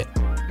Switch, right?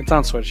 It's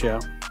on Switch, yeah.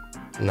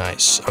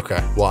 Nice.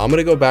 Okay. Well, I'm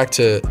gonna go back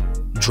to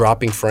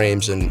dropping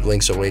frames in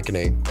Link's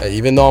Awakening.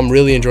 Even though I'm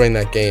really enjoying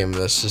that game,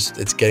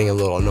 it's getting a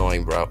little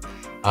annoying, bro.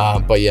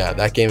 But yeah,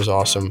 that game is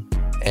awesome,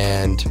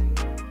 and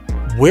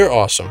we're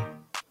awesome,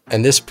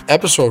 and this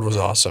episode was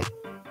awesome,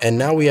 and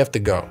now we have to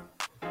go.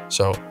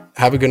 So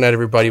have a good night,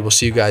 everybody. We'll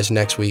see you guys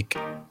next week.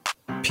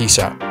 Peace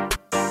out.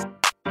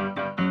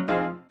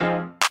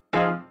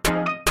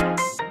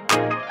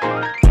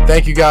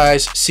 Thank you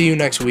guys. See you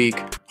next week.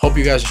 Hope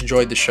you guys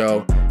enjoyed the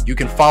show. You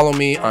can follow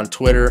me on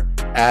Twitter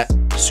at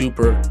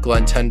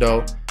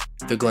SuperGlentendo.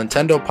 The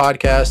Glentendo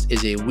podcast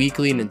is a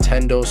weekly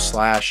Nintendo /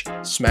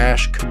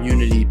 Smash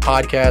community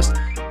podcast.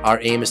 Our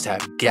aim is to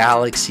have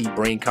galaxy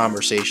brain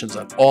conversations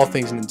on all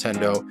things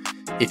Nintendo.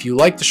 If you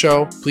like the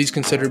show, please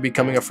consider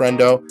becoming a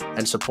friendo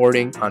and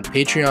supporting on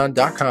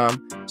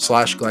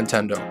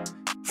patreon.com/Glentendo.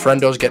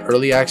 Friendos get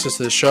early access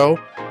to the show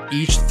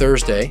each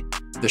Thursday.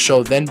 The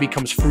show then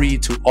becomes free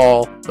to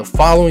all the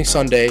following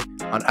Sunday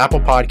on Apple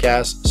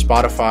Podcasts,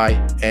 Spotify,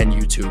 and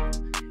YouTube.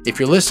 If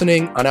you're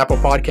listening on Apple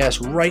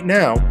Podcasts right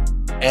now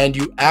and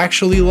you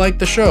actually like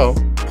the show,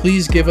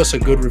 please give us a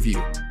good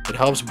review. It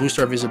helps boost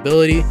our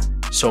visibility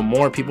so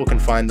more people can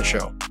find the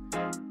show.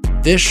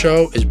 This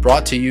show is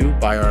brought to you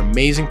by our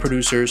amazing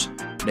producers,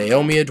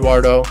 Naomi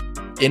Eduardo,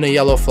 In a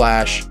Yellow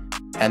Flash,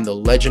 and the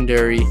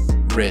legendary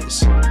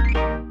Riz.